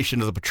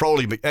Organization of the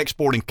Petroleum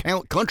Exporting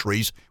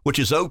Countries, which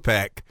is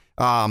OPEC.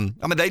 I mean,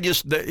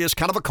 it's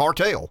kind of a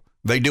cartel.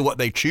 They do what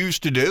they choose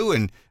to do,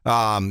 and,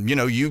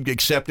 you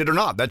accept it or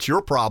not. That's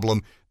your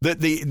problem.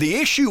 The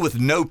issue with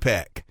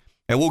NOPEC,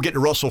 and we'll get to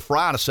Russell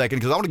Fry in a second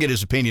because I want to get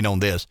his opinion on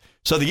this.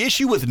 So the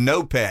issue with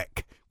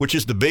NOPEC, which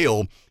is the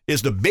bill,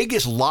 is the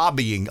biggest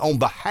lobbying on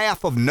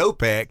behalf of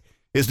NOPEC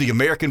is the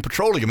American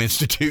Petroleum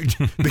Institute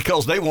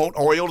because they want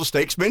oil to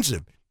stay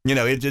expensive.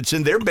 It's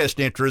in their best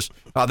interest.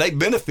 They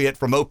benefit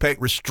from OPEC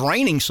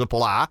restraining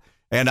supply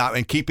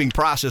and keeping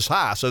prices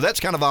high. So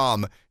that's kind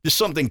of just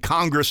something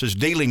Congress is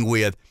dealing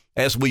with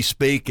as we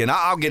speak. And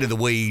I'll get into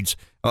the weeds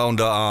on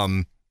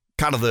the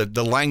kind of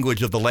the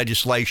language of the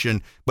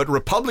legislation. But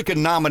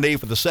Republican nominee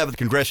for the 7th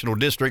Congressional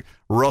District,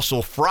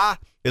 Russell Fry,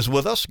 is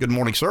with us. Good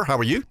morning, sir. How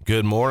are you?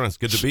 Good morning. It's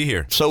good to be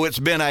here. So it's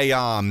been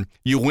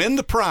you win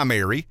the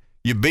primary,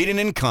 you beat an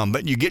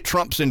incumbent, you get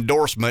Trump's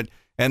endorsement,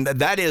 and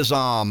that is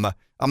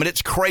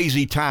it's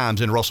crazy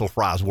times in Russell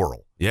Fry's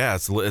world. Yeah,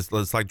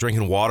 it's like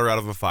drinking water out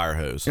of a fire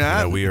hose.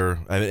 Yeah. We're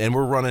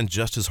running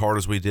just as hard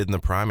as we did in the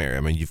primary. I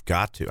mean, you've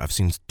got to. I've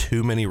seen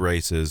too many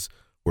races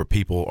where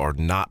people are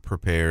not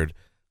prepared.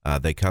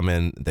 They come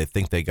in, they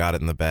think they got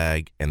it in the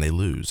bag, and they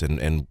lose.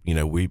 And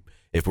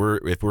if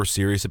we're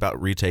serious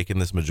about retaking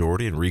this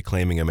majority and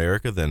reclaiming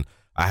America, then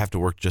I have to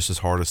work just as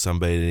hard as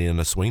somebody in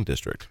a swing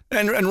district.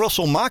 And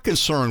Russell, my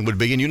concern would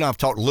be, and you and I have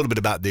talked a little bit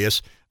about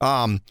this,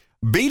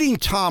 beating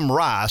Tom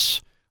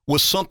Rice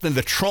was something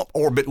the Trump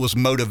orbit was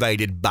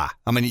motivated by.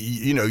 I mean,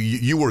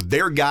 you were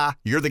their guy.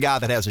 You're the guy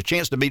that has a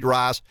chance to beat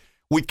Rice.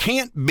 We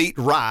can't beat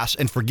Rice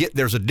and forget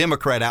there's a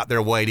Democrat out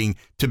there waiting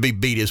to be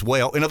beat as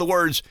well. In other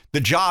words, the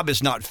job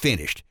is not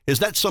finished. Is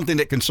that something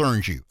that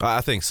concerns you?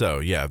 I think so.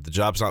 Yeah, the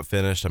job's not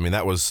finished. I mean,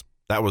 that was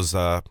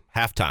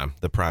halftime,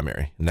 the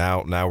primary.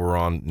 Now we're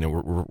on.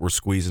 We're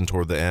squeezing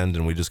toward the end,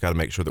 and we just got to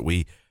make sure that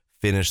we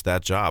finish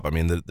that job. I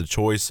mean, the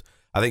choice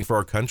I think for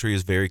our country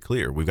is very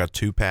clear. We've got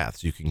two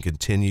paths. You can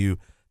continue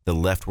the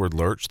leftward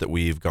lurch that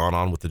we've gone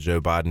on with the Joe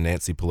Biden,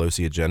 Nancy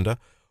Pelosi agenda,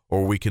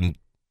 or we can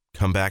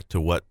come back to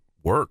what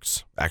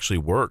actually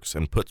works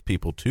and puts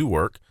people to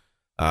work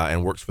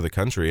and works for the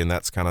country. And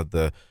that's kind of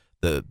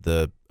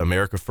the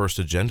America First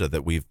agenda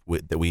that we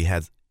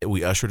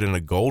ushered in a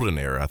golden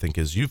era, I think,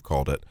 as you've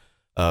called it,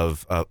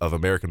 of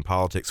American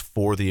politics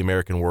for the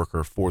American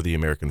worker, for the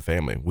American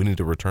family. We need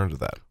to return to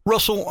that.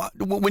 Russell,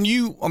 when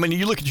you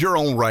look at your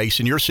own race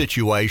and your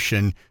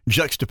situation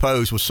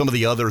juxtaposed with some of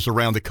the others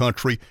around the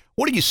country,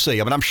 what do you see?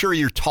 I mean, I'm sure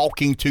you're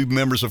talking to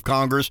members of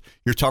Congress,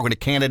 you're talking to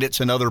candidates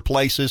in other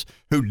places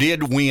who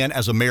did win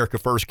as America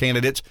First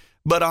candidates.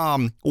 But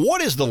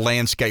what is the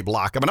landscape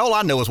like? I mean, all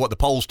I know is what the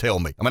polls tell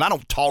me. I mean, I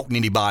don't talk to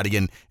anybody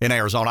in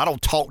Arizona. I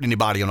don't talk to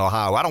anybody in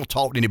Ohio. I don't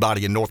talk to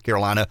anybody in North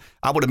Carolina.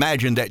 I would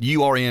imagine that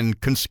you are in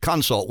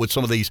consult with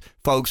some of these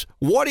folks.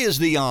 What is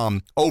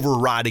the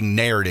overriding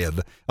narrative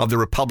of the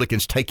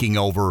Republicans taking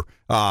over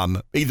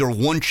either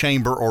one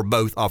chamber or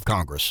both of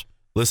Congress?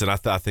 Listen, I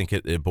think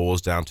it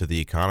boils down to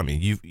the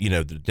economy.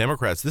 The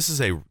Democrats. This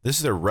is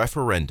a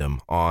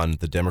referendum on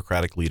the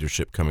Democratic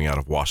leadership coming out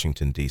of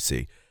Washington,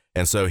 D.C.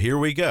 And so here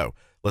we go.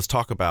 Let's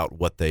talk about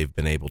what they've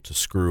been able to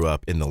screw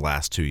up in the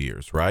last 2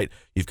 years, right?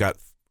 You've got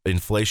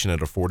inflation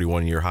at a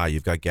 41-year high.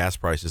 You've got gas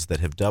prices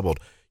that have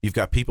doubled. You've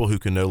got people who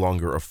can no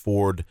longer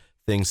afford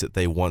things that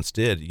they once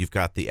did. You've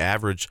got the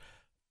average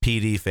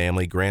PD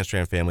family, Grand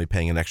Strand family,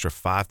 paying an extra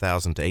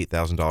 $5,000 to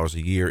 $8,000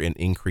 a year in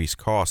increased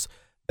costs.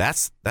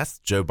 That's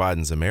Joe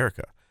Biden's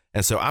America.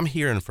 And so I'm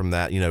hearing from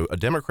that,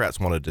 Democrats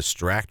want to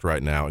distract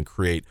right now and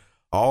create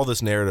all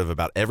this narrative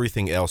about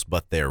everything else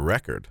but their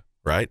record,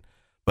 right?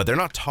 But they're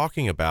not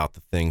talking about the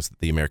things that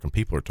the American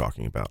people are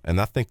talking about. And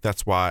I think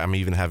that's why I'm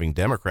even having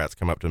Democrats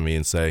come up to me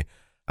and say,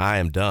 I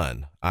am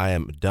done. I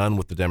am done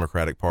with the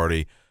Democratic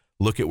Party.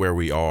 Look at where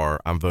we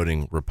are. I'm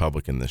voting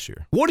Republican this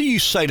year. What do you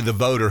say to the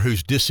voter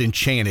who's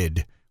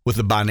disenchanted with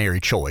the binary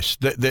choice?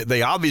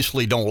 They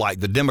obviously don't like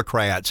the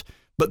Democrats,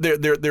 but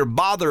they're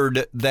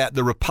bothered that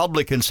the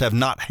Republicans have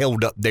not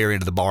held up their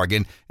end of the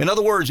bargain. In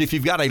other words, if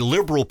you've got a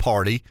liberal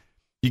party,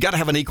 you got to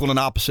have an equal and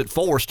opposite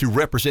force to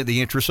represent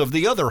the interests of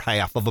the other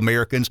half of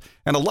Americans.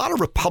 And a lot of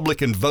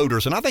Republican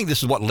voters, and I think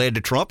this is what led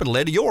to Trump and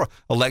led to your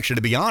election,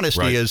 to be honest,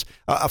 right, is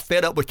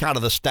fed up with kind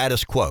of the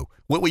status quo.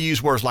 We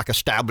use words like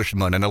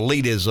establishment and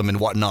elitism and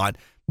whatnot.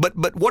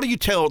 But what do you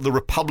tell the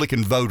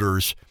Republican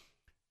voters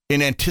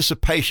in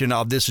anticipation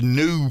of this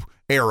new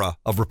era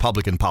of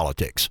Republican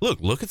politics?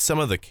 Look at some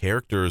of the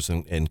characters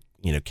and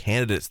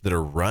candidates that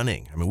are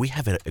running. I mean, we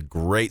have a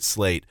great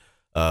slate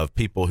of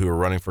people who are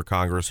running for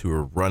Congress, who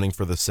are running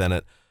for the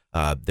Senate.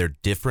 They're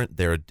different.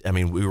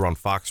 We were on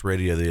Fox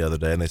Radio the other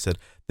day, and they said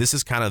this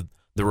is kind of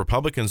the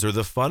Republicans are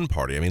the fun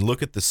party. I mean,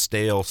 look at the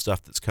stale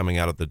stuff that's coming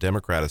out of the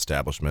Democrat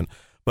establishment,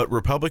 but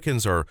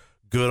Republicans are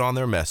good on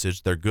their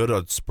message. They're good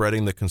at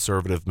spreading the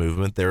conservative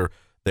movement.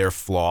 They're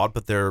flawed,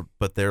 but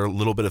they're a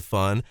little bit of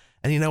fun.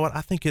 And you know what?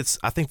 I think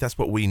that's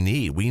what we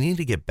need. We need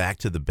to get back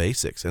to the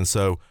basics. And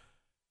so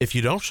if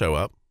you don't show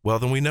up, well,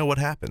 then we know what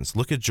happens.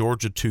 Look at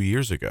Georgia 2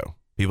 years ago.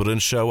 People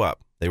didn't show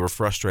up. They were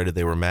frustrated.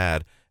 They were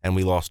mad. And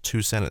we lost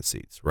 2 Senate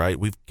seats, right?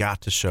 We've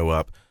got to show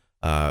up.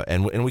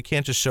 And we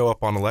can't just show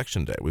up on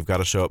Election Day. We've got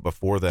to show up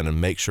before then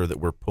and make sure that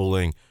we're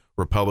pulling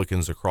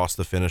Republicans across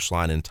the finish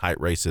line in tight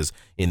races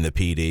in the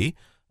PD,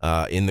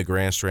 in the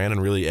Grand Strand,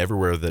 and really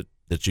everywhere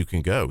that you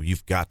can go.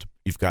 You've got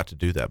to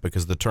do that,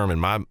 because the term, in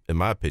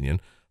my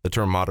opinion, the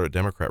term moderate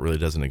Democrat really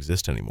doesn't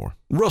exist anymore.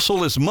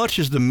 Russell, as much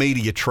as the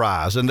media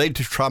tries, and they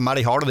try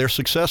mighty hard, and they're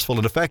successful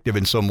and effective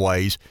in some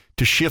ways,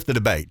 to shift the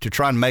debate, to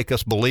try and make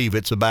us believe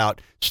it's about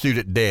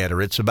student debt,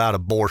 or it's about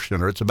abortion,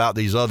 or it's about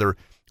these other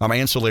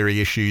ancillary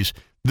issues,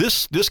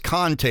 this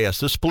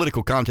contest, this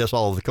political contest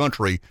all over the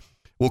country,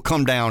 will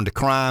come down to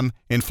crime,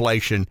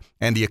 inflation,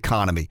 and the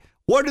economy.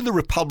 What do the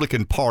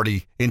Republican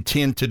Party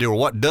intend to do, or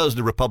what does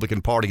the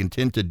Republican Party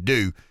intend to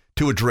do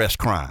to address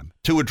crime,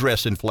 to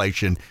address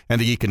inflation and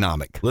the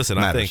economic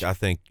matters? I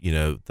think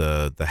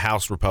the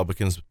House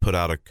Republicans put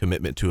out a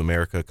commitment to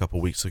America a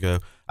couple weeks ago.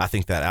 I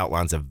think that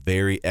outlines a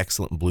very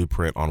excellent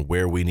blueprint on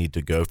where we need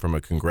to go from a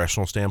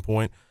congressional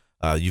standpoint.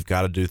 You've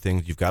got to do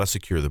things. You've got to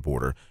secure the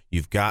border.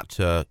 You've got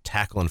to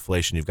tackle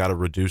inflation. You've got to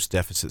reduce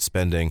deficit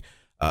spending,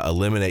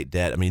 eliminate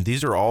debt. I mean,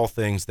 these are all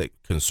things that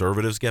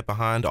conservatives get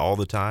behind all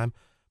the time,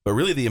 but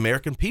really the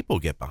American people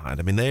get behind.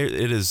 I mean,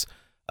 it is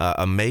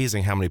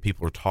amazing how many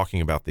people are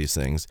talking about these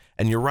things.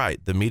 And you're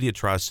right. The media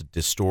tries to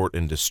distort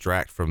and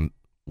distract from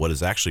what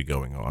is actually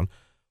going on.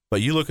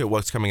 But you look at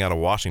what's coming out of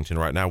Washington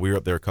right now. We were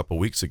up there a couple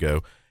of weeks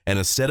ago, and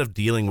instead of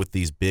dealing with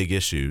these big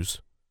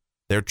issues,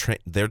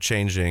 they're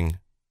changing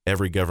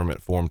every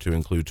government form to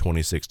include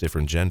 26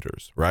 different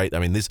genders, right? I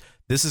mean, this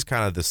is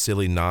kind of the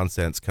silly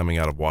nonsense coming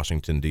out of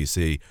Washington,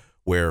 D.C.,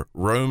 where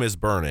Rome is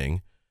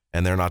burning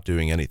and they're not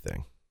doing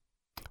anything.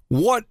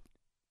 What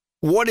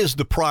is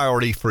the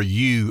priority for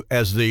you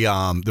as the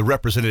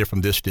representative from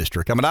this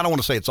district? I mean, I don't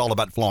want to say it's all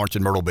about Florence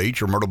and Myrtle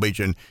Beach, or Myrtle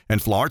Beach and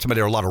Florence. I mean,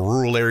 there are a lot of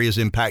rural areas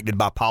impacted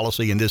by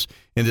policy in this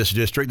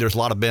district. There's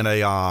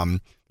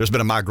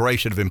been a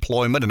migration of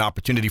employment and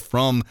opportunity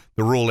from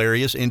the rural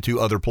areas into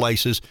other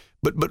places.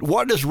 But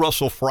what does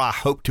Russell Fry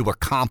hope to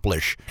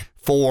accomplish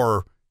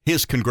for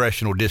his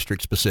congressional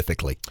district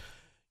specifically?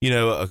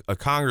 A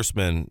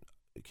congressman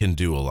can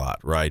do a lot,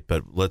 right?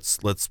 But let's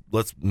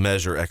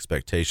measure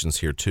expectations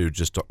here too.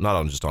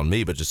 Not just on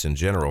me, but just in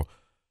general.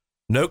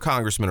 No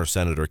congressman or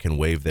senator can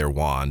wave their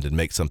wand and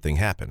make something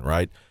happen,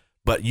 right?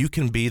 But you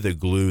can be the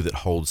glue that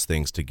holds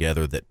things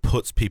together, that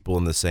puts people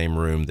in the same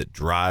room, that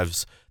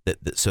drives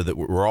that so that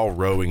we're all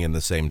rowing in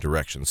the same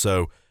direction.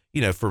 So,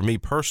 for me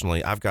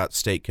personally, I've got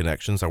state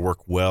connections. I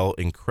work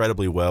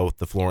incredibly well with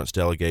the Florence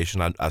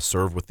delegation. I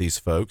serve with these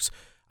folks.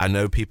 I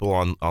know people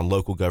on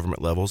local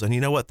government levels, and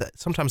you know what?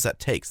 Sometimes that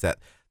takes that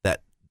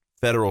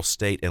federal,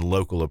 state, and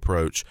local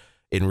approach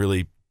in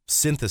really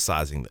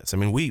synthesizing this. I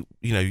mean,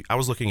 I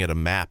was looking at a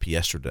map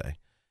yesterday,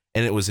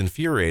 and it was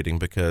infuriating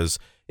because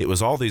it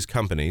was all these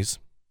companies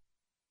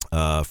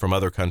from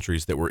other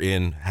countries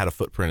that had a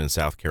footprint in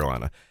South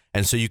Carolina.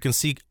 And so you can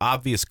see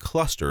obvious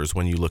clusters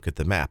when you look at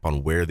the map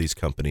on where these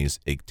companies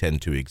tend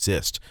to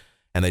exist.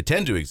 And they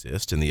tend to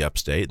exist in the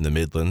upstate, in the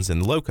Midlands,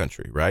 and the Low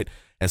Country, right?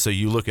 And so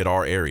you look at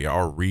our area,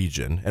 our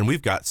region, and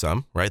we've got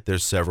some, right?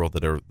 There's several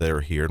that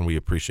are here, and we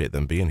appreciate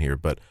them being here.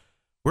 But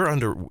we're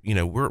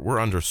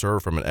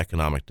underserved from an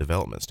economic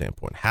development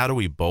standpoint. How do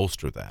we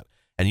bolster that?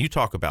 And you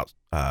talk about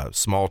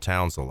small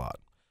towns a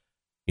lot.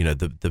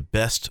 The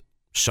best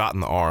shot in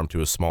the arm to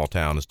a small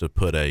town is to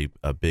put a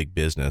big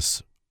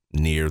business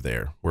near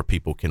there where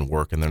people can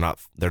work, and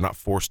they're not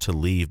forced to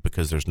leave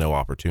because there's no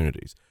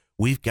opportunities.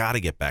 We've got to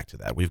get back to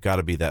that. We've got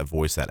to be that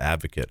voice, that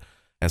advocate.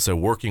 And so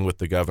working with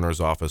the governor's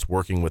office,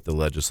 working with the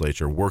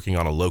legislature, working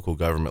on a local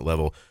government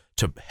level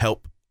to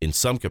help in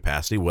some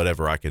capacity,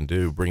 whatever I can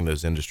do, bring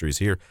those industries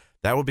here,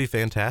 that would be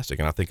fantastic.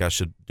 And I think I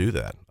should do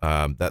that.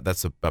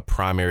 That's a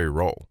primary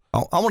role. I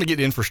want to get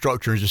to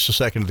infrastructure in just a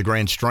second to the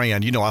Grand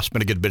Strand. I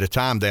spent a good bit of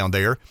time down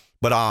there,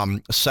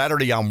 but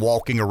Saturday I'm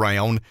walking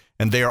around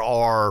and there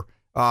are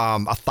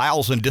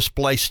 1,000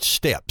 displaced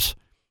steps.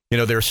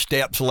 There are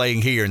steps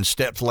laying here and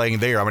steps laying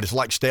there. I mean, it's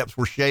like steps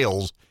were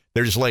shells.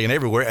 They're just laying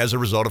everywhere as a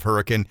result of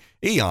Hurricane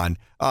Ian.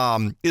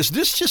 Is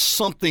this just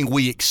something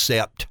we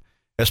accept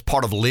as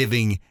part of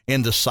living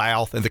in the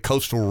South and the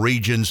coastal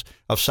regions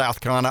of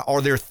South Carolina? Are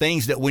there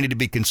things that we need to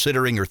be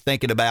considering or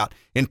thinking about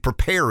in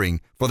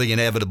preparing for the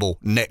inevitable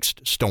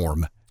next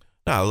storm?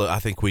 No, look, I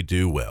think we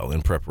do well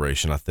in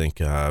preparation. I think,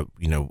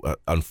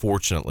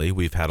 unfortunately,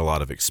 we've had a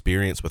lot of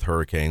experience with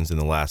hurricanes in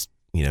the last,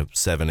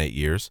 7-8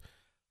 years.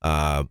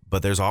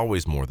 But there's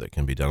always more that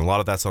can be done. A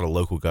lot of that's on a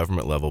local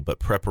government level, but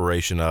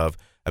preparation of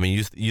I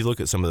mean, you look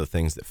at some of the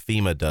things that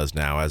FEMA does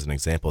now as an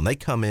example, and they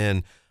come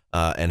in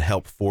and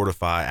help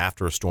fortify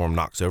after a storm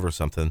knocks over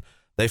something.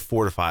 They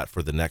fortify it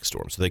for the next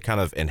storm. So they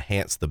kind of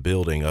enhance the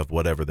building of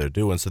whatever they're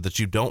doing so that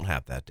you don't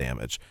have that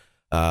damage.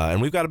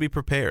 And we've got to be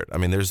prepared. I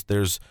mean,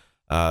 there's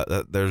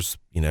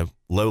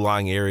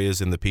low-lying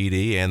areas in the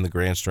PD and the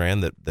Grand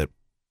Strand that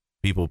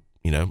people,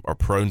 are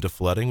prone to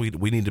flooding.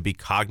 We need to be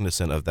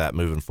cognizant of that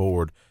moving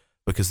forward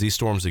because these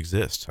storms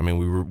exist. I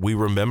mean, we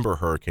remember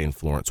Hurricane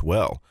Florence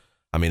well.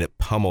 I mean, it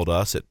pummeled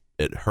us.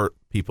 It hurt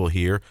people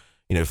here.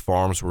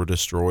 Farms were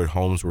destroyed,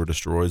 homes were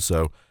destroyed.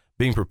 So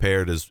being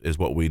prepared is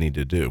what we need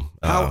to do.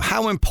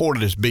 How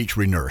important is beach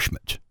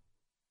renourishment?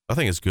 I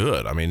think it's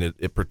good. I mean,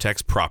 it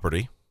protects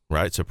property,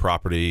 right? So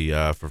property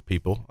for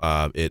people.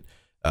 It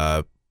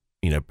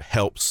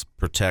helps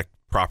protect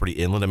property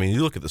inland. I mean,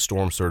 you look at the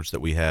storm surge that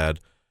we had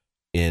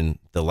in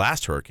the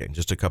last hurricane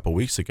just a couple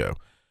weeks ago.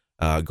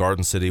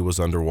 Garden City was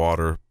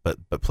underwater, but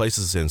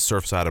places in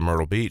Surfside and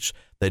Myrtle Beach,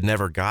 they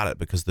never got it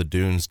because the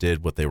dunes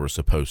did what they were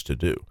supposed to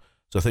do.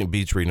 So I think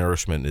beach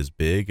renourishment is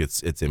big.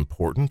 It's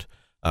important,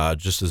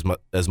 just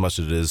as much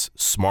as it is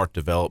smart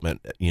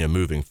development,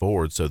 moving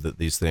forward, so that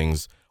these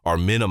things are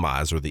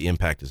minimized or the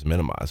impact is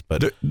minimized.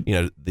 But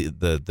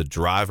the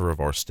driver of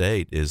our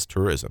state is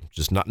tourism,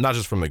 just not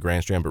just from the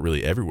Grand Strand, but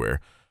really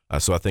everywhere.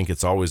 So I think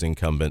it's always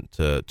incumbent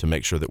to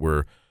make sure that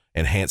we're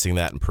enhancing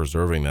that and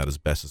preserving that as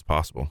best as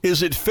possible.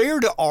 Is it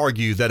fair to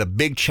argue that a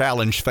big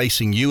challenge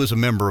facing you as a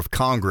member of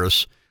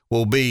Congress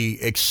will be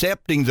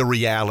accepting the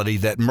reality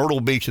that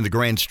Myrtle Beach and the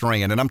Grand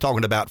Strand, and I'm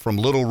talking about from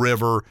Little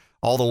River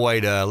all the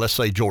way to, let's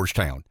say,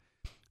 Georgetown,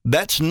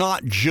 that's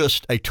not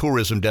just a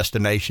tourism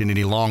destination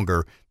any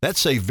longer.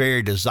 That's a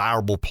very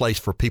desirable place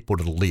for people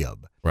to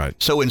live. Right.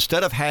 So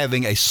instead of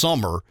having a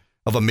summer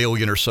of 1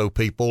 million or so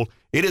people,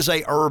 it is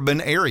a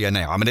urban area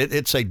now. I mean,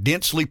 it's a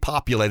densely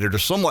populated or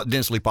somewhat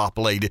densely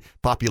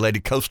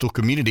populated coastal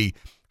community.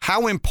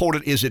 How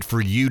important is it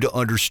for you to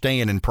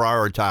understand and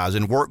prioritize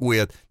and work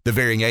with the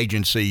varying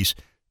agencies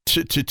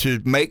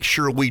to make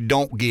sure we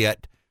don't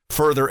get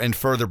further and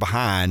further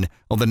behind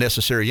on the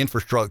necessary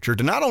infrastructure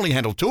to not only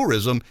handle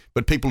tourism,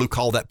 but people who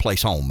call that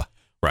place home?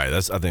 Right.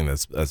 I think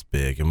that's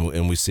big.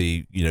 And we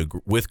see,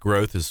 with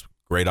growth is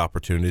great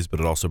opportunities, but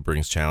it also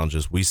brings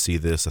challenges. We see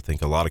this. I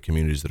think a lot of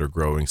communities that are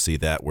growing see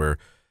that where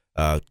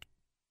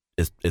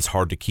it's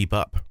hard to keep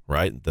up,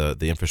 right?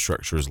 The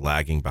infrastructure is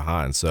lagging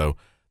behind. So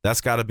that's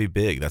got to be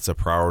big. That's a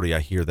priority. I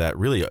hear that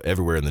really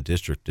everywhere in the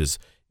district is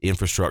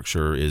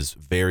infrastructure is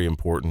very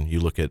important. You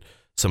look at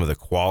some of the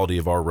quality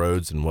of our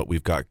roads and what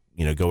we've got,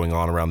 going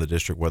on around the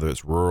district, whether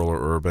it's rural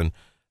or urban.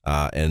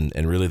 And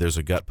really there's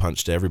a gut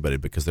punch to everybody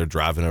because they're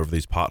driving over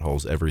these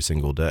potholes every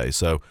single day.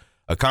 So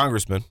a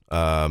congressman,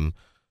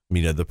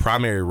 the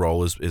primary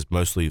role is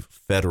mostly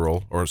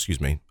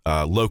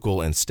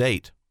local and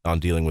state on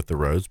dealing with the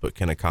roads, but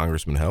can a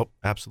congressman help?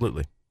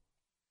 Absolutely.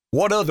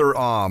 What other,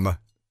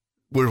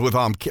 we're with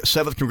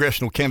 7th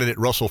Congressional candidate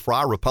Russell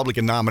Fry,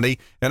 Republican nominee.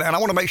 And I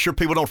want to make sure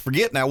people don't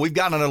forget now, we've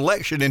got an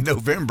election in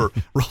November.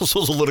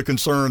 Russell's a little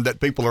concerned that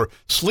people are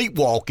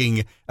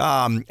sleepwalking.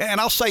 And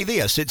I'll say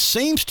this, it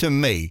seems to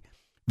me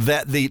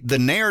that the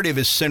narrative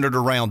is centered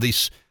around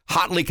these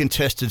hotly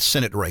contested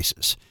Senate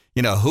races.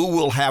 Who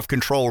will have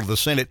control of the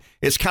Senate?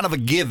 It's kind of a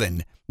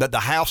given that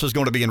the House is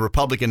going to be in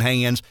Republican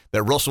hands,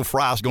 that Russell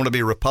Fry is going to be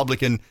a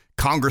Republican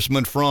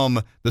congressman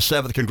from the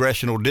 7th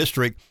Congressional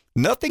District.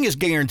 Nothing is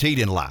guaranteed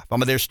in life. I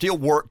mean, there's still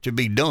work to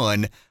be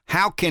done.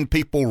 How can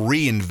people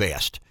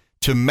reinvest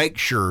to make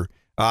sure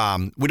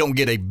we don't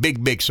get a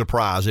big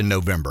surprise in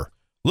November?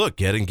 Look,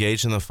 get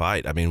engaged in the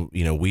fight. I mean,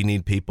 we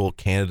need people,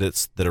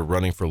 candidates that are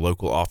running for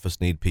local office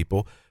need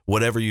people.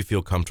 Whatever you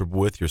feel comfortable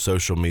with, your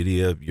social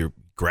media, your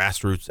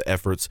grassroots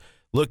efforts,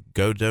 look,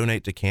 go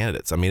donate to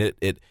candidates. I mean,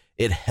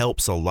 it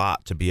helps a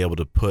lot to be able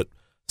to put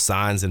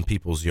signs in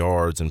people's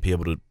yards and be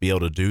able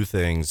to do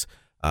things,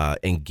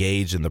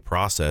 engage in the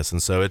process.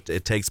 And so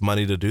it takes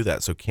money to do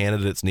that. So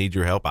candidates need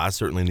your help. I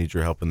certainly need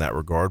your help in that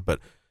regard. But,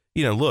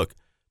 look,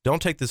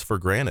 don't take this for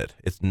granted.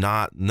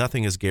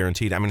 Nothing is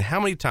guaranteed. I mean, how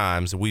many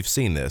times we've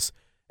seen this?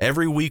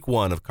 Every week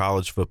one of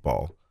college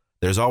football,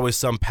 there's always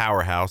some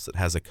powerhouse that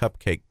has a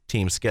cupcake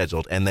team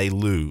scheduled and they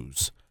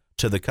lose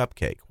to the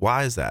cupcake.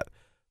 Why is that?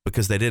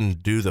 Because they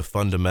didn't do the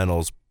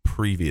fundamentals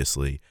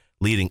previously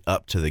leading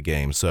up to the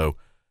game. So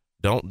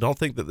don't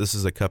think that this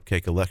is a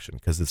cupcake election,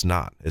 because it's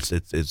not.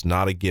 It's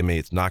not a gimme.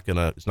 It's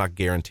not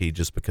guaranteed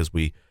just because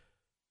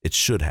it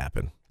should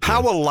happen.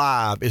 How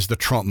alive is the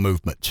Trump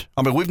movement?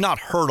 I mean, we've not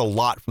heard a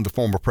lot from the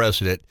former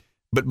president,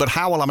 but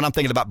how alive? I mean, I'm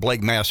thinking about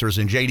Blake Masters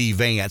and J.D.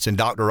 Vance and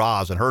Dr.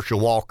 Oz and Herschel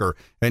Walker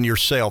and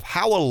yourself.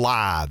 How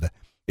alive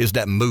is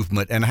that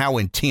movement and how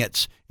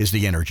intense is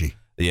the energy?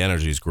 The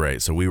energy is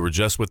great. So we were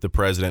just with the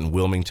president in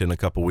Wilmington a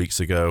couple weeks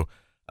ago.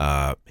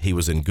 He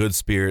was in good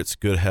spirits,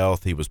 good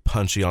health. He was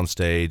punchy on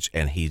stage,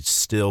 and he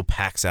still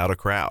packs out a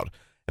crowd.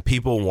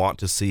 People want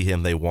to see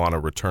him. They want to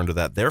return to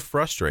that. They're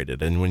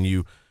frustrated. And when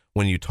you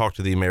talk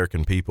to the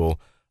American people,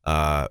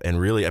 and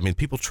really, I mean,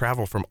 people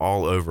travel from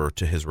all over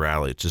to his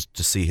rally just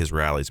to see his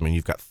rallies. I mean,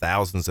 you've got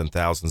thousands and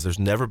thousands. There's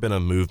never been a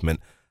movement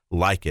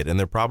like it, and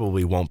there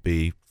probably won't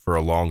be for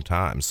a long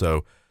time.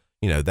 So,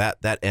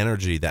 that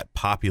energy, that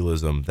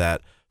populism,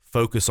 that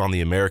focus on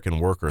the American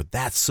worker,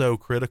 that's so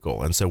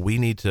critical. And so we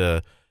need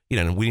to, we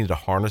need to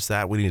harness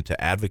that. We need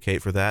to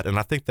advocate for that. And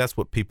I think that's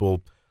what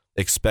people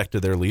expect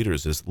of their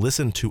leaders is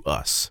listen to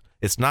us.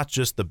 It's not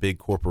just the big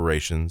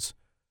corporations,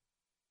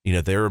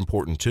 they're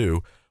important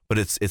too, but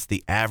it's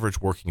the average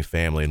working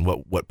family. And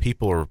what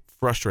people are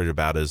frustrated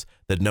about is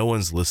that no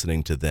one's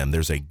listening to them.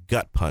 There's a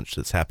gut punch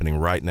that's happening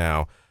right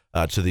now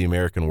to the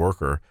American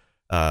worker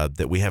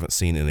that we haven't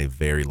seen in a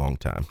very long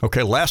time.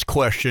 Okay, last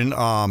question.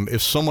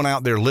 If someone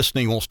out there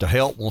listening wants to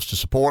help, wants to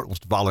support, wants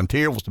to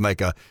volunteer, wants to make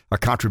a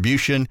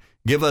contribution,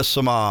 give us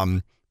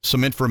some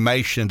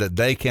information that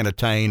they can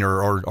attain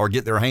or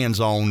get their hands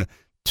on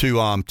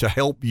to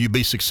help you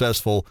be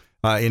successful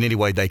in any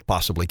way they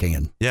possibly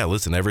can. Yeah,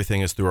 listen, everything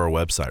is through our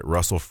website,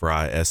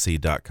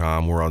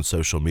 russellfrysc.com. We're on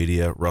social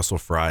media, Russell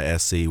Fry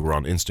SC. We're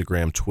on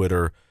Instagram,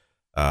 Twitter,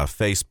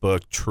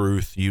 Facebook,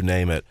 Truth, you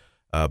name it.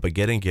 But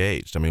get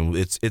engaged. I mean,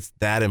 it's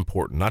that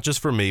important, not just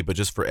for me, but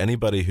just for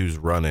anybody who's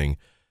running.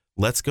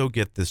 Let's go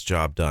get this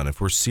job done. If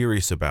we're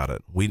serious about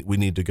it, we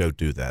need to go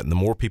do that. And the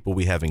more people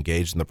we have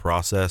engaged in the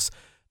process,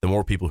 the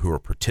more people who are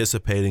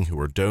participating, who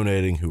are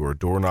donating, who are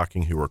door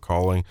knocking, who are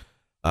calling,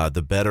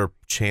 the better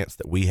chance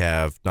that we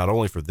have, not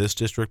only for this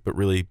district, but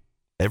really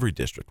every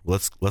district.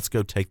 Let's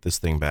go take this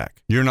thing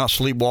back. You're not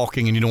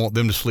sleepwalking, and you don't want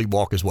them to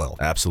sleepwalk as well.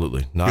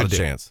 Absolutely. Not Good a deal.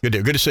 chance. Good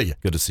deal. Good to see you.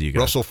 Good to see you guys.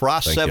 Russell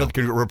Fry, Thank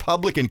 7th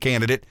Republican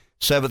candidate,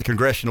 7th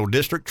Congressional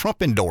District,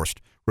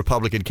 Trump-endorsed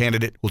Republican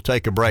candidate. We'll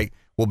take a break.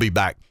 We'll be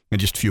back in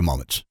just a few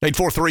moments.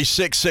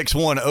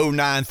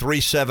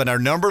 843-661-0937, our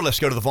number. Let's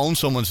go to the phone.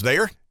 Someone's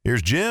there.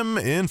 Here's Jim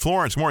in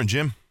Florence. Morning,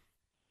 Jim.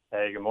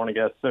 Hey, good morning,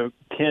 guys. So,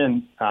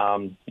 Ken,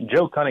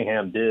 Joe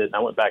Cunningham I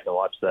went back and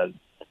watched that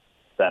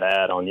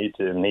ad on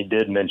YouTube, and he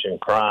did mention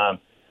crime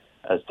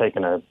as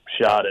taking a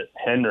shot at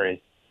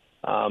Henry.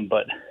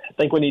 But I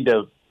think we need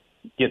to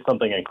get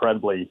something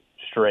incredibly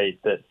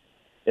straight, that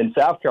in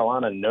South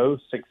Carolina, no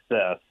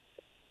success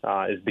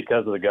is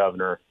because of the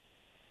governor,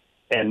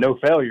 and no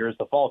failure is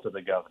the fault of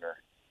the governor.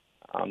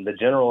 The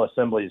General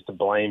Assembly is to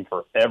blame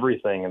for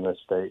everything in this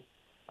state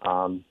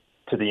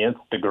to the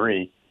nth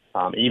degree,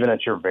 even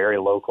at your very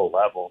local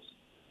levels.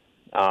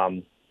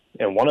 And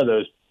one of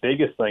those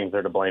biggest things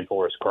they're to blame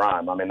for is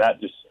crime. I mean, that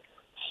just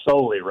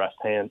solely rests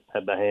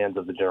at the hands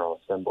of the General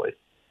Assembly.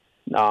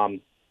 Now,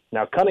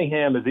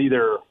 Cunningham is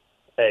either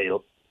a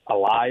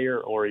liar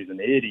or he's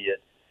an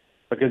idiot,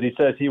 because he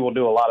says he will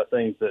do a lot of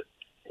things that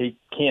he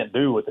can't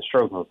do with the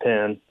stroke of a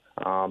pen.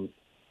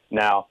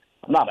 Now,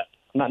 I'm not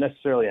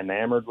necessarily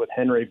enamored with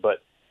Henry,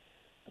 but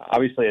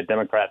obviously a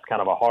Democrat's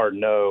kind of a hard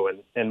no.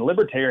 And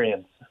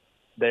libertarians,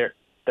 they're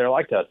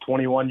like a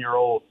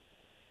 21-year-old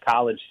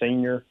college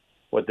senior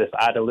with this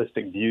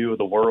idealistic view of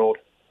the world.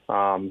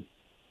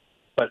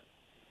 But,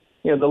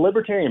 the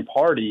Libertarian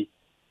Party,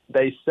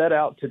 they set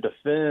out to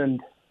defend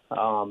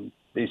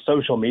these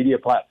social media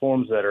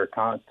platforms that are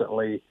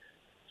constantly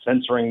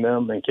censoring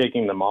them and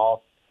kicking them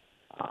off.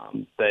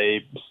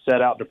 They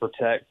set out to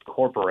protect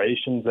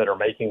corporations that are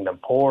making them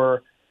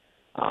poorer.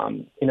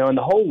 And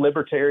the whole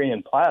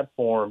libertarian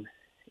platform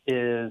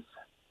is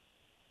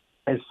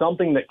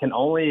something that can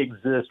only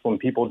exist when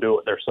people do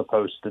what they're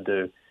supposed to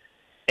do.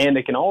 And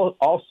it can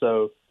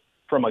also,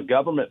 from a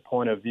government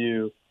point of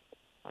view,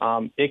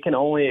 it can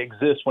only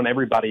exist when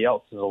everybody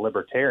else is a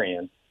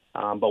libertarian.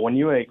 But when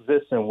you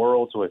exist in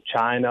worlds with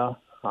China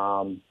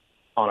on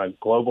a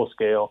global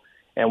scale,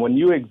 and when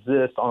you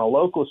exist on a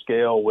local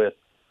scale with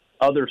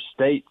other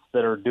states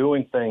that are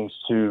doing things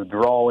to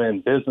draw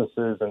in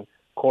businesses and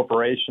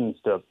corporations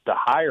to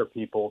hire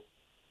people,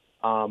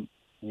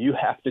 you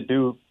have to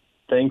do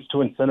things to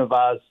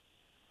incentivize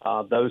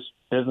those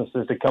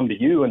businesses to come to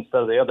you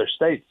instead of the other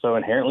states. So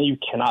inherently, you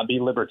cannot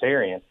be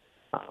libertarian.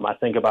 I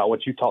think about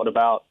what you talked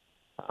about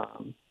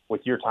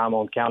with your time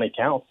on county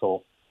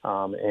council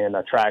and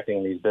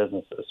attracting these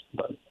businesses.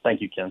 But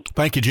thank you, Ken.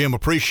 Thank you, Jim.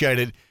 Appreciate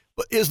it.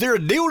 But is there a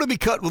deal to be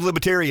cut with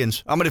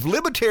libertarians? I mean, if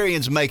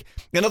libertarians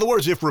in other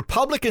words, if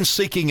Republicans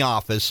seeking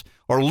office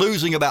are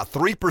losing about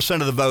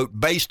 3% of the vote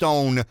based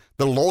on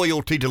the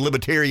loyalty to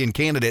libertarian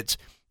candidates,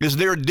 is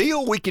there a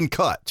deal we can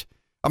cut?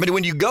 I mean,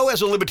 when you go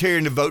as a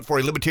libertarian to vote for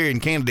a libertarian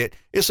candidate,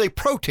 it's a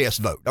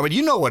protest vote. I mean,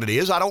 you know what it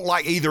is. I don't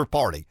like either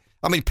party.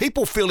 I mean,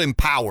 people feel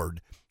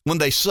empowered when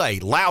they say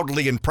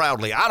loudly and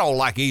proudly, I don't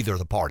like either of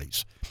the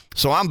parties,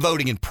 so I'm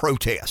voting in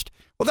protest.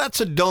 Well,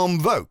 that's a dumb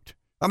vote.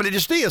 I mean, it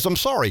just is. I'm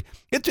sorry.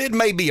 It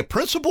may be a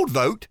principled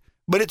vote,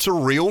 but it's a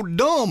real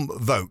dumb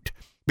vote,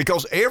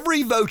 because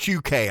every vote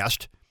you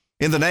cast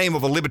in the name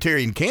of a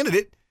libertarian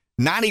candidate,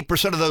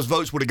 90% of those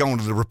votes would have gone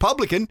to the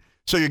Republican.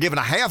 So you're giving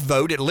a half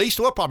vote, at least,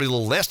 well, probably a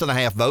little less than a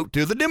half vote,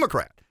 to the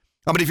Democrat.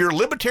 I mean, if you're a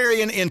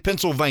libertarian in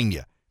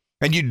Pennsylvania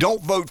and you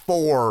don't vote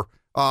for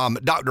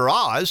Dr.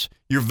 Oz,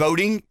 you're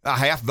voting a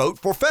half vote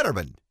for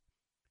Fetterman.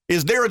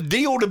 Is there a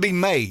deal to be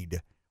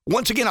made?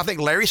 Once again, I think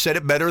Larry said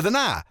it better than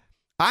I.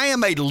 I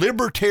am a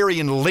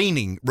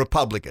libertarian-leaning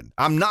Republican.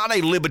 I'm not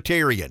a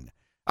libertarian.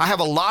 I have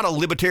a lot of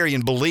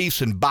libertarian beliefs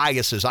and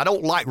biases. I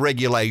don't like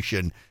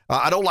regulation.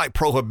 I don't like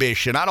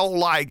prohibition. I don't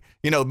like,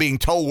 being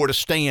told where to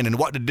stand and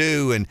what to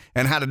do and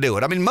how to do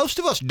it. I mean, most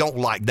of us don't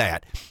like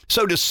that.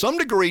 So to some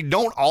degree,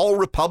 don't all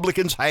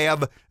Republicans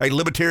have a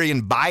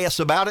libertarian bias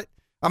about it?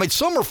 I mean,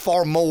 some are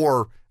far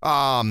more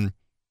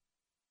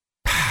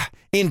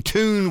in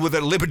tune with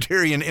a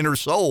libertarian inner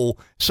soul,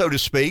 so to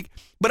speak.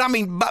 But I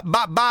mean,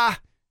 by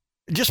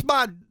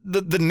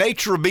the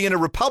nature of being a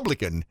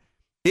Republican,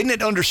 isn't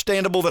it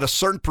understandable that a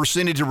certain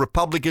percentage of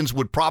Republicans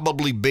would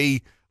probably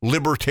be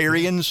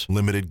libertarians?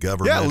 Limited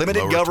government. Yeah,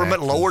 limited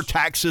government, lower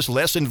taxes,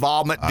 less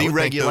involvement, deregulation. I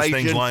would think those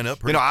things line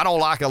up. I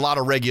don't like a lot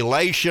of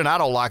regulation. I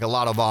don't like a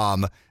lot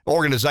of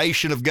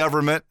organization of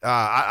government.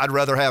 I'd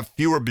rather have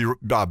fewer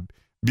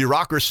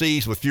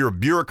bureaucracies with fewer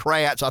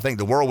bureaucrats. I think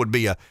the world would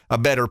be a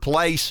better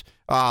place.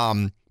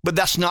 But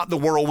that's not the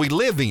world we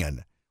live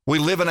in. We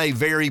live in a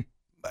very,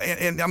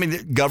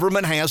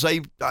 government has a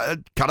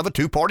kind of a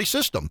two-party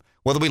system,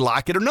 whether we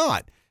like it or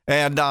not.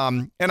 And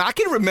I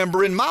can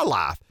remember in my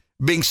life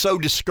being so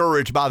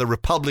discouraged by the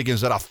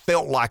Republicans that I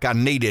felt like I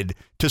needed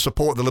to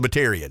support the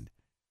Libertarian.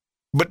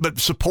 But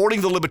supporting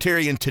the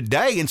Libertarian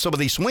today in some of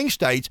these swing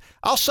states,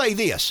 I'll say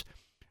this.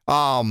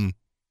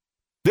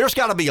 There's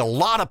got to be a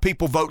lot of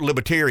people vote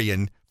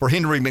Libertarian for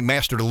Henry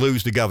McMaster to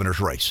lose the governor's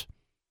race.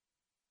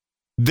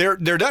 There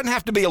doesn't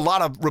have to be a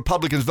lot of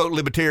Republicans vote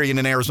Libertarian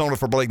in Arizona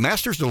for Blake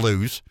Masters to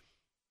lose,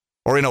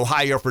 or in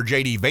Ohio for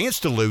J.D. Vance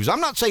to lose. I'm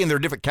not saying there are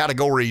different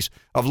categories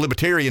of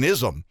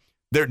libertarianism.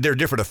 There are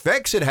different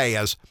effects it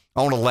has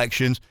on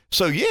elections.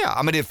 So, yeah,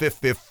 I mean, if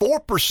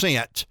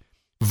 4%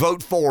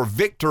 vote for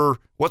Victor,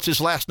 what's his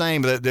last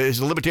name? He's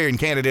a libertarian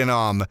candidate.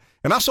 And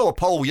I saw a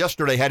poll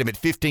yesterday had him at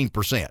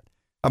 15%.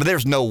 I mean,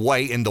 there's no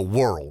way in the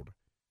world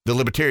the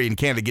libertarian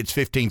candidate gets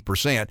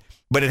 15%,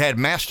 but it had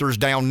Masters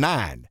down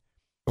 9%.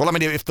 Well, I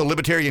mean, if the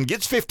Libertarian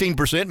gets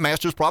 15%,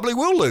 Masters probably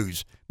will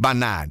lose by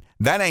 9%.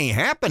 That ain't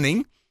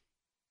happening,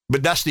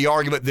 but that's the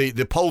argument the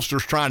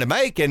pollster's trying to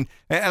make. And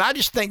I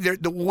just think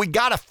we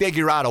got to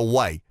figure out a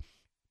way,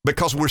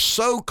 because we're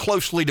so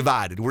closely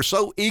divided. We're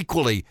so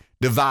equally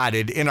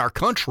divided in our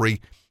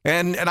country.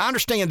 And I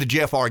understand the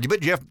Jeff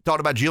argument. Jeff talked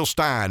about Jill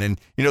Stein and,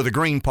 the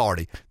Green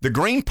Party. The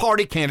Green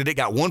Party candidate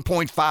got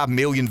 1.5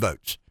 million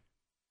votes.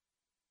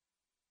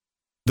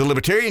 The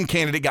Libertarian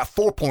candidate got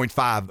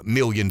 4.5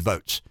 million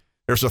votes.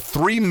 There's a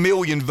 3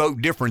 million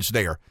vote difference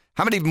there.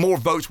 How many more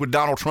votes would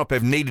Donald Trump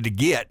have needed to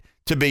get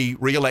to be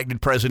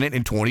reelected president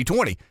in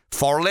 2020?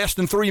 Far less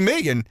than 3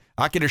 million,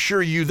 I can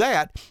assure you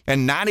that.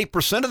 And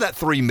 90% of that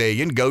 3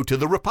 million go to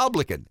the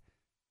Republican.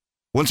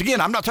 Once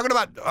again, I'm not talking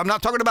about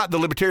the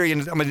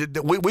Libertarians. I mean,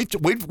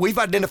 we've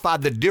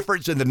identified the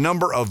difference in the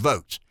number of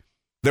votes.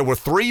 There were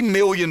 3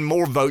 million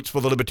more votes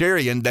for the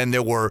Libertarian than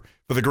there were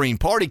for the Green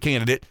Party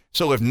candidate.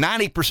 So if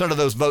 90% of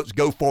those votes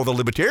go for the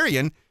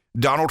Libertarian,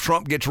 Donald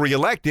Trump gets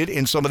reelected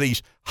in some of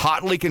these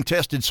hotly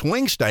contested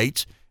swing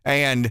states,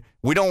 and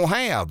we don't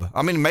have.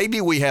 I mean, maybe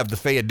we have the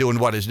Fed doing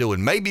what it's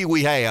doing. Maybe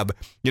we have,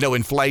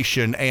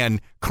 inflation and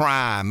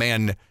crime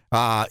and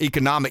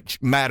economic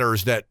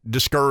matters that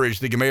discourage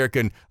the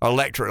American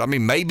electorate. I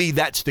mean, maybe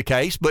that's the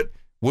case, but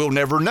we'll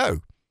never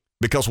know,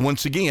 because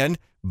once again,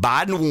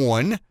 Biden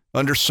won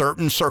under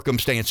certain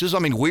circumstances. I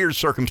mean, weird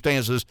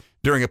circumstances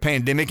during a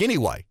pandemic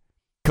anyway.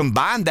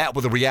 Combine that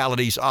with the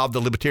realities of the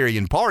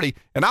Libertarian Party,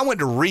 and I went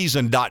to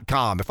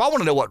Reason.com. If I want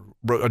to know what,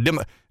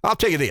 I'll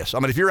tell you this. I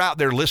mean, if you're out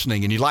there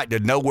listening and you'd like to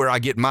know where I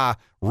get my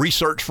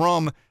research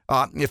from,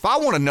 if I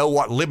want to know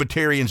what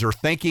libertarians are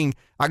thinking,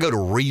 I go to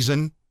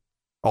Reason,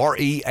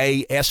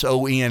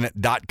 REASON.com.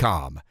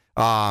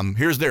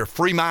 Here's their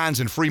free minds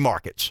and free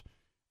markets.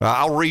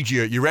 I'll read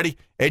you. You ready?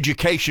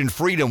 Education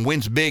freedom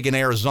wins big in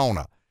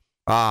Arizona.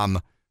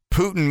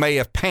 Putin may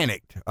have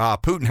panicked.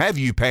 Putin, have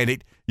you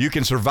panicked? You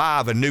can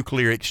survive a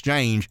nuclear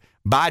exchange.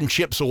 Biden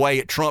chips away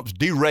at Trump's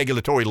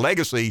deregulatory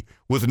legacy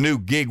with a new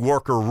gig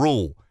worker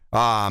rule.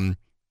 Gavin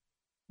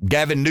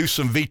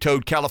Newsom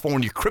vetoed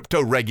California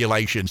crypto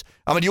regulations.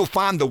 I mean, you'll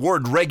find the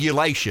word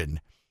regulation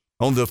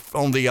on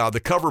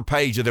the cover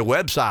page of their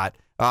website.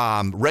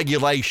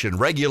 Regulation,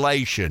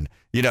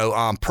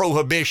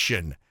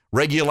 prohibition,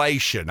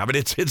 regulation. I mean,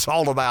 it's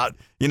all about,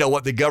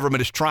 what the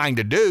government is trying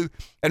to do.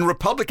 And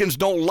Republicans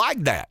don't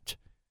like that.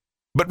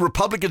 But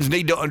Republicans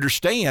need to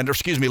understand,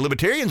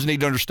 Libertarians need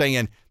to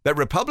understand that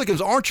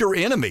Republicans aren't your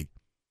enemy.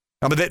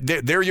 I mean,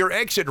 they're your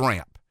exit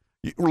ramp.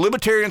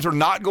 Libertarians are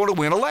not going to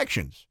win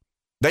elections.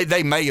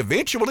 They may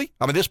eventually.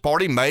 I mean, this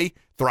party may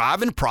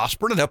thrive and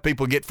prosper, and enough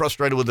people get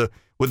frustrated with the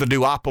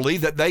duopoly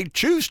that they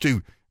choose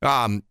to,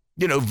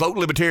 vote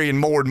Libertarian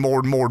more and more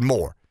and more and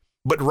more.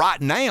 But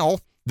right now,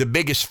 the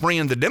biggest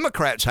friend the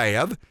Democrats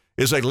have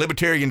is a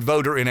Libertarian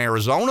voter in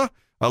Arizona,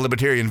 a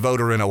Libertarian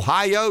voter in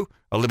Ohio,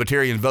 a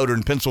Libertarian voter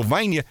in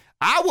Pennsylvania.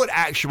 I would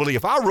actually,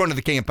 if I were running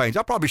the campaigns,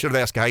 I probably should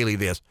have asked Haley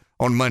this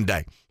on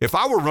Monday. If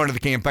I were running the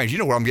campaigns, you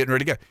know where I'm getting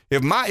ready to go.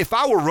 If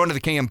I were running the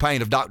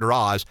campaign of Dr.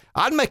 Oz,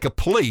 I'd make a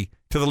plea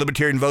to the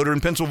Libertarian voter in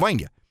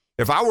Pennsylvania.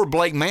 If I were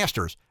Blake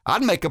Masters,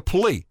 I'd make a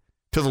plea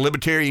to the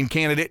Libertarian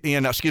candidate the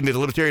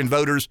Libertarian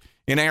voters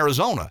in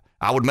Arizona.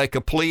 I would make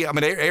a plea. I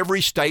mean,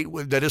 every state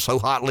that is so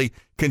hotly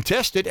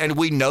contested, and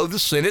we know the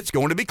Senate's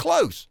going to be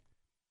close.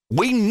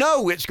 We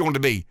know it's going to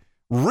be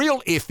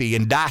real iffy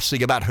and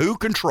dicey about who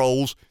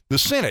controls the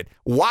Senate.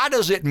 Why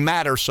does it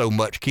matter so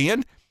much,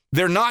 Ken?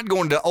 They're not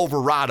going to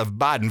override a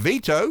Biden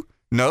veto.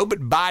 No,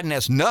 but Biden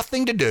has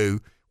nothing to do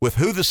with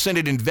who the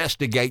Senate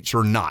investigates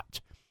or not.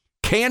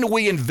 Can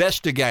we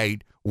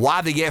investigate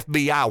why the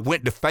FBI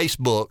went to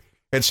Facebook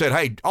and said,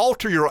 hey,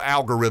 alter your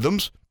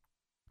algorithms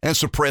and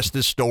suppress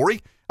this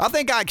story? I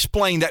think I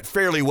explained that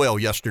fairly well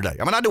yesterday.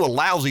 I mean, I do a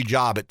lousy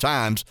job at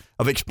times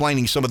of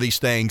explaining some of these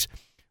things.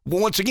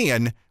 Well, once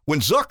again, when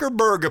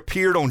Zuckerberg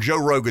appeared on Joe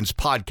Rogan's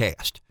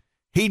podcast,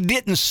 he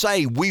didn't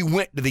say we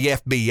went to the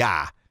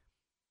FBI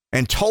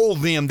and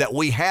told them that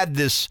we had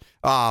this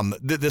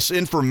this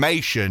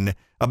information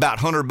about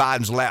Hunter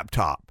Biden's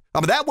laptop. I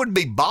mean, that would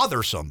be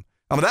bothersome.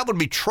 I mean, that would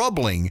be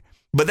troubling,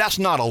 but that's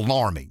not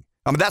alarming.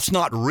 I mean, that's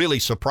not really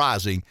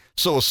surprising.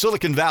 So a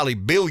Silicon Valley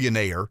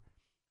billionaire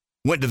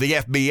went to the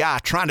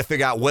FBI trying to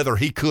figure out whether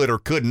he could or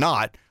could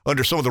not,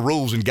 under some of the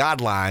rules and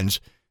guidelines,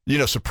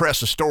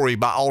 suppress a story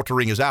by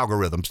altering his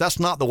algorithms. That's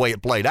not the way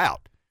it played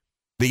out.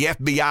 The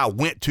FBI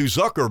went to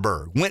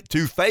Zuckerberg, went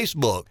to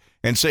Facebook,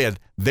 and said,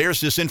 there's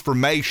this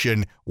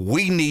information,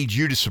 we need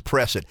you to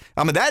suppress it.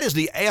 I mean, that is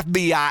the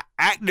FBI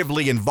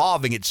actively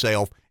involving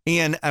itself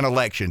in an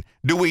election.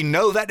 Do we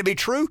know that to be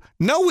true?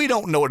 No, we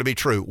don't know it to be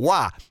true.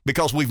 Why?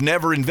 Because we've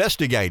never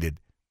investigated.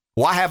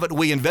 Why haven't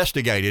we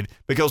investigated?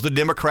 Because the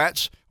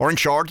Democrats are in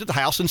charge of the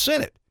House and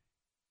Senate.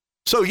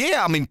 So,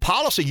 yeah, I mean,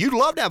 policy, you'd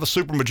love to have a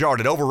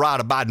supermajority to override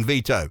a Biden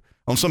veto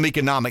on some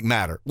economic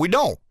matter. We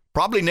don't.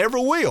 Probably never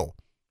will.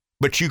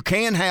 But you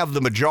can have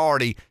the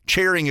majority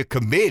chairing a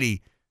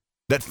committee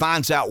that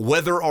finds out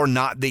whether or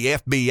not the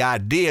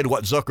FBI did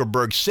what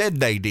Zuckerberg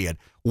said they did.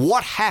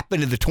 What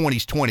happened in the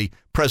 2020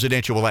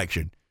 presidential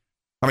election?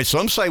 I mean,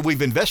 some say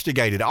we've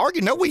investigated. I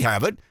argue, no, we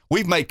haven't.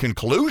 We've made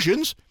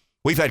conclusions.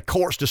 We've had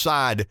courts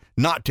decide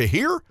not to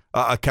hear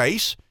a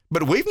case,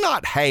 but we've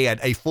not had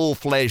a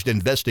full-fledged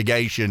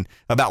investigation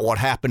about what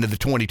happened in the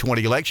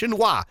 2020 election.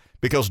 Why?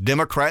 Because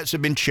Democrats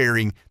have been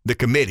chairing the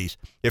committees.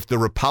 If the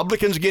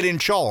Republicans get in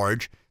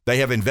charge, they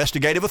have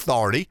investigative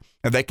authority,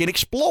 and they can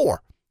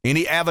explore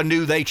any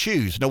avenue they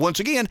choose. Now, once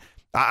again,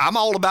 I'm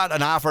all about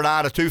an eye for an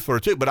eye, a tooth for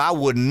a tooth, but I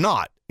would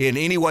not in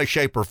any way,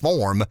 shape, or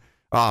form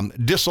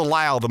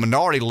disallow the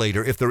minority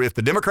leader. If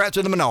the Democrats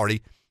in the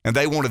minority and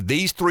they wanted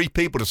these three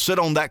people to sit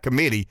on that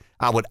committee,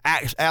 I would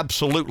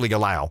absolutely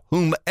allow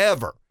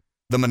whomever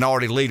the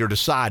minority leader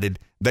decided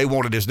they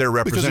wanted as their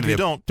representative to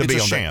be on it's a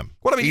sham.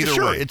 Well, I mean, Either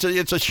sure, way.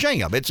 it's a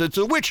sham. It's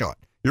a witch hunt.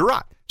 You're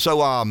right.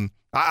 So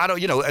I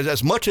don't,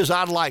 as much as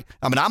I'd like,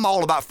 I mean, I'm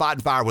all about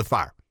fighting fire with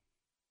fire.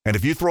 And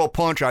if you throw a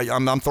punch,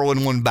 I'm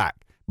throwing one back.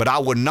 But I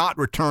would not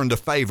return the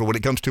favor when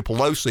it comes to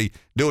Pelosi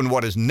doing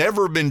what has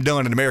never been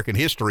done in American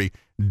history,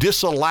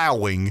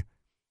 disallowing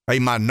a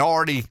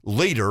minority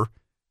leader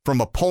from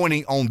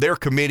appointing on their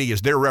committee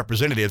as their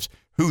representatives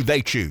who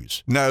they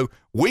choose. No,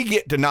 we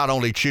get to not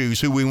only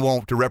choose who we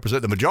want to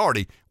represent the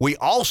majority, we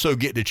also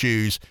get to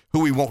choose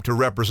who we want to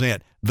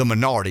represent the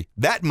minority.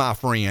 That, my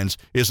friends,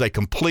 is a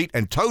complete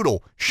and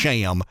total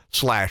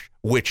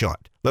sham/witch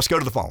hunt. Let's go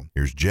to the phone.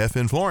 Here's Jeff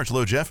in Florence.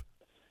 Hello, Jeff.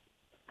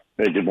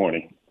 Hey, good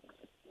morning.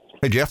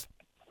 Hey, Jeff.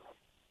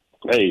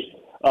 Hey,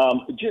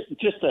 just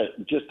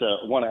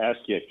want to ask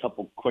you a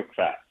couple quick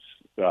facts.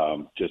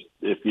 Just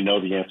if you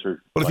know the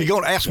answer. Well, if you're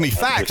going to ask me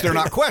facts, they're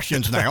not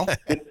questions now.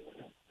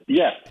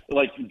 Yeah,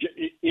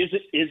 is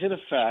it a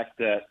fact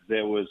that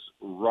there was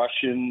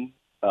Russian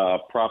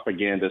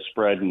propaganda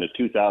spread in the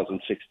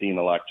 2016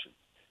 election?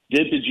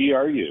 Did the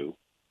GRU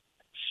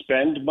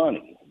spend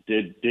money?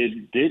 Did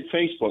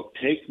Facebook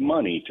take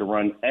money to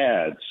run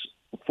ads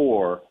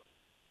for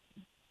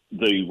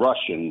the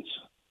Russians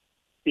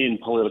in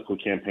political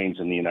campaigns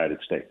in the United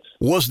States?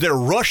 Was there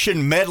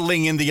Russian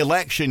meddling in the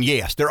election?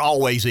 Yes, there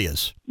always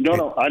is.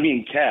 No, I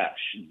mean cash.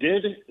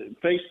 Did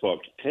Facebook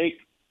take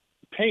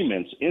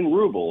payments in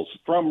rubles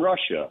from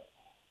Russia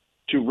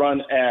to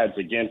run ads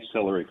against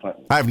Hillary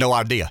Clinton? I have no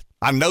idea.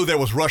 I know there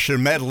was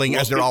Russian meddling,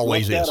 as there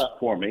always is. Look that up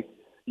for me.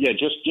 Yeah,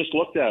 just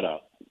look that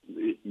up,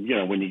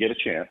 when you get a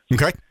chance.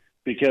 Okay.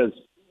 Because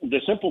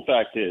the simple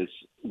fact is,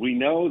 we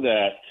know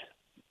that,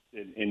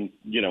 and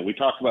we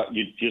talk about,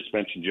 you just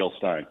mentioned Jill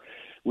Stein.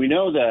 We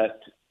know that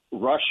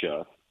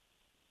Russia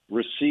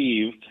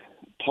received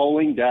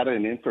polling data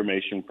and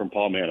information from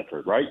Paul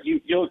Manafort, right?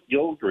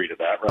 You'll agree to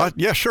that, right?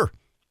 Yeah, sure.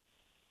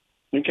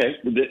 Okay.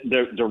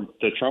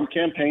 The Trump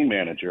campaign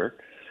manager,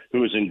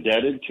 who is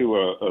indebted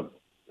to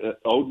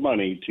owed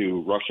money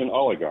to Russian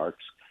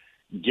oligarchs,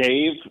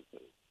 gave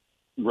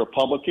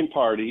Republican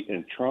Party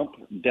and Trump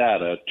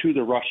data to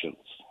the Russians.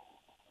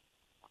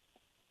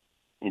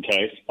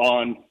 Okay,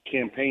 on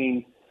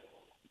campaign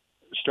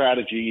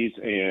strategies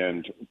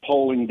and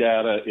polling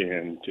data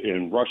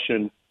and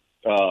Russian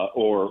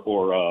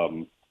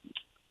or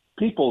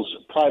people's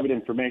private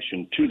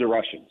information to the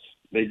Russians.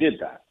 They did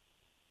that,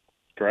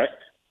 correct?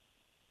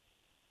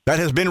 That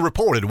has been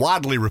reported,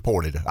 widely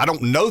reported. I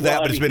don't know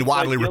that, but it's been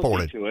widely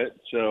reported. To it,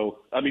 so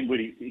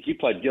he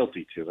pled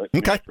guilty to it.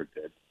 Okay. Manafort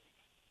did.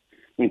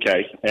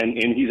 Okay,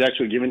 and he's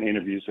actually given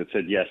interviews that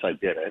said, yes, I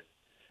did it.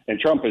 And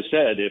Trump has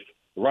said, if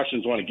the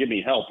Russians want to give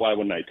me help, why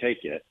wouldn't I take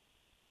it?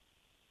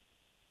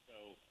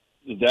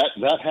 So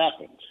that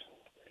happened.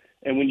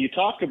 And when you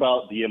talk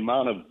about the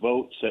amount of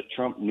votes that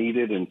Trump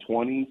needed in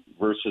 20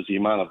 versus the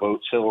amount of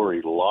votes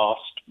Hillary lost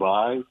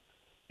by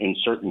in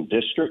certain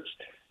districts,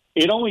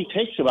 it only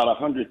takes about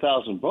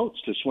 100,000 votes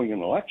to swing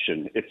an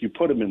election if you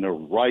put them in the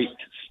right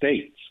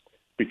states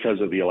because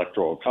of the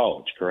Electoral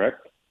College,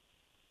 correct?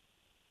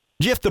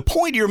 Jeff, the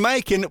point you're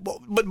making,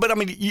 but I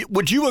mean,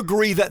 would you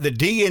agree that the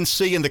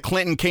DNC and the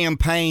Clinton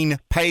campaign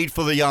paid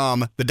for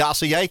the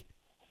dossier?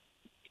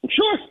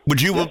 Sure.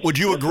 Would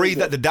you agree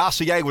that the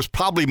dossier was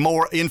probably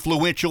more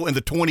influential in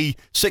the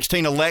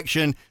 2016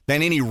 election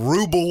than any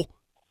ruble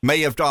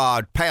may have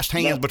passed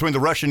hands between the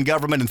Russian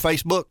government and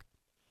Facebook?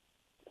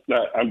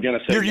 I'm going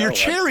to say you're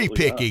cherry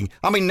picking. Not.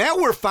 I mean, now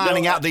we're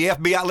finding out the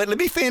FBI. Let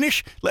me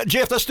finish.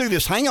 Jeff, let's do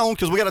this. Hang on,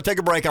 because we got to take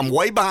a break. I'm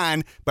way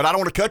behind, but I don't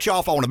want to cut you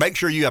off. I want to make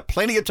sure you have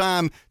plenty of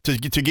time to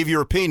give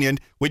your opinion.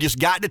 We just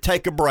got to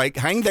take a break.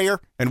 Hang there,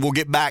 and we'll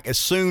get back as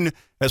soon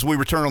as we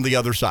return on the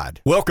other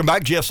side. Welcome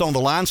back. Jeff's on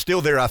the line. Still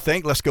there, I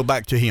think. Let's go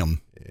back to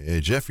him.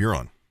 Jeff, you're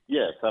on.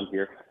 Yes, I'm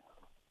here.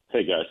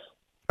 Hey, guys.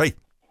 Hey,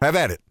 have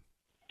at it.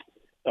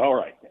 All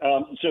right.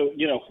 So,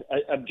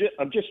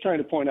 I'm just trying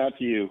to point out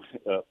to you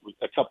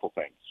a couple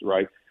things,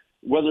 right?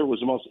 Whether it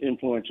was the most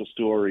influential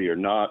story or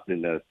not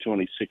in the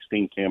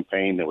 2016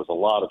 campaign, there was a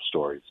lot of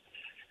stories.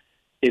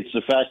 It's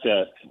the fact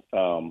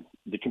that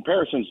the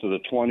comparisons to the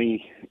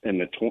 20 and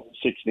the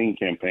 16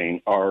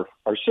 campaign are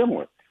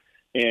similar.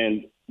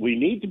 And we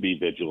need to be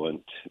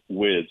vigilant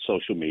with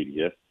social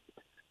media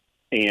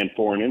and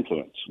foreign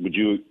influence. Would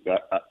you?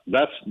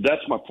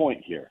 That's my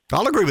point here.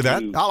 I'll agree with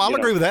that. I'll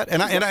agree with that.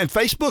 And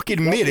Facebook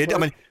admitted. I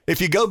mean, if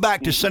you go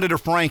back to Senator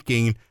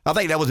Franking, I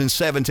think that was in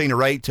 17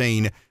 or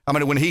 18. I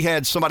mean, when he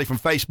had somebody from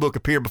Facebook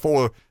appear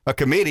before a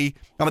committee,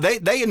 I mean,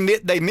 they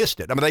admit they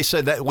missed it. I mean, they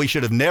said that we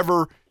should have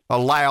never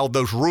allowed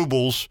those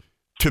rubles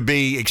to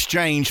be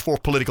exchanged for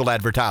political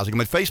advertising. I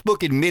mean,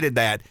 Facebook admitted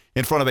that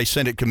in front of a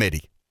Senate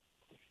committee.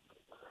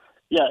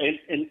 Yeah,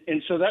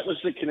 and so that was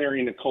the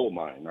canary in the coal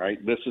mine, right?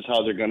 This is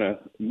how they're going to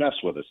mess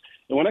with us.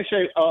 And when I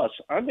say us,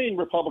 I mean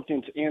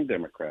Republicans and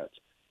Democrats.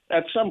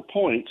 At some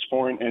points,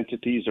 foreign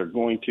entities are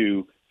going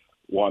to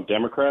want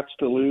Democrats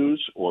to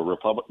lose or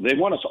They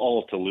want us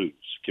all to lose.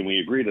 Can we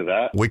agree to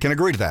that? We can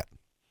agree to that.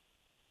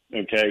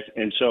 Okay,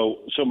 and so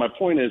my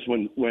point is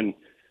when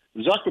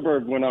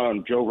Zuckerberg went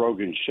on Joe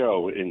Rogan's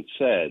show and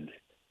said,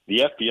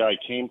 the FBI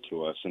came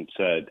to us and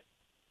said,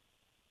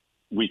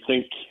 we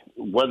think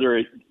whether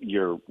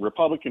you're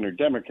Republican or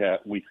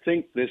Democrat, we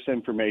think this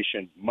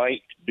information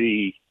might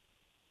be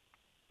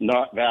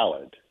not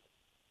valid.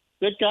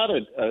 They've got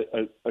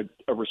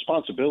a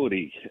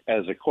responsibility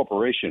as a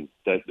corporation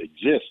that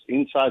exists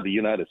inside the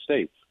United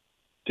States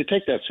to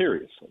take that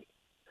seriously.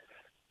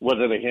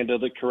 Whether they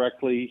handled it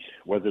correctly,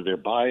 whether they're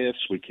biased,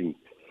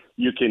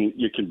 you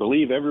can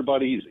believe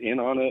everybody's in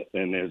on it,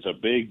 and there's a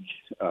big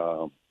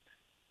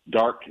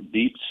dark,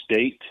 deep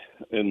state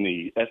in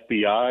the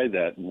FBI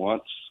that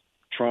wants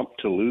Trump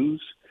to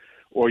lose,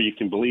 or you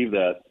can believe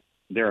that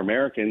they're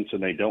Americans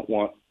and they don't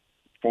want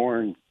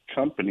foreign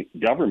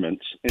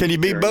governments. Can you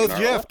be both,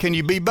 Jeff? Can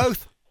you be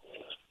both?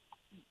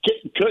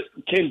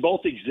 Can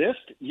both exist?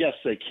 Yes,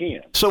 they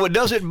can. So it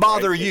doesn't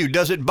bother you.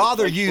 Does it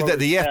bother you that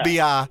the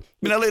FBI?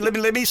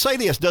 Let me say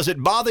this. Does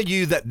it bother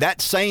you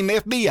that same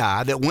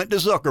FBI that went to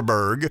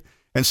Zuckerberg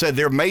and said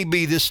there may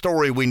be this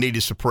story we need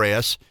to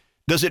suppress?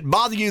 Does it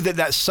bother you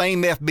that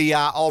same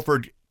FBI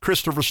offered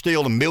Christopher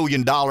Steele $1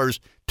 million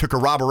to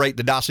corroborate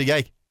the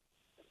dossier?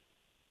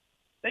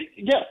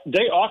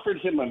 They offered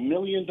him $1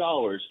 million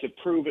to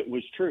prove it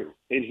was true,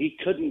 and he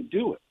couldn't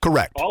do it.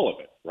 Correct. All of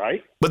it,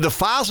 right? But the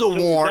FISA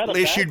warrant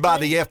issued by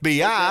the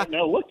FBI.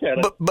 Now look at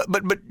it.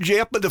 But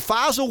Jeff, the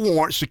FISA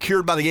warrant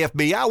secured by the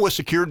FBI was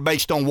secured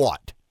based on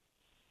what?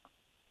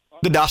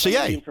 The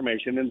dossier.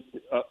 Information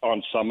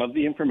on some of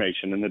the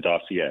information in the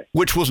dossier,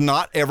 which was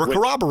not ever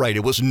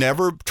corroborated, was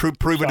never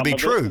proven to be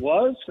true. It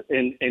was,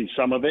 and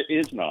some of it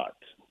is not.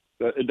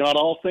 Not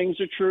all things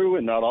are true,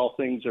 and not all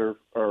things are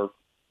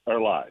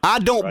lies. I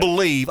don't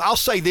believe. I'll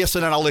say this,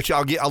 and then I'll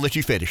let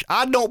you finish.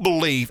 I don't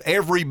believe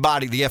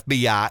everybody at the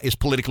FBI is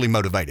politically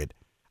motivated.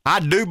 I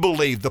do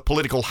believe the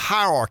political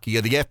hierarchy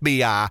of the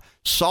FBI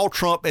saw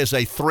Trump as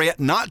a threat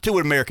not to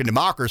American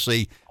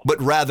democracy,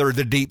 but rather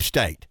the deep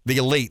state, the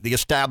elite, the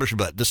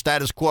establishment, the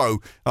status quo.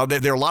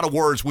 There are a lot of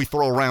words we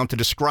throw around to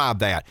describe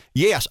that.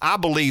 Yes, I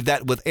believe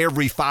that with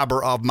every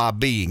fiber of my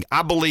being.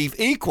 I believe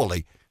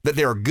equally that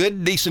there are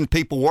good, decent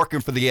people working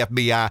for the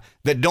FBI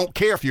that don't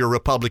care if you're a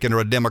Republican or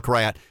a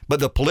Democrat,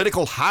 but the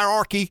political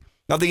hierarchy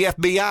of the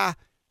FBI,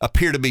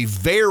 appear to be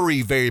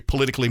very, very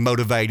politically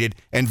motivated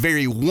and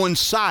very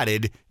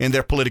one-sided in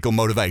their political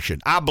motivation.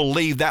 I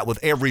believe that with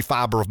every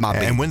fiber of my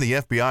being. And when the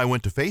FBI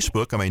went to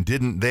Facebook, I mean,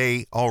 didn't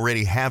they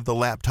already have the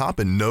laptop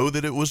and know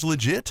that it was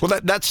legit? Well,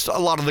 that's a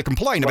lot of the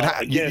complaint. Well,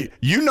 I mean,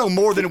 you know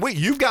more than we.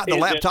 You've got the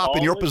laptop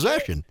in your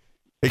possession.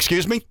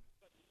 Excuse me?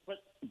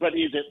 But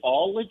is it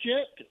all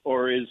legit,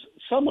 or is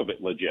some of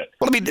it legit?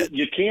 Well, I mean,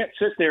 you can't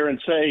sit there and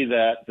say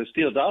that the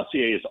Steele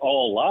dossier is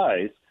all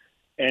lies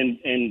and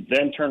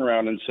then turn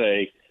around and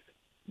say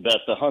that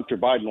the Hunter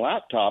Biden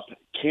laptop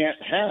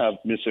can't have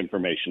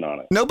misinformation on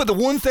it. No, but the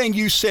one thing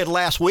you said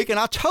last week, and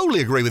I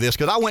totally agree with this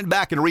because I went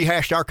back and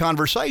rehashed our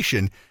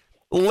conversation,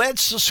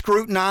 let's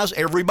scrutinize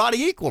everybody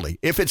equally.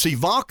 If it's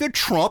Ivanka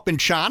Trump in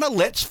China,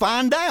 let's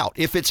find out.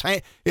 If it's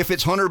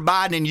Hunter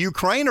Biden in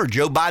Ukraine or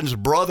Joe Biden's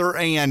brother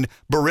and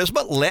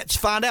Burisma, let's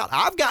find out.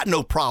 I've got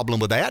no problem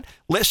with that.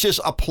 Let's just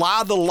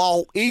apply the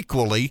law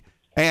equally,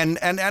 and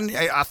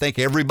I think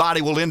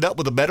everybody will end up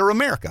with a better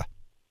America.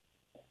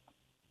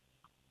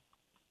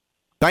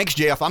 Thanks,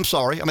 Jeff. I'm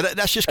sorry. I mean,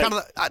 that's just kind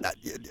of...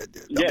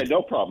 Yeah,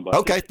 no problem, buddy.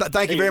 Okay,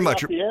 thank you very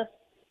much.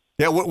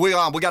 Yeah, we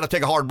got to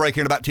take a hard break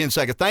here in about 10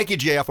 seconds. Thank you,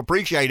 Jeff.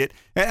 Appreciate it.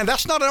 And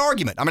that's not an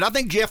argument. I mean, I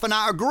think Jeff and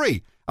I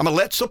agree. I mean,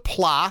 let's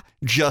apply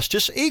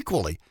justice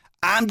equally.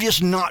 I'm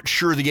just not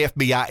sure the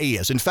FBI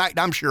is. In fact,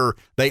 I'm sure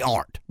they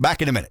aren't.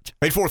 Back in a minute.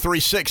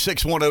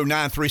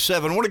 843-661-0937.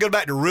 I want to go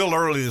back to real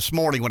early this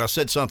morning when I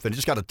said something.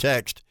 Just got a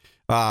text.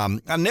 I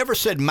never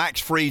said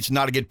Max Fried's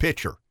not a good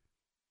pitcher.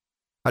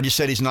 I just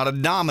said he's not a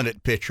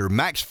dominant pitcher.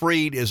 Max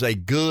Fried is a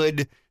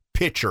good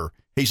pitcher.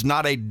 He's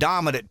not a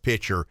dominant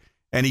pitcher,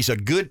 and he's a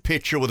good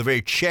pitcher with a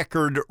very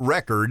checkered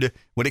record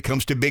when it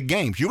comes to big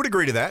games. You would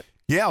agree to that?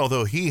 Yeah,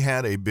 although he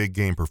had a big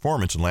game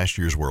performance in last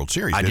year's World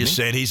Series, I just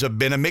said he's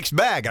been a mixed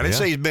bag. I didn't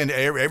say he's been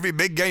every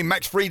big game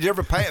Max Fried's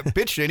ever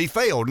pitched in, he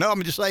failed. No,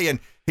 I'm just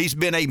saying he's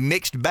been a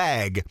mixed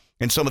bag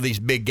in some of these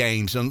big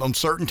games on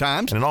certain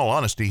times. And in all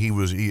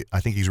honesty, I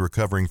think he's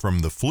recovering from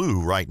the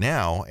flu right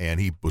now,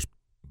 and he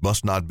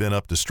must not have been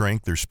up to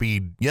strength or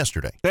speed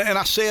yesterday. And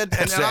I said...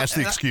 That's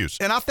the excuse.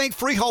 And I think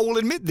Freehold will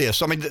admit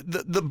this. I mean,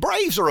 the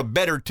Braves are a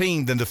better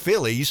team than the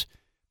Phillies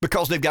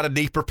because they've got a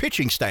deeper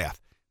pitching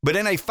staff. But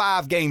in a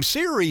 5-game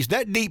series,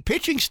 that deep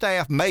pitching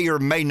staff may or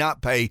may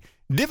not pay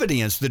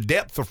dividends. The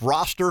depth of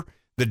roster,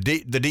 the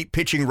deep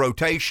pitching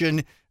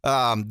rotation,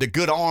 the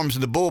good arms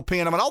in the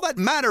bullpen. I mean, all that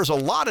matters a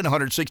lot in a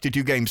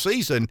 162-game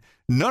season.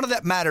 None of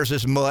that matters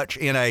as much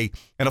in a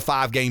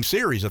 5-game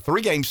series, a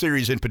 3-game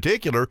series in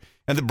particular.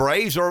 And the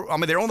Braves they're on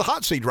the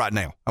hot seat right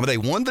now. I mean, they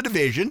won the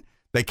division.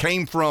 They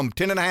came from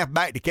 10.5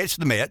 back to catch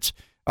the Mets.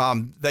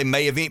 They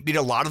may have emptied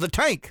a lot of the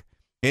tank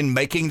in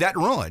making that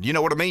run. You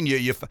know what I mean?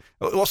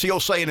 What's the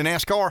old saying in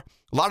NASCAR?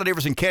 A lot of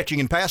difference in catching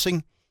and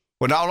passing.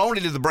 Well, not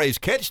only did the Braves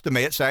catch the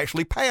Mets, they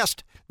actually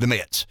passed the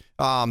Mets.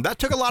 That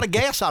took a lot of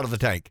gas out of the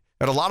tank.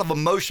 And a lot of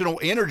emotional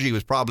energy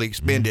was probably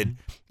expended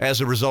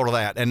as a result of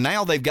that. And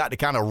now they've got to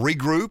kind of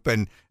regroup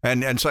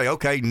and say,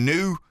 okay,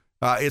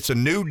 it's a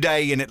new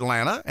day in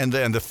Atlanta, and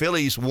the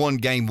Phillies won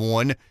Game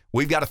 1.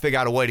 We've got to figure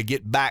out a way to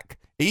get back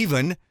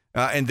even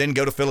and then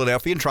go to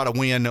Philadelphia and try to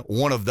win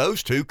one of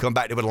those two, come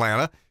back to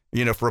Atlanta,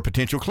 for a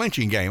potential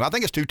clinching game. I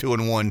think it's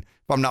 2-1, if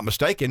I'm not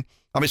mistaken.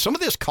 I mean, some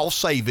of this cost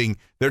saving,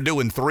 they're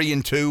doing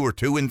 3-2 or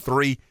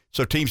 2-3,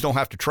 so teams don't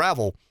have to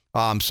travel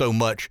so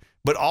much.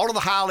 But all of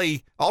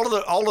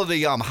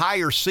the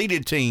higher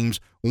seeded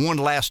teams won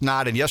last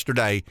night and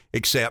yesterday,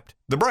 except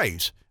the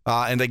Braves,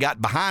 and they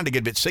got behind a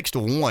good bit,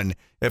 6-1,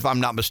 if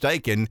I'm not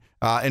mistaken.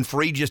 And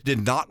Fried just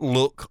did not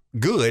look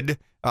good.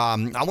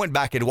 I went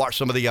back and watched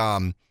some of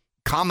the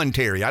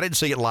commentary. I didn't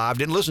see it live,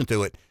 didn't listen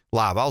to it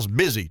live. I was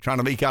busy trying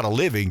to make out a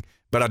living,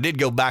 but I did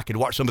go back and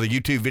watch some of the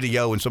YouTube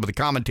video and some of the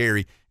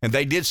commentary, and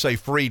they did say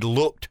Fried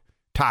looked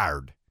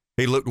tired.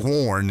 He looked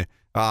worn,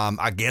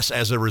 I guess,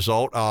 as a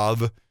result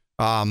of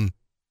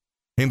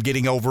him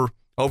getting over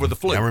the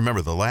flu. I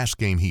remember the last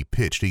game he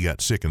pitched, he got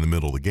sick in the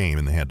middle of the game,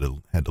 and they had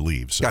to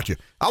leave. So. Gotcha.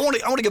 I want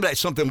to go back to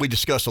something we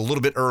discussed a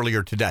little bit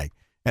earlier today,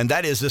 and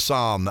that is this.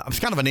 It's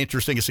kind of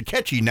it's a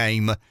catchy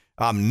name,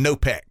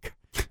 NOPEC,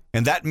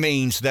 and that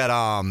means that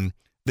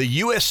the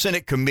U.S.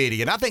 Senate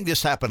committee, and I think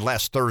this happened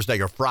last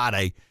Thursday or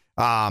Friday,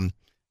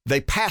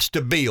 they passed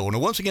a bill. Now,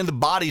 once again, the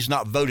body's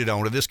not voted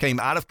on it. This came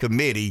out of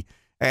committee,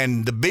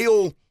 and the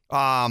bill,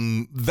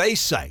 they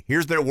say,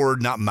 here's their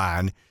word, not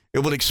mine, it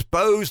will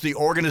expose the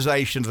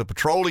Organization of the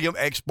Petroleum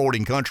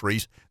Exporting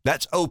Countries,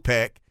 that's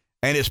OPEC,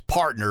 and its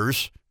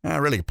partners,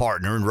 really a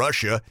partner in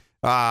Russia,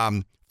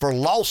 for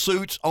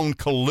lawsuits on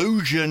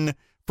collusion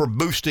for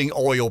boosting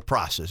oil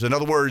prices. In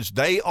other words,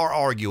 they are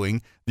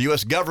arguing, the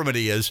U.S. government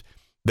is,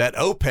 that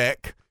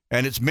OPEC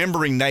and its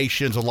membering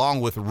nations,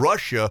 along with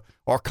Russia,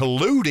 are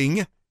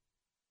colluding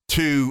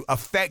to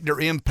affect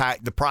or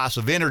impact the price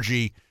of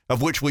energy,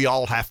 of which we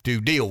all have to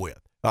deal with.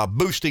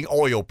 Boosting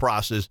oil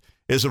prices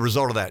is a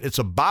result of that. It's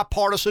a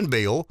bipartisan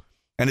bill,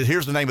 and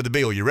here's the name of the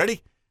bill. You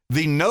ready?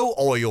 The No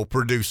Oil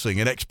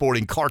Producing and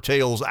Exporting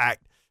Cartels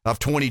Act of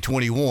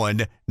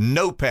 2021,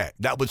 NOPEC.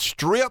 That would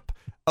strip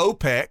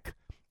OPEC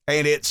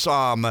and its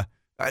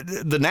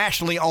the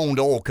nationally owned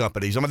oil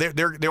companies. I mean,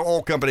 their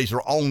oil companies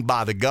are owned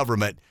by the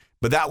government,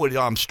 but that would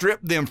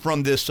strip them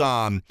from this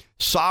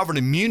sovereign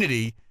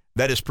immunity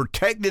that has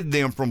protected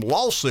them from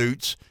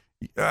lawsuits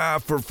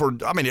for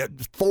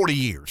 40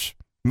 years,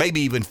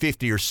 maybe even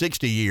 50 or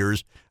 60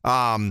 years.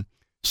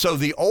 So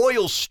the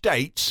oil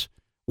states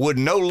would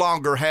no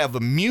longer have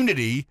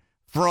immunity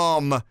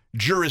from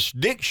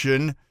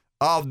jurisdiction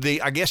of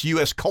the, I guess,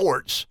 U.S.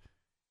 courts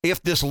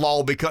if this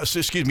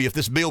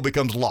bill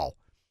becomes law.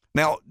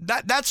 Now,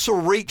 that's a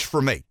reach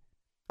for me.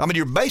 I mean,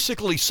 you're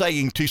basically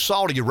saying to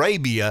Saudi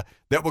Arabia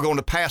that we're going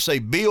to pass a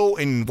bill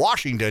in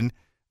Washington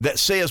that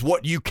says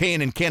what you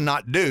can and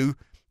cannot do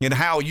and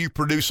how you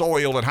produce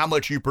oil and how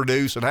much you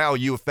produce and how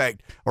you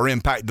affect or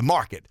impact the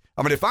market.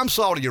 I mean, if I'm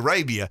Saudi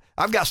Arabia,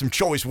 I've got some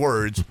choice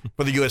words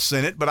for the U.S.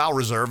 Senate, but I'll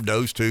reserve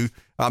those to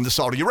the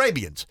Saudi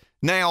Arabians.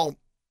 Now,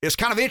 it's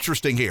kind of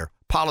interesting here.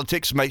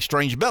 Politics make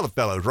strange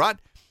bedfellows, right?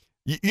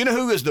 You know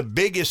who is the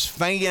biggest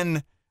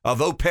fan of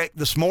OPEC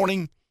this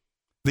morning?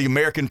 The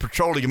American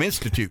Petroleum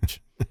Institute.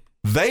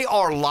 They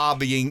are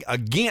lobbying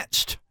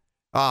against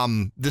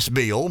this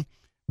bill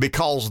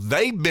because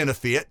they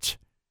benefit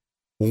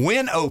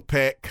when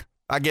OPEC,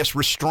 I guess,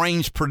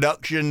 restrains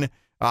production,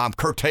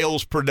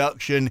 curtails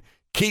production,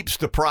 keeps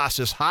the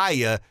prices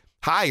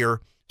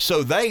higher.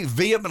 So they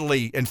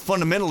vehemently and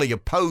fundamentally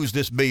oppose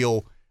this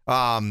bill.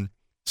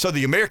 So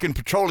the American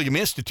Petroleum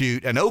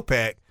Institute and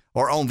OPEC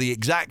are on the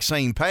exact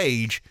same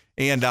page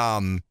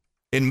and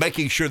in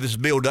making sure this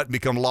bill doesn't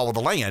become law of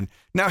the land.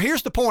 Now,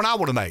 here's the point I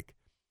want to make.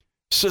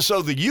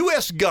 So the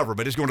U.S.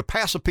 government is going to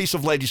pass a piece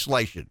of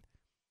legislation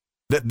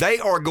that they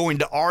are going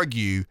to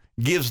argue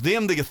gives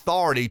them the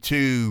authority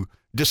to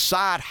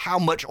decide how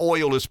much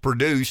oil is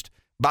produced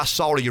by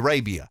Saudi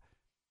Arabia.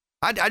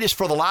 I just,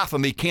 for the life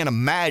of me, can't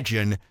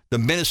imagine the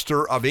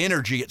Minister of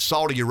Energy at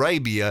Saudi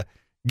Arabia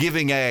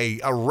giving a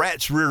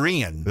rat's rear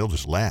end. They'll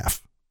just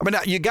laugh. I mean,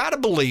 you got to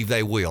believe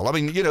they will. I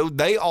mean,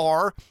 they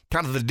are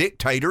kind of the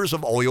dictators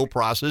of oil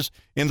prices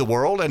in the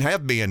world and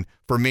have been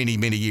for many,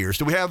 many years.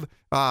 Do we have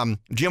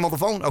Jim on the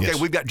phone? Okay, yes.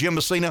 We've got Jim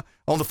Messina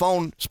on the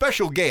phone.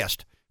 Special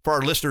guest for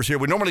our listeners here.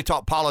 We normally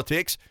talk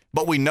politics,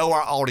 but we know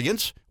our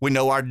audience. We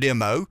know our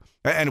demo,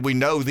 and we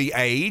know the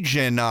age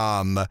and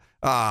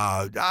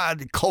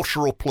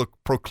cultural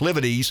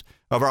proclivities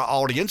of our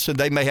audience, and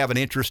they may have an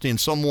interest in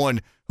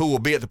someone who will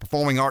be at the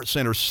Performing Arts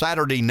Center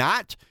Saturday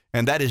night,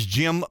 and that is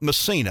Jim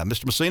Messina.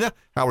 Mr. Messina,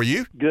 how are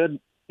you?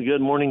 Good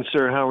morning,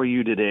 sir. How are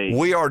you today?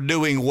 We are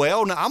doing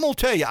well. Now, I'm going to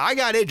tell you, I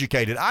got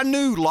educated. I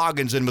knew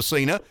Loggins and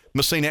Messina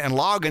and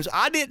Loggins.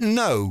 I didn't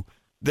know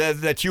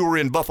that you were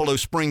in Buffalo,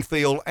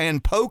 Springfield,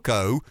 and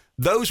Poco.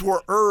 Those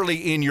were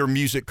early in your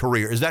music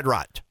career. Is that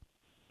right?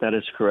 That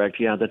is correct.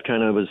 Yeah, that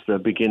kind of was the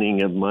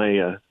beginning of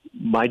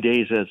my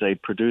days as a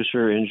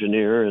producer,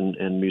 engineer,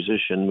 and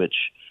musician, which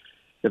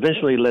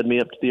eventually led me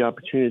up to the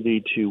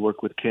opportunity to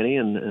work with Kenny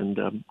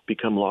and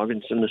become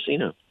Loggins and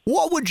Messina.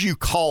 What would you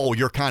call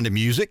your kind of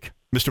music,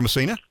 Mr.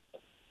 Messina?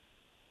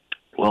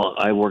 Well,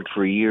 I worked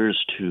for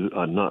years to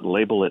not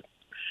label it.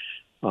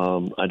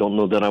 I don't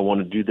know that I want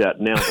to do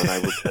that now,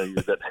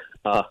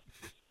 but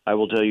I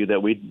will tell you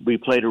that we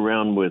played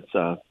around with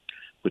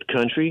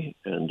country,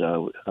 and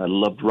I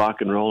loved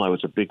rock and roll. I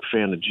was a big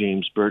fan of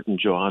James Burton,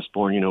 Joe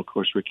Osborne, of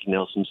course, Ricky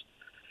Nelson's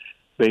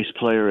bass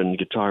player and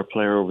guitar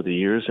player over the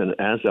years, and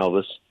as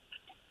Elvis.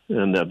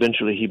 And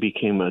eventually he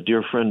became a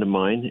dear friend of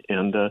mine,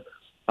 and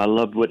I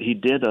loved what he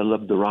did. I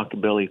loved the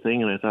rockabilly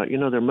thing, and I thought,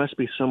 there must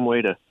be some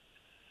way to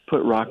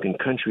put rock and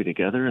country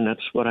together, and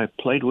that's what I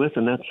played with,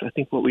 and that's, I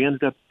think, what we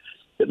ended up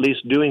at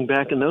least doing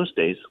back in those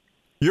days.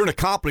 You're an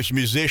accomplished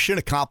musician,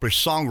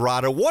 accomplished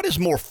songwriter. What is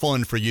more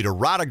fun for you, to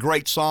write a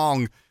great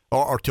song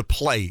or to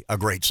play a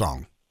great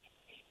song?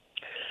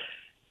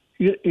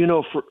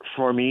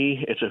 For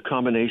me, it's a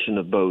combination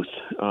of both.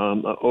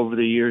 Over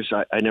the years,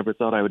 I never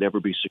thought I would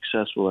ever be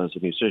successful as a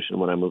musician.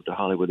 When I moved to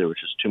Hollywood, there were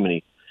just too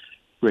many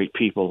great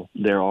people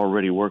there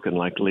already working,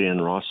 like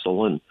Leanne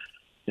Rossel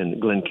and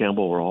Glenn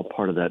Campbell were all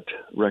part of that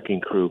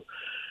wrecking crew.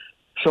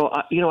 So,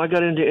 I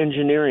got into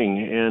engineering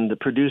and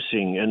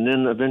producing, and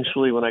then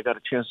eventually when I got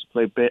a chance to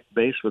play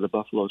bass for the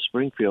Buffalo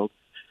Springfield,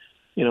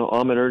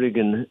 Ahmet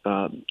Ertegun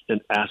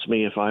asked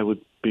me if I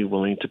would be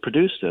willing to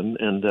produce them,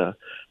 and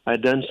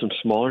I'd done some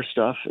smaller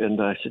stuff,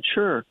 and I said,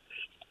 sure.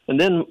 And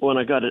then when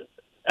I got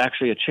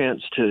actually a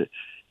chance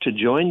to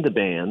join the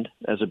band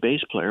as a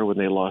bass player when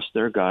they lost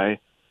their guy,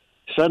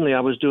 suddenly I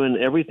was doing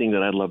everything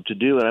that I love to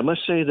do. And I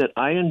must say that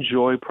I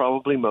enjoy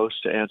probably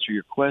most, to answer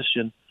your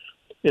question,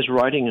 is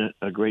writing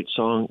a great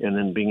song and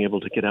then being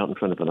able to get out in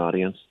front of an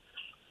audience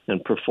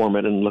and perform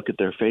it and look at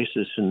their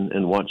faces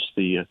and watch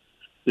the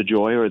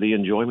joy or the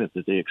enjoyment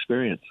that they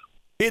experience.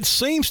 It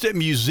seems that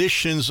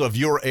musicians of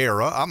your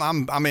era,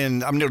 I'm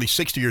nearly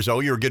 60 years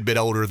old. You're a good bit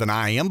older than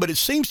I am, but it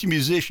seems to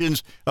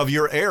musicians of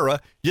your era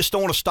just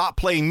don't want to stop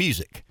playing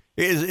music.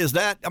 Is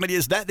that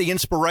the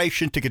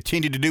inspiration to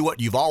continue to do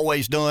what you've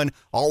always done,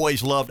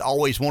 always loved,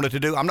 always wanted to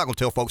do? I'm not going to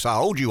tell folks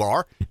how old you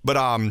are, but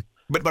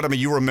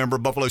you remember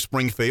Buffalo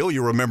Springfield,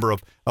 you remember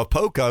of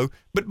Poco,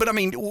 but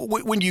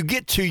when you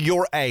get to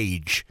your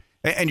age,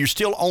 and you're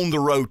still on the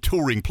road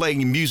touring,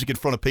 playing music in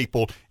front of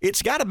people,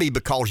 it's got to be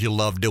because you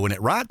love doing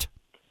it, right?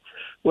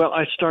 Well,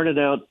 I started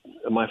out,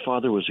 my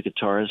father was a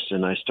guitarist,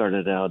 and I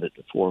started out at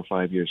 4 or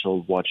 5 years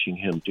old watching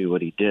him do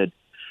what he did.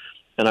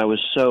 And I was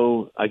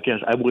I guess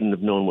I wouldn't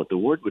have known what the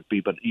word would be,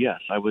 but yes,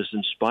 I was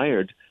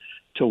inspired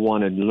to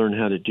want to learn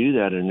how to do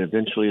that. And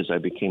eventually, as I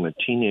became a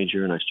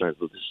teenager and I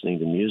started listening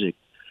to music,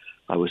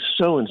 I was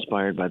so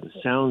inspired by the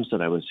sounds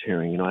that I was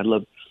hearing. I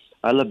loved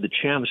the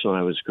Champs when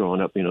I was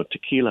growing up,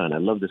 Tequila, and I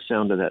loved the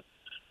sound of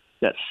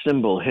that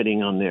cymbal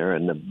hitting on there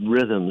and the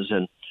rhythms.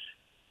 And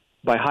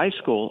by high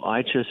school,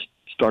 I just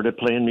started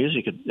playing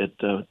music at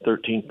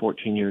 13,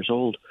 14 years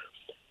old.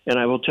 And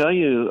I will tell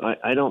you,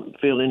 I don't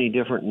feel any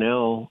different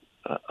now.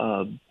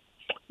 And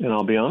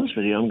I'll be honest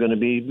with you, I'm going to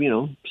be,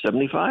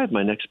 75,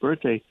 my next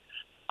birthday.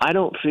 I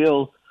don't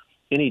feel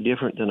any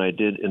different than I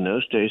did in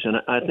those days. And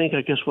I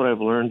guess what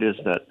I've learned is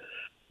that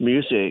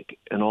music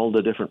and all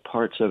the different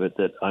parts of it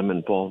that I'm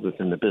involved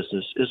with in the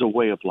business is a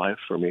way of life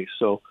for me.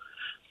 So,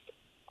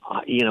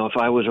 if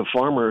I was a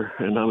farmer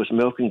and I was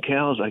milking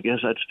cows, I guess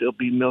I'd still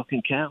be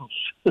milking cows.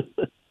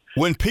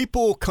 When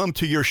people come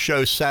to your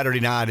show Saturday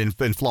night in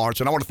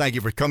Florence, and I want to thank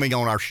you for coming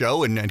on our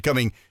show and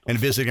coming and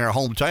visiting our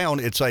hometown.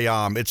 It's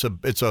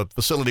a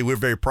facility we're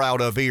very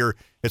proud of here.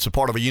 It's a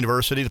part of a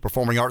university, the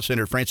Performing Arts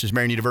Center at Francis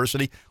Marion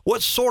University.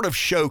 What sort of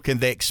show can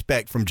they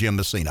expect from Jim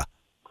Messina?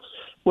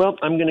 Well,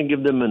 I'm going to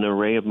give them an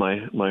array of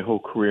my whole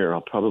career.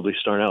 I'll probably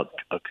start out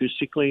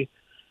acoustically,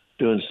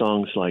 doing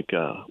songs like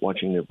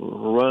Watching the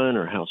Run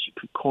or House of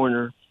Cook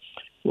Corner.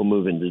 We'll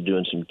move into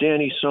doing some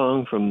Danny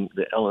song from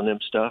the L&M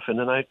stuff, and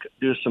then I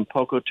do some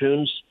polka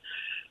tunes.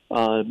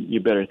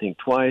 You Better Think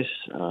Twice.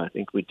 I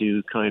think we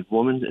do Kind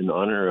Woman in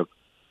honor of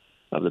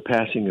the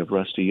passing of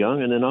Rusty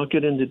Young, and then I'll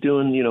get into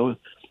doing,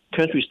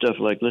 country stuff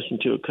like Listen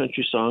to a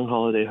Country Song,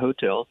 Holiday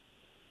Hotel.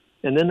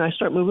 And then I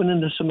start moving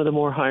into some of the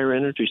more higher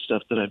energy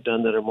stuff that I've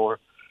done that are more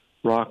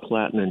rock,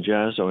 Latin, and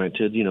jazz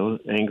oriented,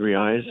 Angry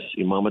Eyes,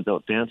 Your Mama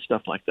Don't Dance,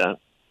 stuff like that.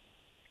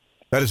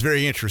 That is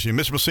very interesting.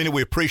 Mr. Messina,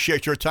 we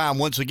appreciate your time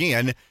once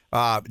again.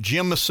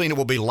 Jim Messina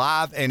will be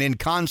live and in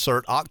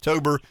concert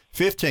October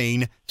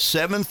 15,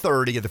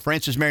 7:30 at the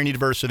Francis Marion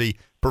University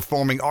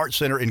Performing Arts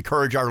Center.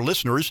 Encourage our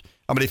listeners.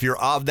 If you're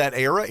of that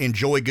era,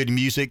 enjoy good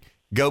music,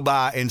 go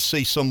by and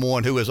see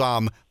someone who has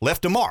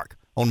left a mark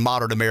on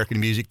modern American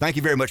music. Thank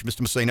you very much,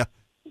 Mr. Messina.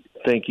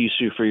 Thank you,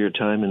 Sue, for your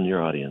time and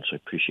your audience. I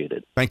appreciate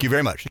it. Thank you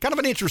very much. Kind of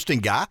an interesting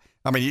guy.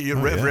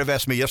 Rev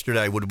asked me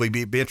yesterday, would we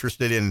be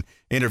interested in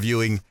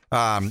interviewing?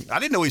 I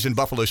didn't know he's in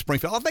Buffalo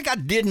Springfield. I think I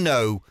did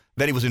know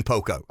that he was in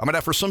Poco.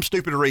 For some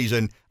stupid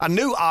reason, I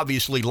knew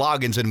obviously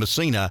Loggins and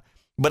Messina,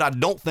 but I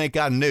don't think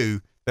I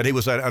knew that he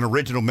was an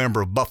original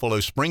member of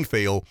Buffalo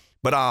Springfield.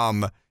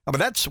 But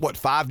that's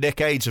 5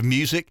 decades of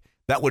music.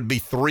 That would be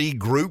 3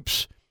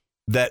 groups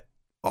that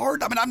are.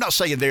 I'm not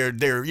saying they're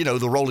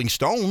the Rolling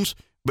Stones.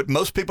 But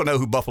most people know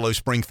who Buffalo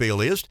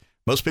Springfield is.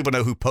 Most people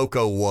know who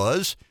Poco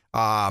was.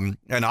 And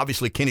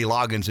obviously Kenny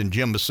Loggins and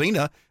Jim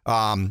Messina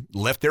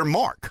left their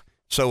mark.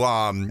 So,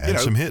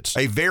 some hits.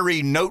 A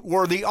very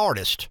noteworthy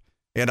artist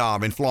in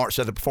Florence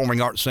at the Performing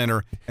Arts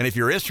Center. And if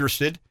you're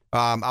interested,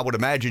 I would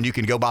imagine you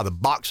can go by the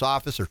box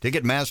office or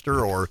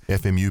Ticketmaster or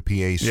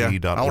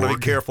FMUPAC.org. Yeah, I want to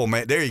be careful,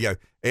 man. There you go.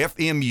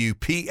 FMUPAC.org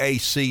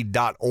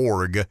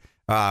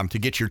to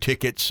get your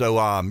tickets.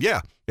 So,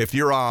 if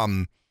you're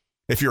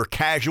a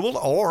casual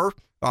or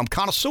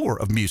connoisseur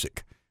of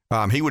music,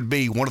 he would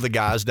be one of the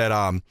guys that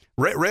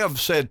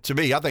Rev said to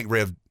me. I think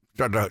Rev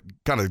tried to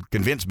kind of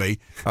convince me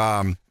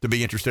to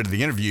be interested in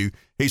the interview.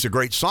 He's a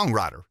great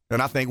songwriter,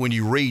 and I think when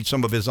you read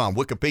some of his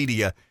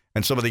Wikipedia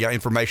and some of the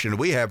information that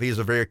we have, he's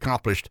a very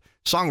accomplished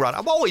songwriter.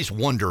 I've always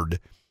wondered,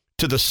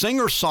 to the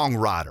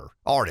singer-songwriter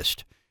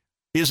artist,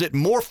 is it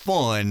more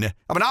fun?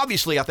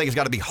 Obviously, I think it's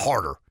got to be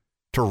harder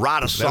to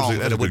write a song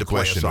than it would to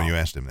play a song. When you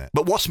asked him that.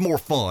 But what's more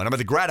fun?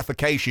 The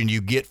gratification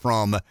you get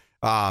from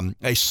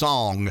a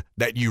song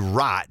that you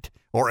write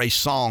or a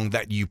song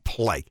that you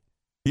play.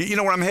 You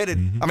know where I'm headed?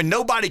 Mm-hmm.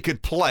 Nobody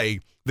could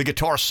play the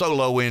guitar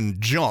solo in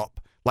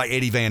Jump like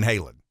Eddie Van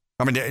Halen.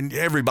 And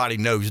everybody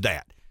knows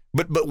that.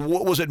 But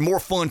was it more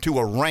fun to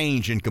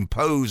arrange and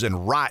compose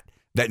and write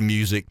that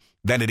music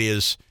than it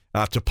is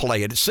to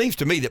play it? It seems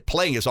to me that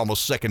playing is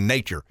almost second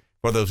nature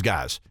for those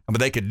guys.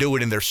 They could do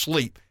it in their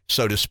sleep,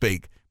 so to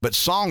speak. But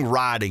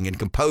songwriting and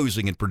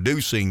composing and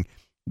producing,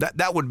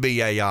 that would be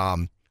a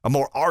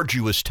more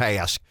arduous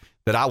task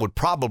that I would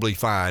probably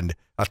find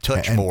a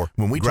touch more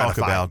when we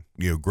gratifying. talk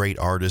about great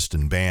artists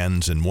and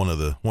bands, and one of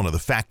the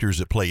factors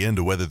that play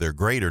into whether they're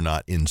great or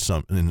not in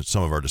some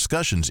of our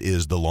discussions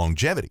is the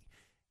longevity.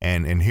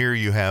 And here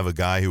you have a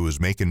guy who was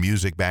making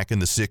music back in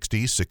the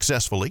 60s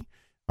successfully,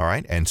 all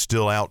right, and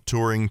still out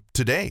touring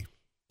today.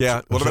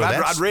 Yeah, well,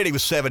 I'd read he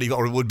was 70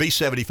 or would be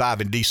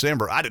 75 in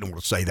December. I didn't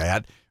want to say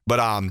that. But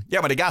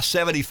but a guy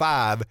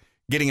 75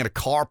 getting in a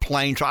car,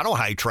 plane, I don't know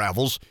how he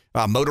travels,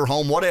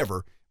 motorhome,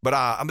 whatever.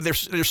 But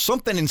there's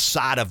something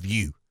inside of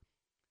you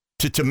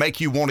to make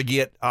you want to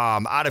get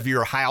out of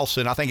your house.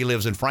 And I think he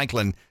lives in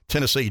Franklin,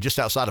 Tennessee, just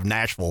outside of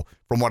Nashville,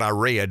 from what I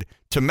read,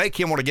 to make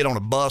him want to get on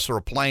a bus or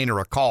a plane or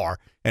a car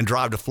and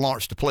drive to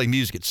Florence to play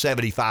music at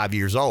 75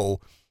 years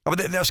old. I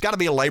mean, there's got to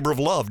be a labor of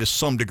love to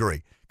some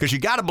degree, because you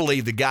got to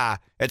believe the guy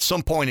at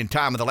some point in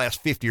time in the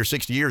last 50 or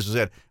 60 years has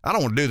said, I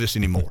don't want to do this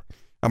anymore.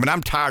 I mean,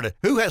 I'm tired of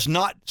 – who has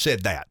not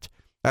said that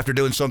after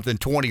doing something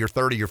 20 or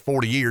 30 or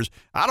 40 years?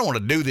 I don't want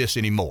to do this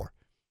anymore.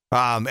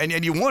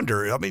 And you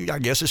wonder, I mean, I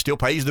guess it still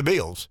pays the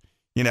bills.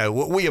 You know,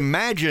 we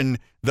imagine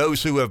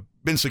those who have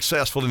been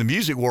successful in the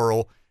music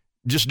world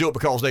just do it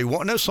because they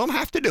want. No, some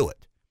have to do it.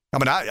 I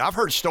mean, I've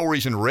heard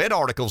stories and read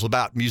articles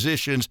about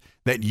musicians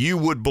that you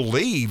would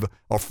believe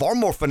are far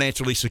more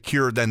financially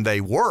secure than they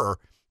were,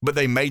 but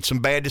they made some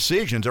bad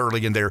decisions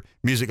early in their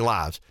music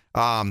lives.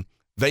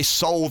 They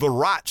sold the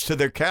rights to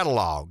their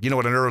catalog, at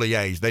an early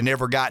age. They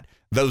never got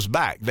those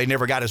back. They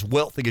never got as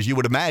wealthy as you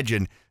would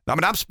imagine. I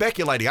mean, I'm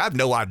speculating. I have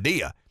no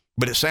idea,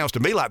 but it sounds to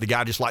me like the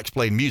guy just likes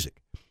playing music,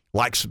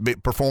 likes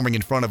performing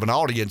in front of an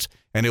audience,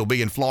 and he'll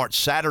be in Florence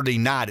Saturday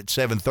night at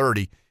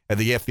 7:30 at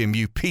the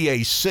FMU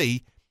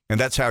PAC. And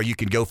that's how you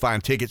can go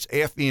find tickets,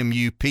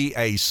 FMU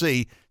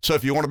PAC. So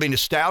if you want to be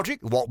nostalgic,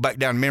 walk back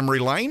down memory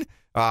lane,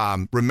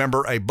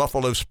 remember a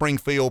Buffalo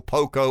Springfield,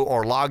 Poco,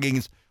 or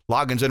Loggins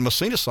and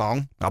Messina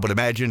song, I would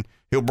imagine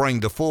he'll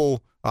bring the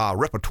full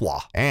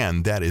repertoire.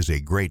 And that is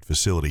a great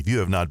facility. If you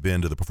have not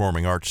been to the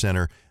Performing Arts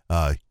Center,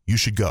 you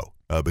should go.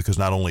 Because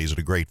not only is it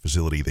a great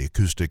facility, the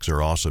acoustics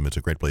are awesome. It's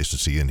a great place to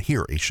see and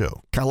hear a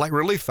show. Kind of like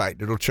Relief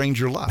Factor. It'll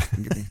change your life.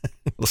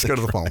 Let's go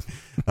to the phone.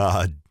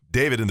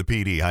 David in the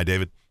PD. Hi,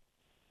 David.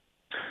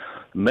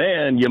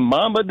 Man, your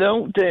mama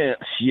don't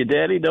dance, your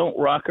daddy don't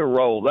rock and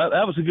roll.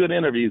 That was a good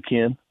interview,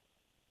 Ken.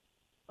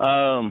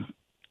 I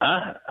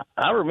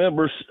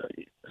remember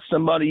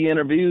somebody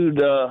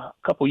interviewed a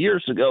couple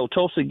years ago,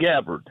 Tulsi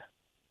Gabbard,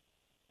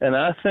 and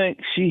I think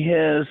she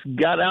has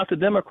got out the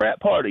Democrat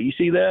Party. You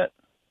see that?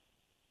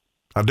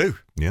 I do.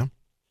 Yeah,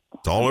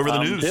 it's all over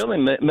the news.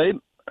 Telling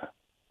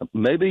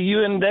maybe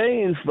you and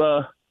Dave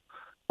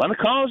want to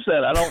cause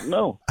that. I don't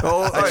know.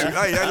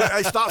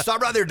 Hey, stop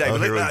right there,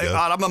 David.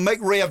 I'm going to make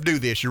Rev do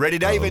this. You ready,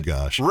 David? Oh,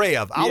 gosh.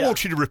 Rev, I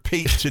want you to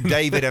repeat to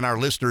David and our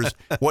listeners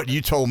what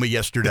you told me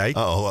yesterday.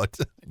 Oh, I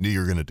knew you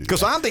were going to do that.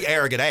 Because I'm the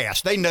arrogant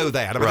ass. They know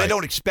that. I mean, They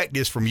don't expect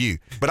this from you.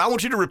 But I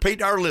want you to repeat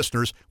to our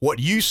listeners what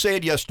you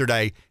said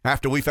yesterday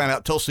after we found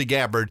out Tulsi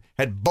Gabbard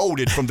had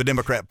bolted from the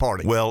Democrat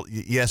Party. Well,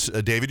 yes,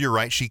 David, you're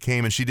right. She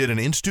came and she did an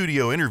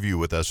in-studio interview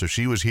with us. So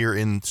she was here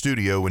in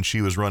studio when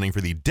she was running for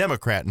the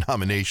Democrat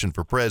nomination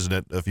for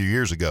president a few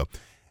years ago.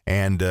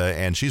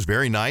 And she's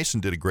very nice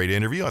and did a great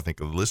interview. I think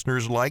the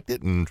listeners liked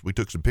it, and we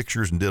took some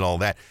pictures and did all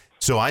that.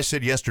 So I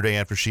said yesterday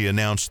after she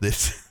announced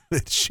that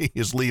she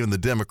is leaving the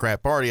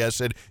Democrat Party, I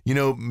said,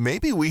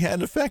 maybe we had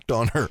an effect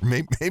on her.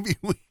 Maybe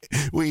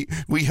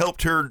we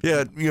helped her,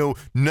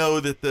 know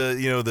that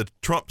the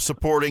Trump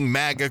supporting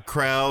MAGA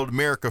crowd,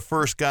 America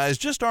First guys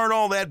just aren't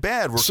all that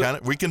bad.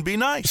 We can be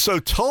nice. So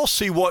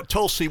Tulsi, what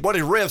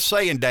is Rev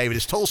saying, David?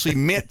 Is Tulsi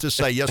meant to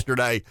say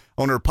yesterday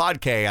on her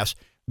podcast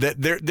that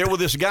there was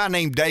this guy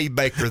named Dave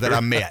Baker that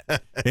I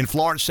met in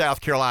Florence, South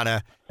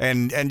Carolina,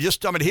 and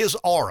just, his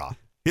aura,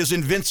 his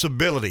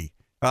invincibility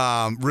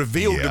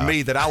revealed to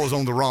me that I was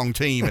on the wrong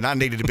team and I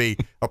needed to be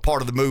a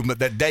part of the movement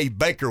that Dave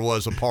Baker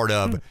was a part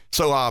of.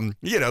 So,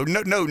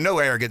 no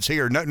arrogance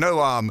here,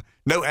 no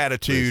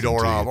attitude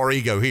or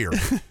ego here.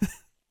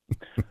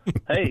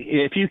 Hey,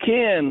 if you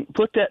can,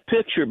 put that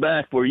picture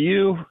back where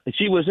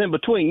she was in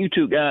between you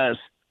two guys.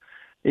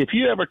 If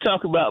you ever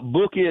talk about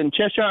Bookie and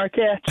Cheshire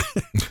Cats,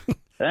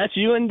 that's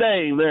you and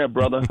Dave there,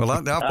 brother. Well,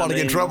 I'll probably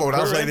get in trouble when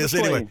I say this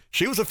anyway.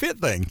 She was a fit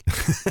thing.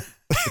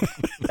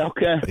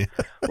 Okay.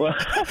 Well,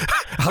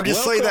 I'll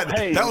just say that.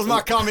 Hey, that was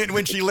my comment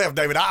when she left,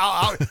 David.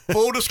 I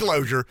full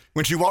disclosure,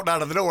 when she walked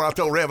out of the door, I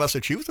told Rev, I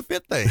said, she was a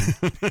fit thing.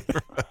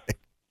 Right.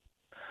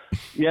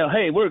 Yeah,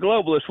 hey, we're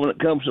globalists when it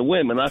comes to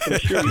women. I can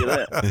assure you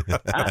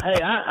that.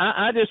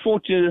 I just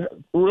want you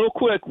real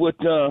quick with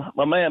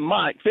my man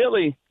Mike.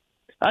 Philly,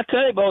 I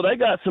tell you, Bo, they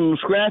got some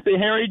scrappy,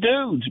 hairy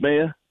dudes,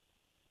 man.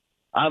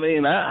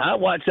 I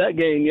watched that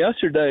game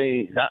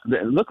yesterday.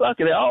 It looked like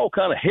they're all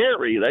kind of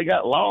hairy. They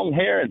got long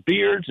hair and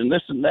beards and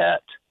this and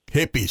that.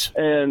 Hippies.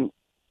 And,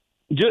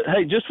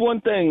 just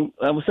one thing.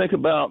 I was thinking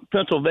about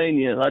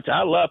Pennsylvania.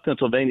 I love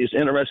Pennsylvania. It's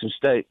an interesting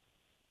state.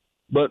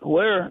 But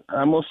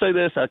I'm going to say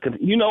this. I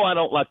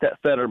don't like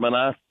that Fetterman.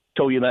 I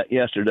told you that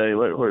yesterday.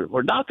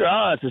 Where Dr.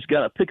 Oz has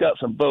got to pick up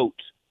some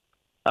votes.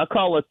 I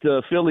call it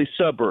the Philly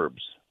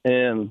suburbs.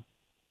 And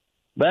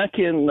back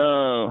in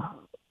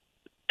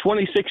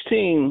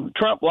 2016,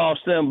 Trump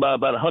lost them by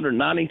about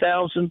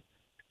 190,000.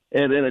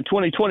 And then in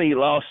 2020, he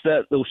lost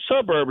those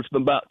suburbs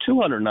by about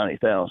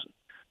 290,000.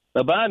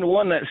 Now, Biden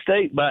won that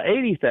state by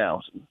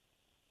 80,000.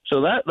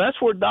 So that's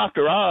where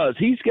Dr. Oz,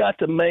 he's got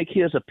to make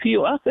his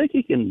appeal. I think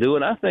he can do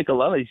it. I think a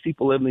lot of these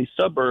people live in these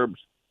suburbs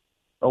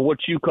are what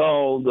you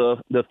call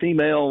the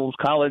females,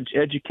 college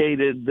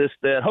educated, this,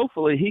 that.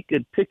 Hopefully he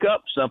could pick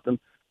up something.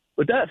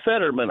 But that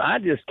Fetterman, I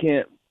just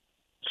can't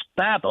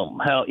fathom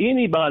how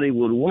anybody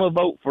would want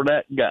to vote for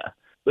that guy.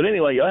 But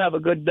anyway, y'all have a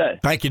good day.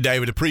 Thank you,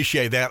 David.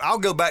 Appreciate that. I'll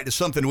go back to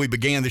something we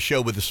began the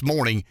show with this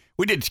morning.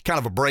 We did kind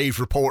of a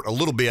Braves report a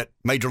little bit,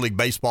 Major League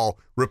Baseball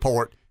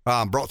report.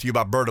 brought to you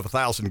by Bird of a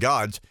Thousand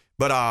Gods.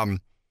 But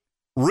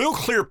Real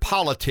Clear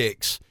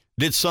Politics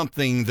did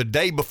something the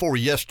day before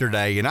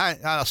yesterday, and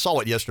I saw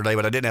it yesterday,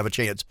 but I didn't have a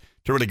chance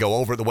to really go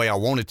over it the way I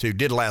wanted to.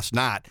 Did last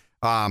night.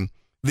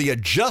 The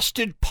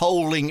adjusted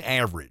polling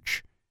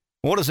average.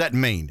 What does that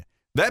mean?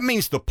 That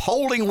means the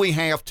polling we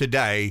have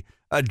today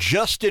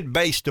adjusted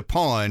based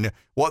upon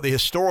what the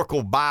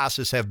historical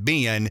biases have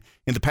been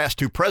in the past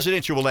 2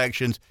 presidential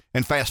elections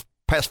and past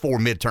 4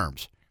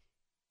 midterms.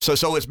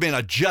 So it's been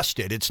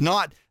adjusted. It's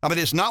not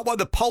what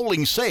the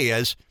polling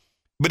says,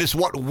 but it's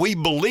what we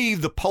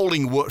believe the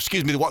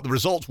what the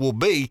results will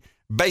be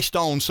based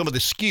on some of the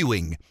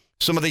skewing,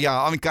 some of the,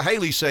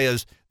 Cahaley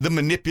says the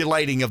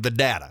manipulating of the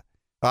data.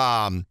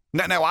 Now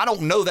I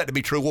don't know that to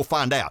be true. We'll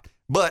find out.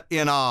 But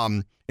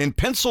in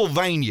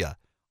Pennsylvania,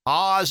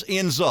 Oz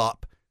ends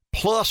up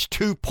plus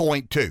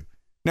 2.2.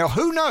 Now,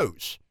 who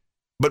knows?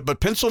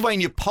 But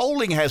Pennsylvania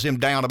polling has him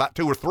down about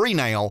 2 or 3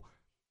 now.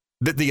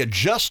 That the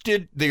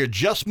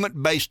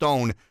adjustment based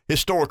on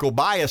historical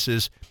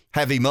biases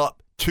have him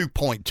up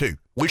 2.2.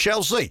 We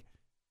shall see.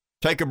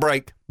 Take a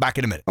break. Back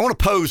in a minute. I want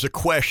to pose a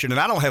question, and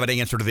I don't have an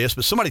answer to this,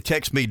 but somebody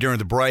texted me during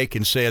the break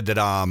and said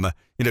that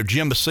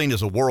Jim Messina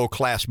is a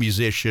world-class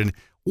musician.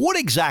 What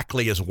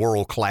exactly is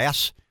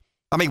world-class?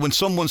 I mean, when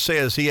someone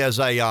says he has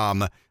they're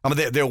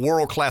a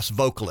world-class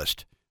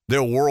vocalist. They're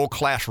a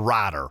world-class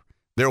writer.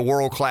 They're a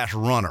world-class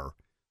runner.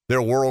 They're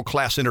a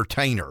world-class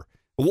entertainer.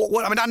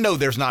 What? I mean, I know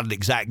there's not an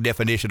exact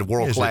definition of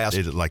world-class.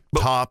 Is it like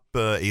top,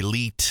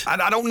 elite?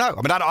 I don't know. I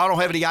mean, I don't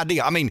have any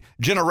idea. I mean,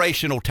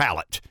 generational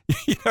talent.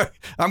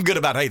 I'm good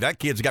about, hey, that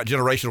kid's got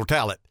generational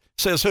talent.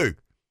 Says who?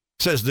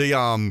 Says the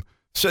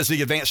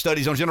advanced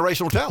studies on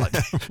generational talent.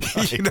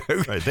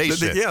 Right. Right. They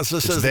said. Yes,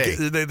 it says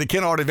the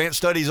Kennard advanced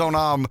studies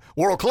on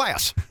world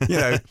class.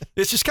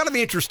 It's just kind of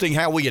interesting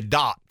how we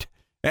adopt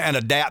and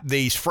adapt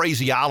these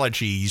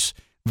phraseologies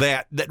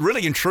that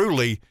really and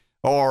truly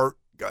are.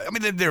 I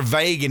mean, they're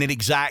vague and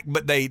inexact,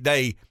 but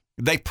they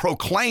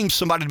proclaim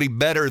somebody to be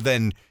better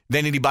than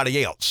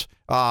anybody else.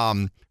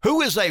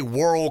 Who is a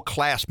world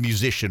class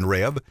musician,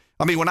 Rev?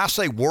 I mean, when I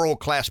say world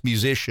class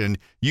musician,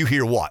 you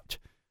hear what?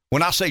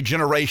 When I say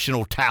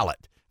generational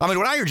talent, I mean,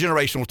 when I hear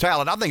generational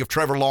talent, I think of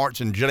Trevor Lawrence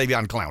and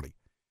Jadeveon Clowney.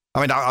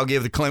 I mean, I'll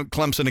give the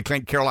Clemson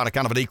and Carolina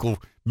kind of an equal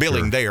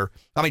billing there.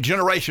 I mean,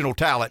 generational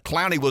talent.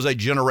 Clowney was a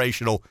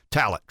generational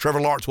talent.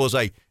 Trevor Lawrence was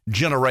a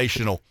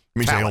generational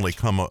means talent. They only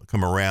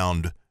come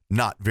around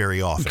not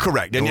very often.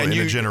 Correct. In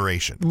a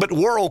generation. But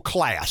world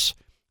class.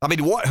 I mean,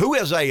 who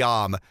is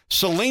a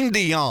Celine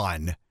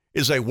Dion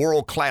is a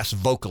world class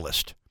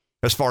vocalist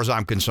as far as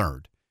I'm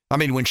concerned. I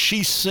mean, when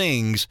she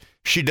sings,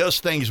 she does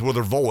things with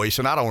her voice,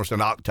 and I don't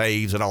understand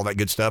octaves and all that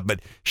good stuff,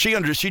 but she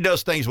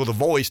does things with a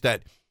voice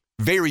that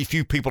very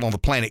few people on the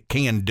planet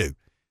can do.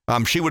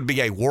 She would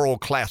be a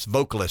world-class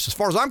vocalist as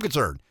far as I'm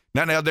concerned.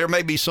 Now, there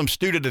may be some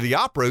student of the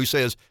opera who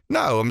says,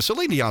 no,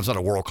 Celine Dion's not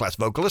a world-class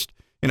vocalist.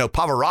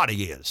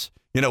 Pavarotti is,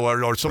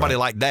 or somebody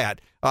like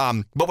that.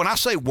 But when I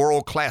say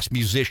world-class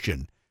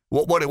musician,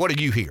 what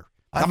do you hear?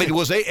 I mean,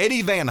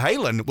 Eddie Van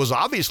Halen was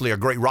obviously a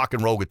great rock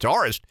and roll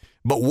guitarist,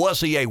 but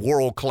was he a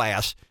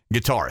world-class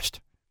guitarist?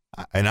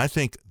 And I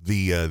think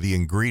the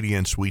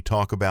ingredients we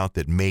talk about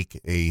that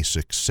make a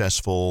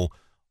successful,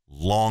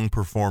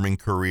 long-performing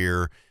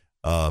career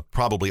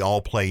probably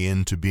all play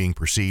into being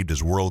perceived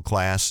as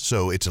world-class.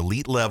 So it's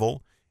elite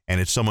level, and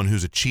it's someone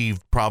who's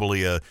achieved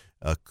probably a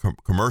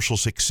commercial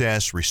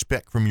success,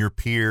 respect from your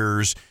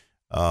peers,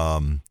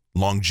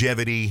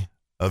 longevity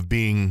of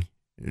doing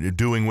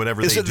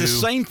whatever they do. Is it the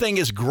same thing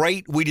as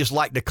great? We just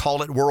like to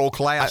call it world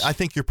class? I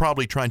think you're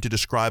probably trying to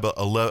describe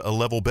a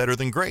level better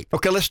than great.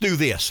 Okay, let's do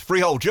this.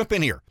 Freehold, jump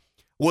in here.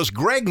 Was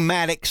Greg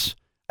Maddux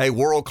a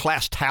world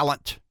class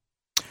talent?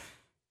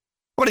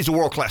 Well, he's a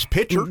world class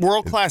pitcher.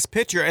 World class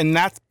pitcher, and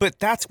that's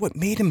what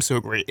made him so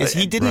great. Is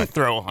he didn't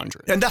throw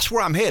 100, and that's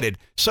where I'm headed.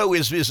 So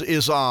is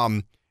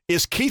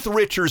Keith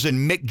Richards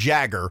and Mick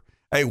Jagger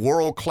a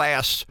world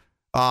class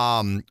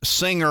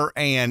singer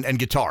and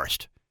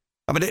guitarist?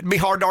 I mean, it'd be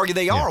hard to argue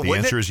they are, wouldn't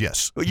it? The answer is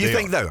yes. You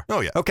think they are?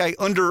 Oh, yeah. Okay,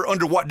 under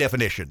what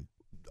definition?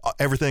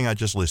 Everything I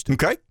just listed.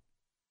 Okay.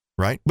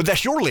 Right? But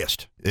that's your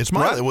list. It's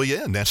mine. Right? Well,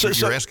 yeah, and that's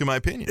you're asking my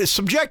opinion. It's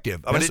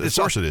subjective. I mean, of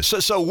course it is.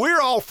 So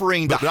we're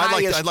offering the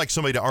highest. I'd like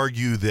somebody to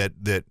argue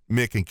that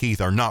Mick and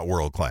Keith are not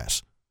world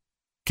class.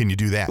 Can you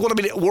do that? Well,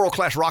 I mean, world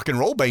class rock and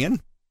roll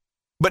band.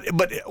 But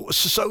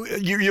so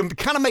you're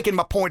kind of making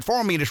my point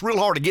for me, and it's real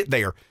hard to get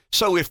there.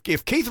 So if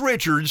Keith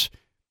Richards,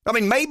 I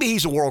mean, maybe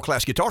he's a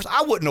world-class guitarist.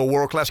 I wouldn't know a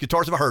world-class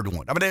guitarist if I heard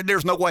one. I mean,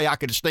 there's no way I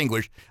could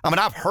distinguish. I mean,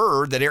 I've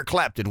heard that Eric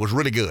Clapton was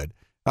really good.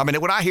 I mean,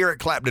 when I hear Eric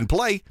Clapton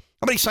play,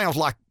 I mean,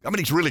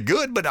 he's really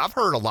good, but I've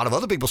heard a lot of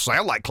other people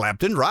sound like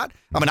Clapton, right?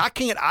 I mean,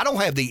 I don't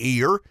have the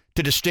ear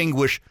to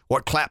distinguish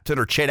what Clapton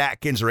or Chet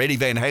Atkins or Eddie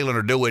Van Halen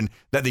are doing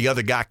that the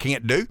other guy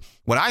can't do.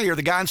 When I hear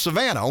the guy in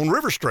Savannah on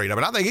River Street, I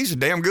mean, I think he's as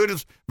damn good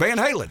as Van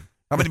Halen.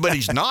 I mean, but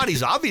he's not.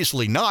 He's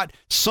obviously not.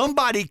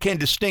 Somebody can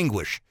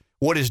distinguish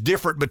what is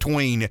different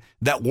between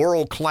that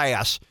world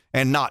class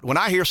and not. When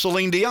I hear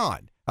Celine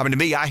Dion, I mean, to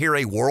me, I hear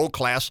a world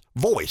class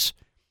voice.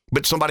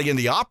 But somebody in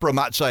the opera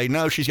might say,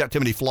 no, she's got too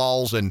many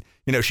flaws, and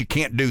she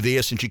can't do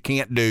this and she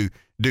can't do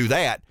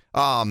that.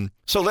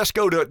 So let's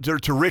go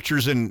to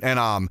Richards and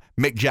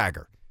Mick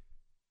Jagger.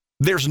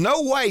 There's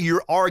no way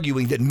you're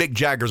arguing that Mick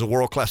Jagger's a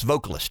world-class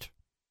vocalist.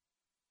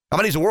 I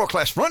mean, he's a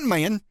world-class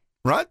frontman,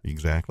 right?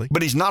 Exactly.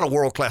 But he's not a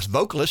world-class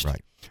vocalist.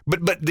 Right.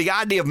 But the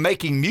idea of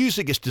making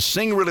music is to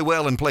sing really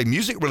well and play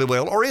music really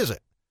well, or is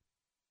it?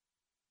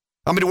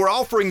 I mean, we're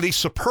offering these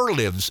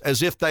superlatives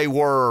as if they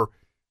were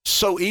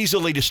so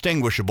easily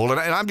distinguishable, and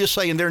I'm just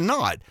saying they're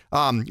not.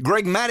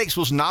 Greg Maddux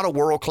was not a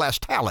world-class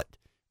talent,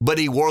 but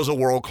he was a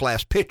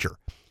world-class pitcher.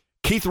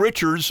 Keith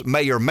Richards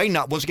may or may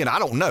not. Once again, I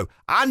don't know.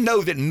 I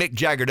know that Mick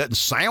Jagger doesn't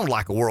sound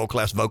like a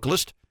world-class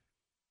vocalist,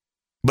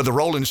 but the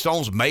Rolling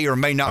Stones may or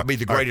may not be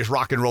the greatest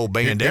rock and roll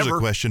band Here's ever. a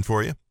question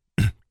for you.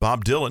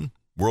 Bob Dylan,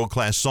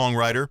 world-class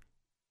songwriter,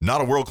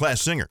 not a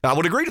world-class singer. I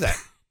would agree to that.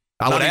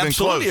 I would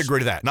absolutely agree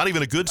to that. Not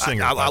even a good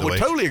singer. I would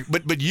totally.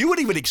 But you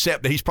would even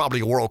accept that he's probably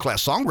a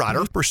world-class songwriter.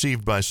 He's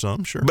perceived by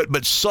some, sure.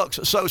 But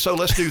sucks. So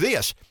let's do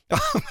this.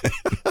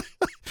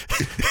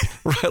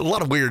 A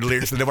lot of weird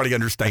lyrics that nobody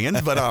understands.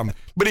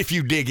 But if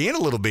you dig in a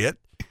little bit,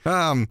 take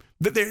some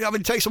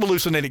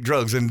hallucinogenic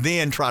drugs and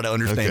then try to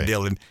understand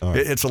Dylan. Right.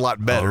 It's a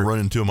lot better. I'll run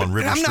into him on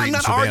River Street in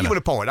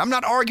Savannah. I'm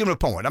not arguing a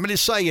point. I'm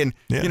just saying,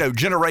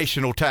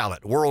 generational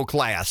talent, world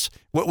class.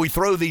 What we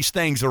throw these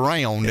things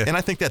around, and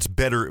I think that's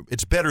better.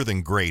 It's better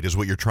than great, is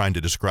what you're trying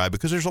to describe,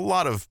 because there's a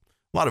lot of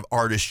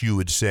artists you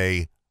would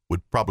say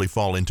would probably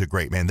fall into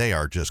great. Man, they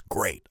are just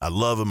great. I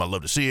love them. I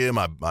love to see them.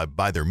 I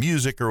buy their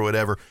music or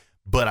whatever.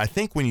 But I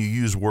think when you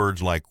use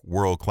words like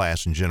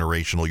world-class and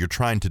generational, you're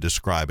trying to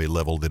describe a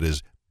level that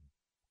is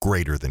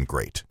greater than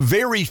great.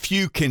 Very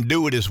few can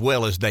do it as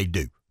well as they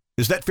do.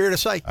 Is that fair to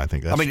say? I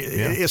think that's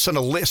it's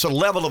a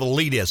level of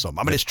elitism.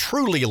 I mean, it's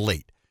truly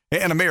elite.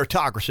 And a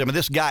meritocracy. I mean,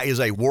 this guy is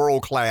a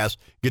world-class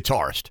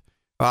guitarist.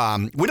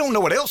 We don't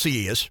know what else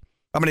he is.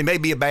 I mean, he may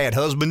be a bad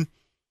husband.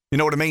 You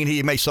know what I mean?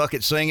 He may suck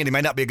at singing. He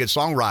may not be a good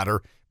songwriter.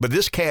 But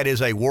this cat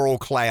is a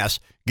world-class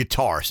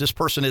guitarist. This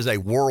person is a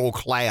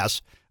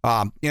world-class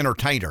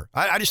entertainer.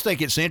 I just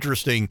think it's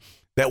interesting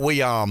that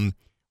we I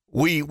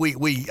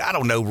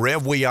don't know,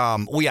 Rev, we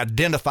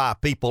identify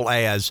people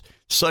as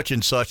such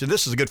and such. And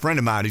this is a good friend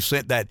of mine who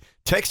sent that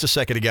text a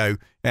second ago.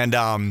 And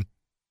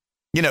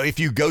if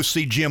you go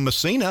see Jim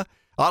Messina,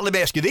 let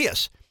me ask you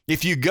this: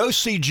 if you go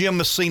see Jim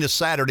Messina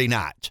Saturday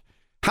night,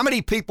 how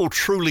many people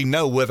truly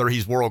know whether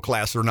he's world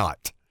class or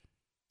not?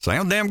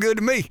 Sound damn good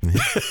to me.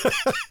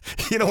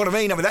 You know what I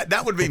mean? I mean,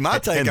 that would be my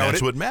take on it. And that's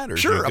what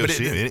matters. Sure.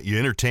 You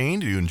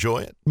entertained, you enjoy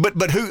it.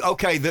 But who,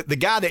 okay, the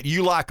guy that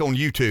you like on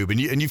YouTube, and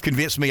you've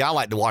convinced me I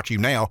like to watch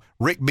him now,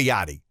 Rick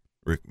Beato.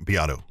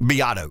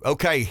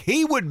 Okay,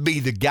 he would be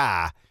the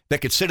guy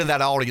that could sit in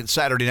that audience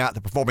Saturday night at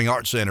the Performing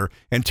Arts Center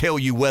and tell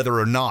you whether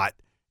or not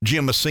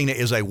Jim Messina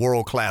is a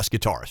world-class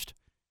guitarist.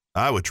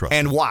 I would trust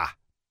And him. why?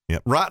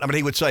 Yep. Right? I mean,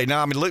 he would say, no,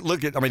 I mean,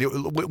 look at, I mean,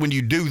 when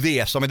you do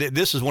this, I mean,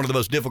 this is one of the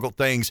most difficult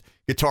things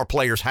guitar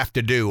players have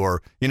to do,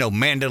 or,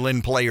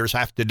 mandolin players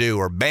have to do,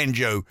 or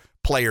banjo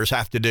players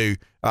have to do.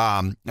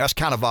 That's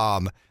kind of, I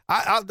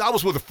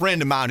was with a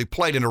friend of mine who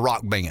played in a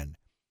rock band,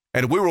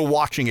 and we were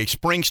watching a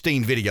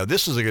Springsteen video.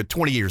 This is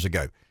 20 years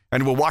ago,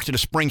 and we're watching a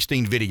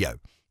Springsteen video,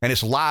 and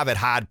it's live at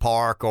Hyde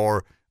Park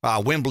or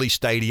Wembley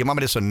Stadium. I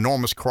mean, it's an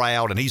enormous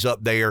crowd, and he's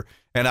up there,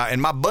 and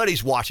my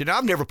buddy's watching.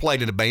 I've never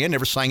played in a band,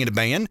 never sang in a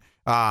band.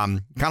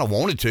 Kind of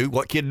wanted to.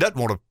 What kid doesn't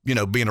want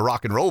to, be in a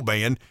rock and roll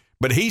band?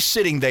 But he's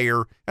sitting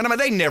there, and I mean,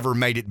 they never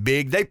made it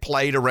big. They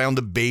played around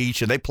the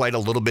beach, and they played a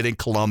little bit in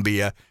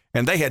Columbia,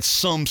 and they had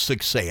some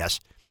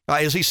success.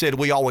 As he said,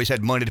 we always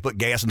had money to put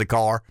gas in the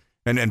car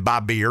and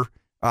buy beer.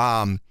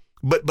 But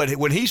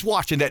when he's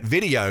watching that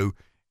video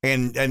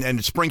and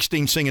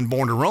Springsteen singing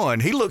Born to Run,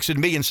 he looks at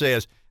me and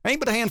says, ain't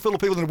but a handful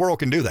of people in the world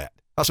can do that.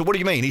 I said, what do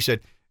you mean? He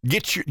said,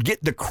 get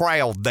the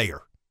crowd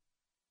there.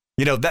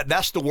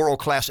 That's the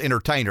world-class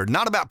entertainer.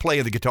 Not about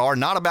playing the guitar,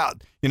 not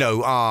about,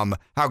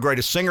 how great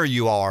a singer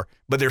you are,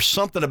 but there's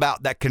something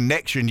about that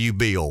connection you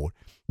build.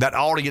 That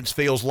audience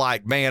feels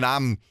like, man,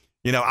 I'm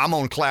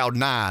on cloud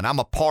nine. I'm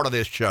a part of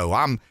this show.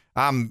 I'm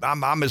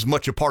as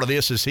much a part of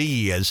this as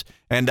he is.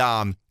 And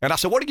I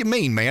said, what do you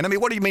mean, man? I mean,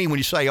 what do you mean when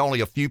you say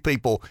only a few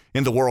people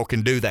in the world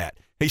can do that?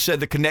 He said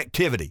the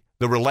connectivity,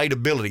 the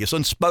relatability, it's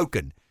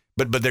unspoken,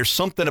 but there's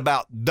something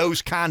about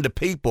those kind of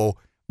people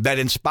that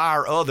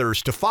inspire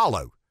others to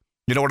follow.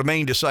 You know what I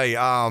mean? To say,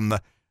 I'm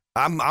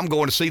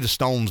going to see the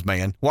Stones,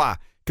 man. Why?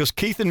 Because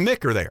Keith and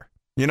Mick are there.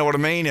 You know what I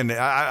mean? And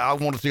I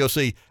wanted to go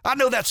see. I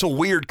know that's a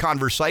weird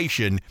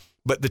conversation,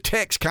 but the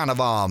text kind of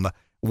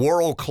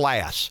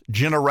world-class,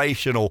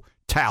 generational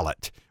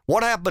talent.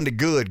 What happened to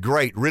good,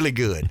 great, really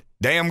good,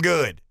 damn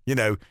good?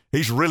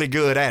 He's really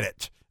good at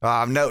it.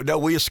 No,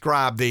 we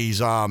ascribe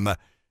these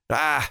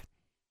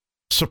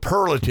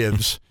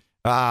superlatives,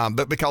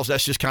 but because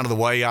that's just kind of the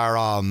way our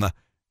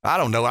I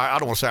don't know. I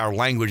don't want to say our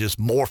language is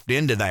morphed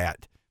into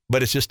that,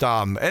 but it's just,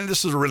 and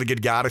this is a really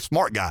good guy, a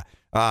smart guy.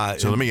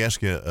 So let me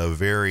ask you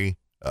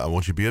I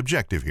want you to be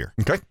objective here.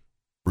 Okay.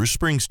 Bruce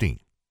Springsteen.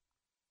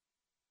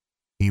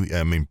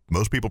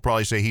 Most people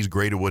probably say he's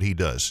great at what he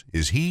does.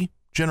 Is he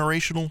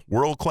generational,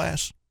 world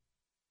class?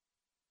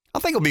 I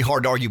think it'll be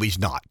hard to argue he's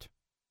not.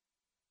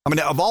 I mean,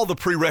 of all the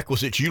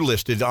prerequisites you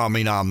listed,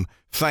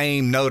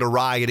 fame,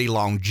 notoriety,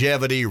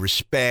 longevity,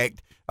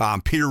 respect,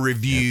 peer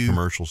review,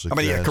 commercial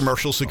success.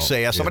 Commercial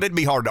success. Oh, yeah. It'd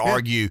be hard to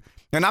argue.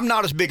 And I'm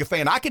not as big a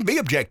fan. I can be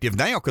objective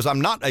now because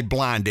I'm not a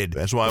blinded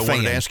That's why I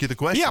wanted to ask you the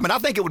question. Yeah, I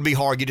think it would be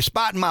hard.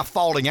 Despite my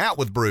falling out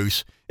with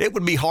Bruce, it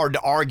would be hard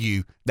to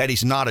argue that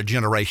he's not a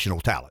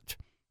generational talent.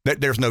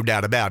 There's no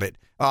doubt about it.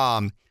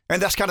 And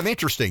that's kind of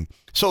interesting.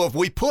 So if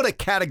we put a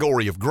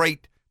category of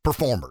great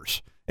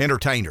performers,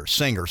 entertainers,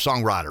 singers,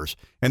 songwriters,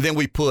 and then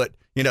we put,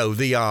 the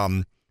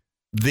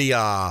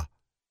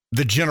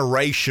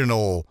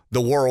generational,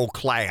 the world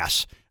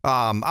class.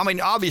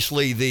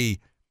 Obviously the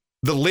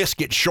list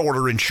gets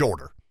shorter and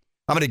shorter.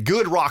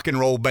 Good rock and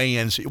roll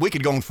bands, we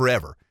could go on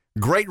forever.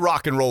 Great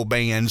rock and roll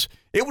bands,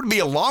 it would be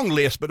a long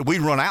list, but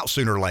we'd run out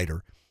sooner or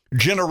later.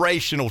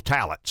 Generational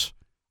talents,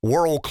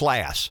 world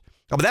class.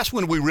 That's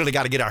when we really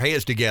got to get our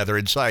heads together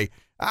and say,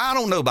 I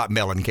don't know about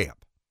Mellencamp.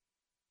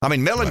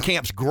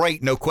 Mellencamp's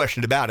great, no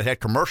question about it. Had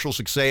commercial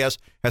success,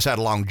 has had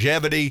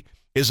longevity,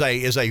 is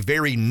a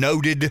very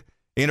noted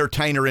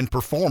entertainer and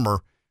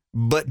performer,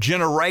 but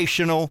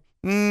generational,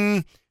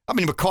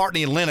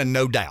 McCartney and Lennon,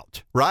 no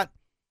doubt, right?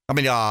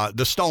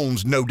 The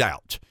Stones, no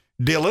doubt.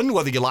 Dylan,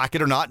 whether you like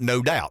it or not,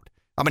 no doubt.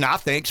 I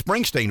think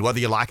Springsteen, whether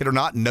you like it or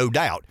not, no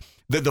doubt.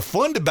 The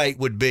fun debate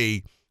would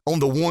be on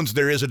the ones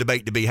there is a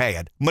debate to be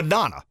had.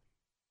 Madonna.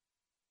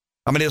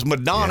 Is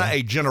Madonna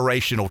a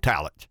generational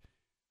talent?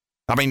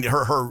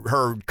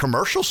 Her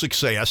commercial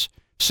success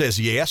says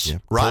yes,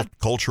 right?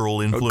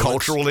 Cultural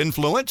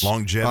influence.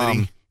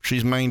 Longevity.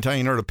 She's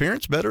maintained her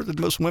appearance better than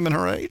most women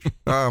her age.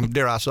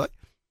 Dare I say?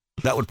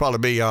 That would probably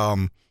be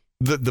the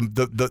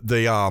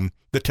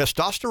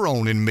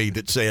testosterone in me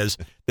that says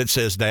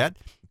that.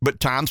 But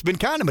time's been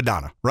kind to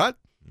Madonna, right?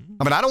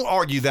 I don't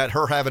argue that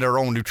her having her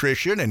own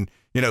nutrition and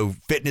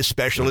fitness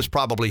specialist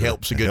probably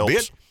helps a good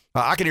bit.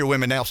 I can hear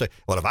women now say,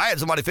 well, if I had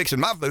somebody fixing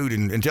my food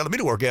and telling me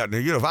to work out,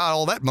 if I had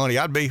all that money,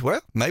 I'd be,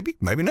 well, maybe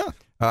not.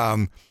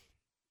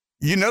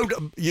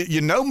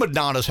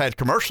 Madonna's had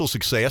commercial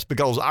success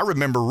because I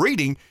remember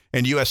reading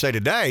in USA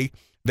Today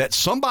that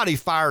somebody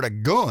fired a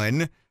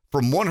gun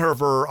from one of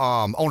her,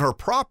 on her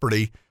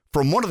property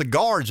from one of the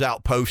guards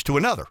outposts to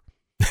another.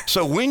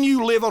 So when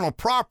you live on a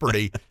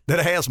property that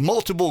has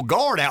multiple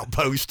guard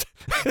outposts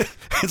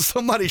and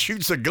somebody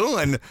shoots a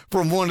gun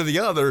from one to the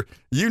other,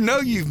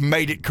 you've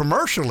made it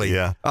commercially.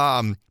 Yeah.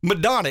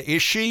 Madonna,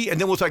 is she, and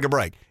then we'll take a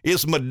break,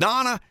 is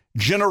Madonna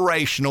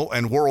generational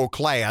and world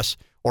class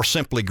or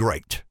simply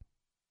great?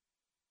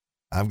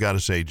 I've got to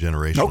say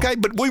generational. Okay,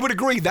 but we would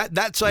agree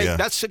that's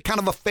kind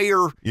of a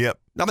fair. Yep.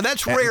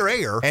 That's rare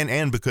air. And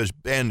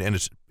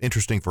it's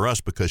interesting for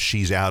us because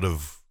she's out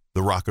of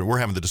the rock. We're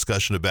having the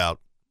discussion about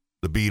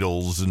the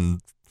Beatles and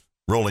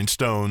Rolling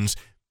Stones,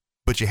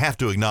 but you have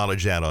to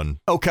acknowledge that on.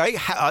 Okay,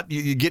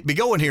 you get me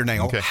going here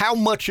now. Okay. How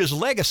much is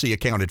legacy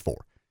accounted for?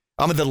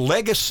 The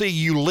legacy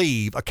you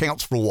leave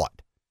accounts for what?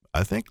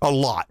 I think a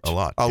lot. A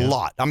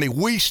lot.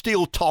 We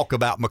still talk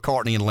about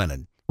McCartney and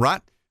Lennon,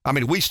 right?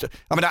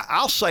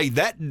 I'll say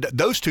that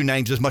those two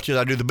names as much as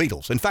I do the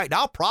Beatles. In fact,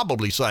 I'll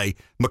probably say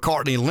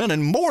McCartney and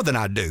Lennon more than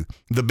I do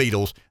the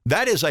Beatles.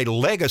 That is a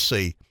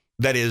legacy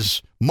that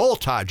is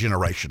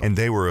multi-generational. And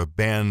they were a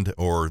band,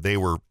 or they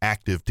were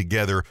active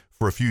together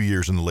for a few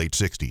years in the late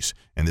 60s,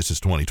 and this is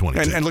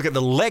 2022. And look at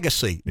the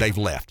legacy they've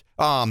left.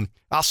 I'll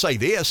say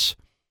this,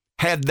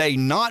 had they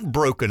not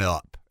broken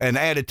up and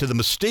added to the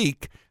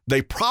mystique,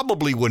 they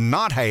probably would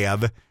not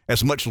have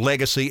as much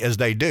legacy as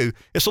they do.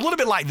 It's a little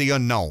bit like the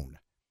unknown.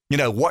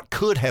 What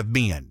could have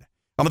been.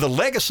 The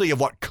legacy of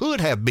what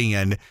could have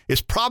been is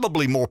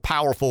probably more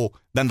powerful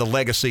than the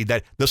legacy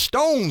that the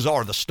Stones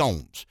are the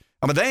Stones.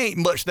 There ain't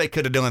much they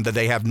could have done that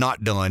they have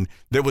not done.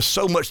 There was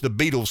so much the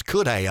Beatles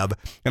could have.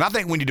 And I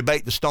think when you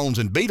debate the Stones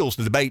and Beatles,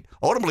 the debate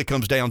ultimately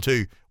comes down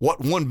to what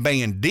one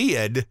band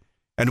did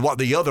and what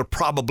the other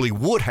probably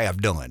would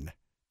have done.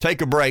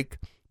 Take a break.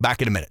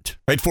 Back in a minute.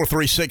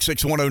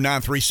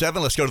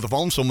 843-661-0937. Let's go to the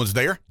phone. Someone's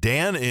there.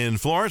 Dan in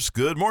Florence.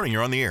 Good morning.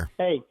 You're on the air.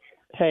 Hey,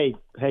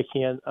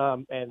 Ken.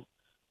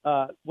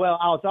 Well,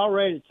 I was all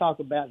ready to talk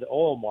about the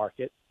oil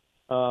market.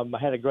 I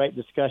had a great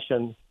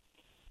discussion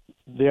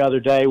the other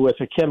day with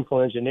a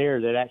chemical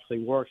engineer that actually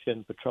works in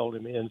the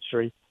petroleum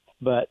industry,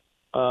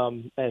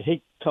 and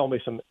he told me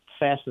some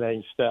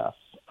fascinating stuff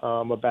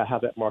about how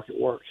that market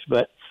works.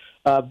 But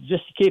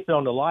just to keep it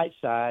on the light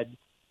side,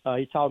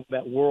 he talked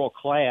about world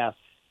class.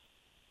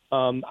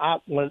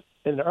 When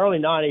in the early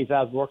 90s,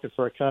 I was working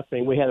for a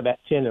company. We had about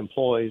 10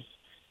 employees,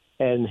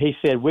 and he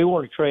said, we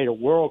want to create a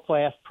world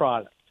class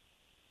product.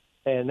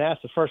 And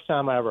that's the first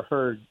time I ever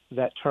heard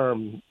that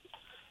term.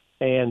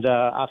 And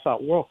I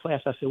thought, world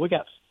class. I said, we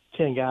got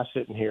 10 guys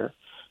sitting here.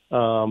 I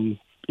don't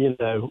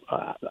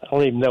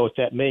even know what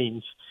that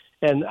means.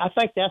 And I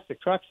think that's the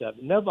crux of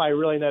it. Nobody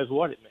really knows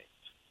what it means.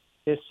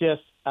 It's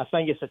just, I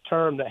think it's a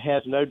term that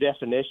has no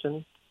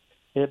definition,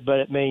 but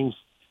it means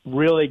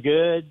really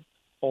good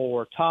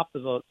or top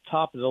of the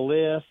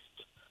list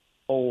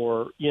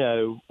or,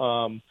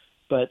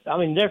 but I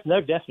mean, there's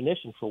no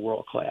definition for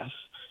world class.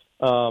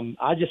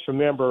 I just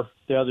remember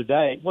the other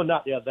day, well,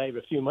 not the other day,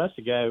 but a few months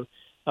ago,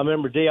 I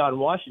remember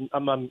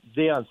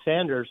Deion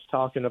Sanders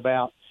talking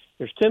about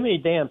there's too many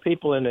damn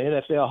people in the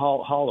NFL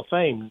Hall of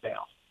Fame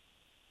now.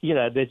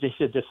 They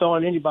said they're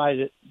throwing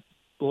anybody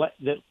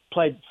that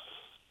played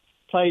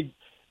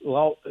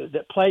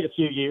a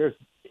few years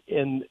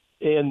in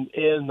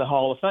the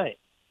Hall of Fame,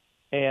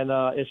 and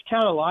it's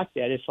kind of like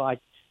that. It's like,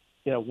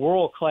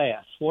 world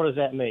class. What does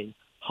that mean?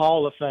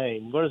 Hall of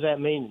Fame. What does that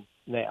mean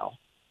now?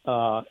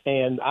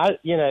 And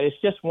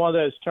it's just one of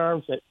those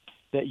terms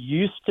that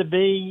used to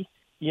be,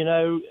 you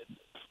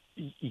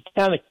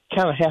kind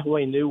of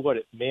halfway knew what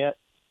it meant,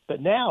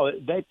 but now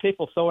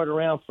people throw it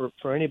around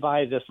for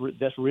anybody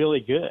that's really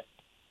good,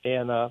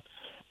 and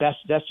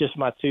that's just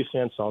my 2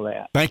 cents on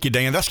that. Thank you,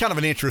 Dan. That's kind of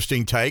an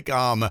interesting take.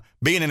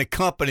 Being in a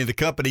company, the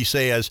company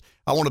says,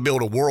 I want to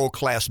build a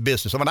world-class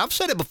business. I mean, I've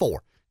said it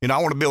before. I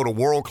want to build a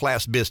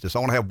world-class business. I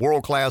want to have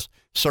world-class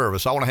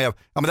service. I want to have,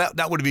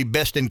 that would be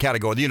best in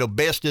category.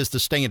 Best is the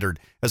standard.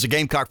 As a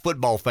Gamecock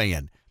football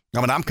fan,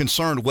 I'm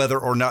concerned whether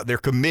or not they're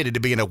committed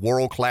to being a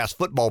world-class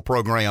football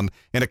program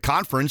in a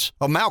conference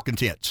of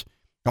malcontents.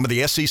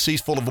 The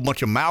SEC's full of a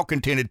bunch of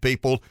malcontented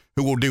people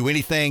who will do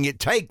anything it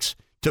takes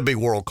to be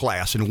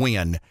world-class and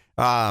win.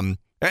 And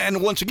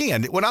once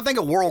again, when I think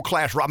of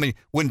world-class,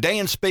 when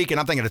Dan's speaking,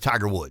 I'm thinking of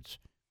Tiger Woods.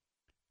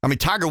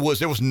 Tiger Woods,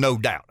 there was no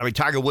doubt.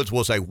 Tiger Woods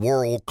was a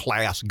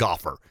world-class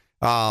golfer.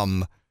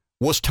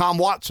 Was Tom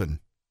Watson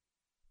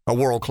a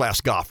world-class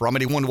golfer?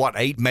 He won,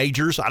 8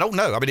 majors? I don't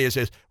know.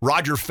 It's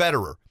Roger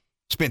Federer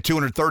spent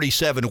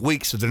 237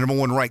 weeks as the number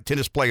 1 ranked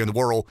tennis player in the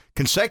world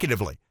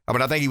consecutively.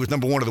 I think he was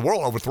number 1 in the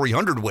world over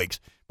 300 weeks,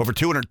 but for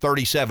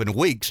 237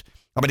 weeks.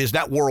 Is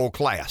that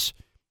world-class?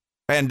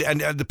 And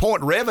the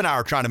point Rev and I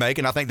are trying to make,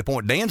 and I think the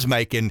point Dan's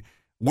making,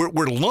 we're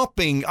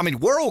lumping,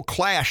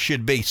 world-class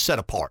should be set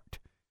apart.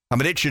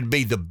 It should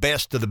be the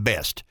best of the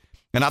best.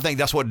 And I think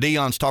that's what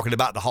Deion's talking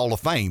about, the Hall of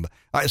Fame.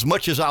 As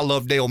much as I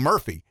love Dale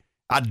Murphy,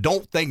 I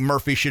don't think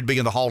Murphy should be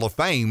in the Hall of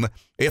Fame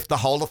if the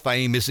Hall of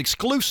Fame is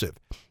exclusive.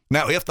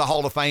 Now, if the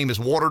Hall of Fame is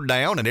watered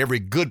down and every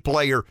good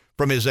player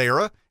from his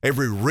era,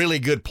 every really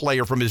good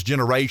player from his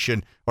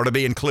generation are to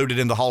be included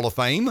in the Hall of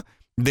Fame,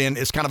 then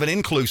it's kind of an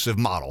inclusive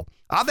model.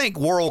 I think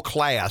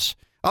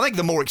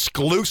the more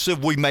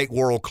exclusive we make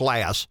world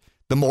class,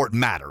 the more it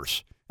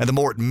matters and the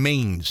more it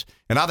means.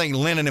 And I think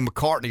Lennon and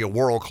McCartney are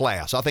world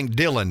class. I think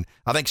Dylan,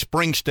 I think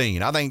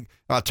Springsteen, I think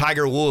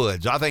Tiger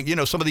Woods. I think,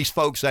 some of these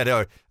folks that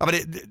are,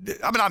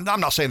 I'm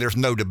not saying there's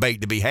no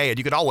debate to be had.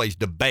 You could always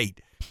debate,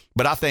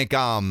 but I think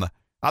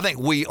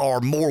we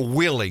are more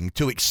willing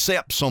to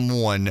accept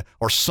someone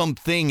or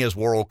something as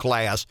world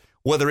class,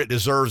 whether it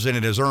deserves it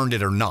and has earned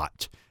it or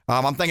not.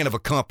 I'm thinking of a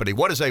company.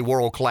 What is a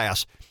world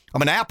class?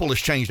 Apple has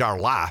changed our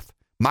life.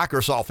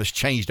 Microsoft has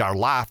changed our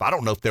life. I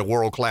don't know if they're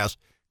world class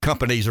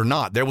companies or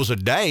not. There was a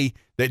day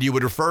that you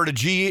would refer to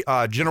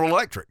General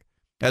Electric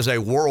as a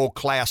world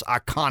class,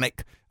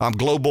 iconic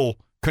global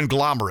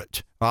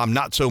conglomerate.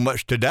 Not so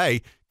much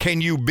today.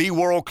 Can you be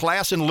world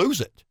class and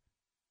lose it?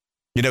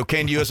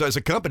 Can you, as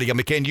a company,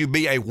 can you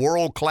be a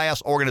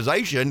world-class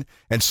organization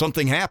and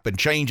something happen?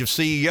 Change of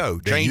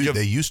CEO,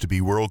 They used to be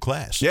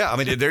world-class. Yeah,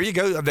 there you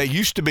go. They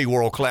used to be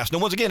world-class. Now,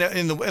 once again,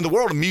 in the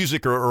world of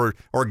music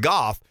or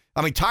golf,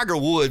 Tiger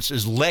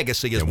Woods'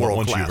 legacy is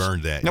world-class. Once you've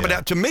earned that. No,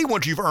 but to me,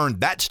 once you've earned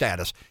that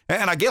status,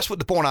 and I guess what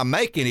the point I'm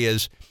making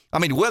is,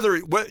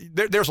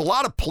 there's a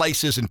lot of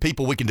places and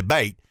people we can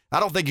debate. I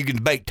don't think you can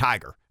debate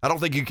Tiger. I don't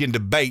think you can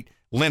debate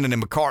Lennon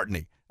and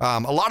McCartney. A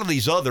lot of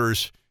these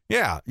others...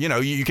 Yeah,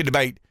 you could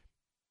debate,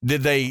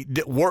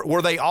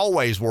 were they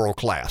always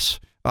world-class?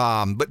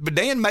 But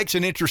Dan makes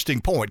an interesting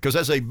point, because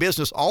as a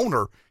business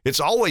owner, it's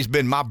always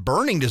been my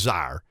burning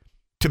desire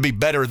to be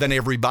better than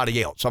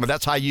everybody else.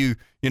 That's how you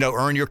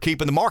earn your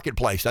keep in the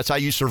marketplace. That's how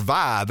you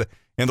survive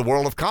in the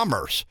world of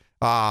commerce.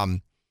 But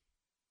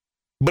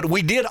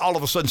we did all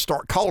of a sudden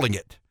start calling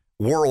it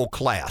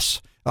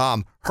world-class.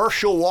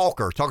 Herschel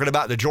Walker, talking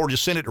about the Georgia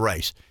Senate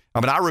race.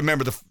 I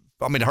remember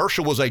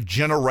Herschel was a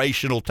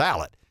generational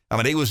talent.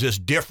 He was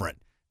just different.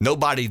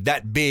 Nobody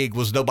that big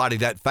was nobody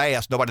that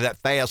fast. Nobody that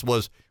fast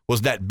was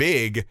that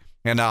big.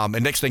 And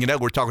next thing you know,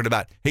 we're talking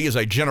about he is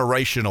a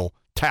generational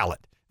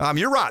talent.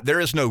 You're right. There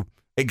is no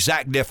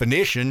exact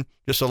definition,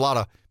 just a lot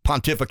of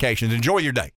pontifications. Enjoy your day.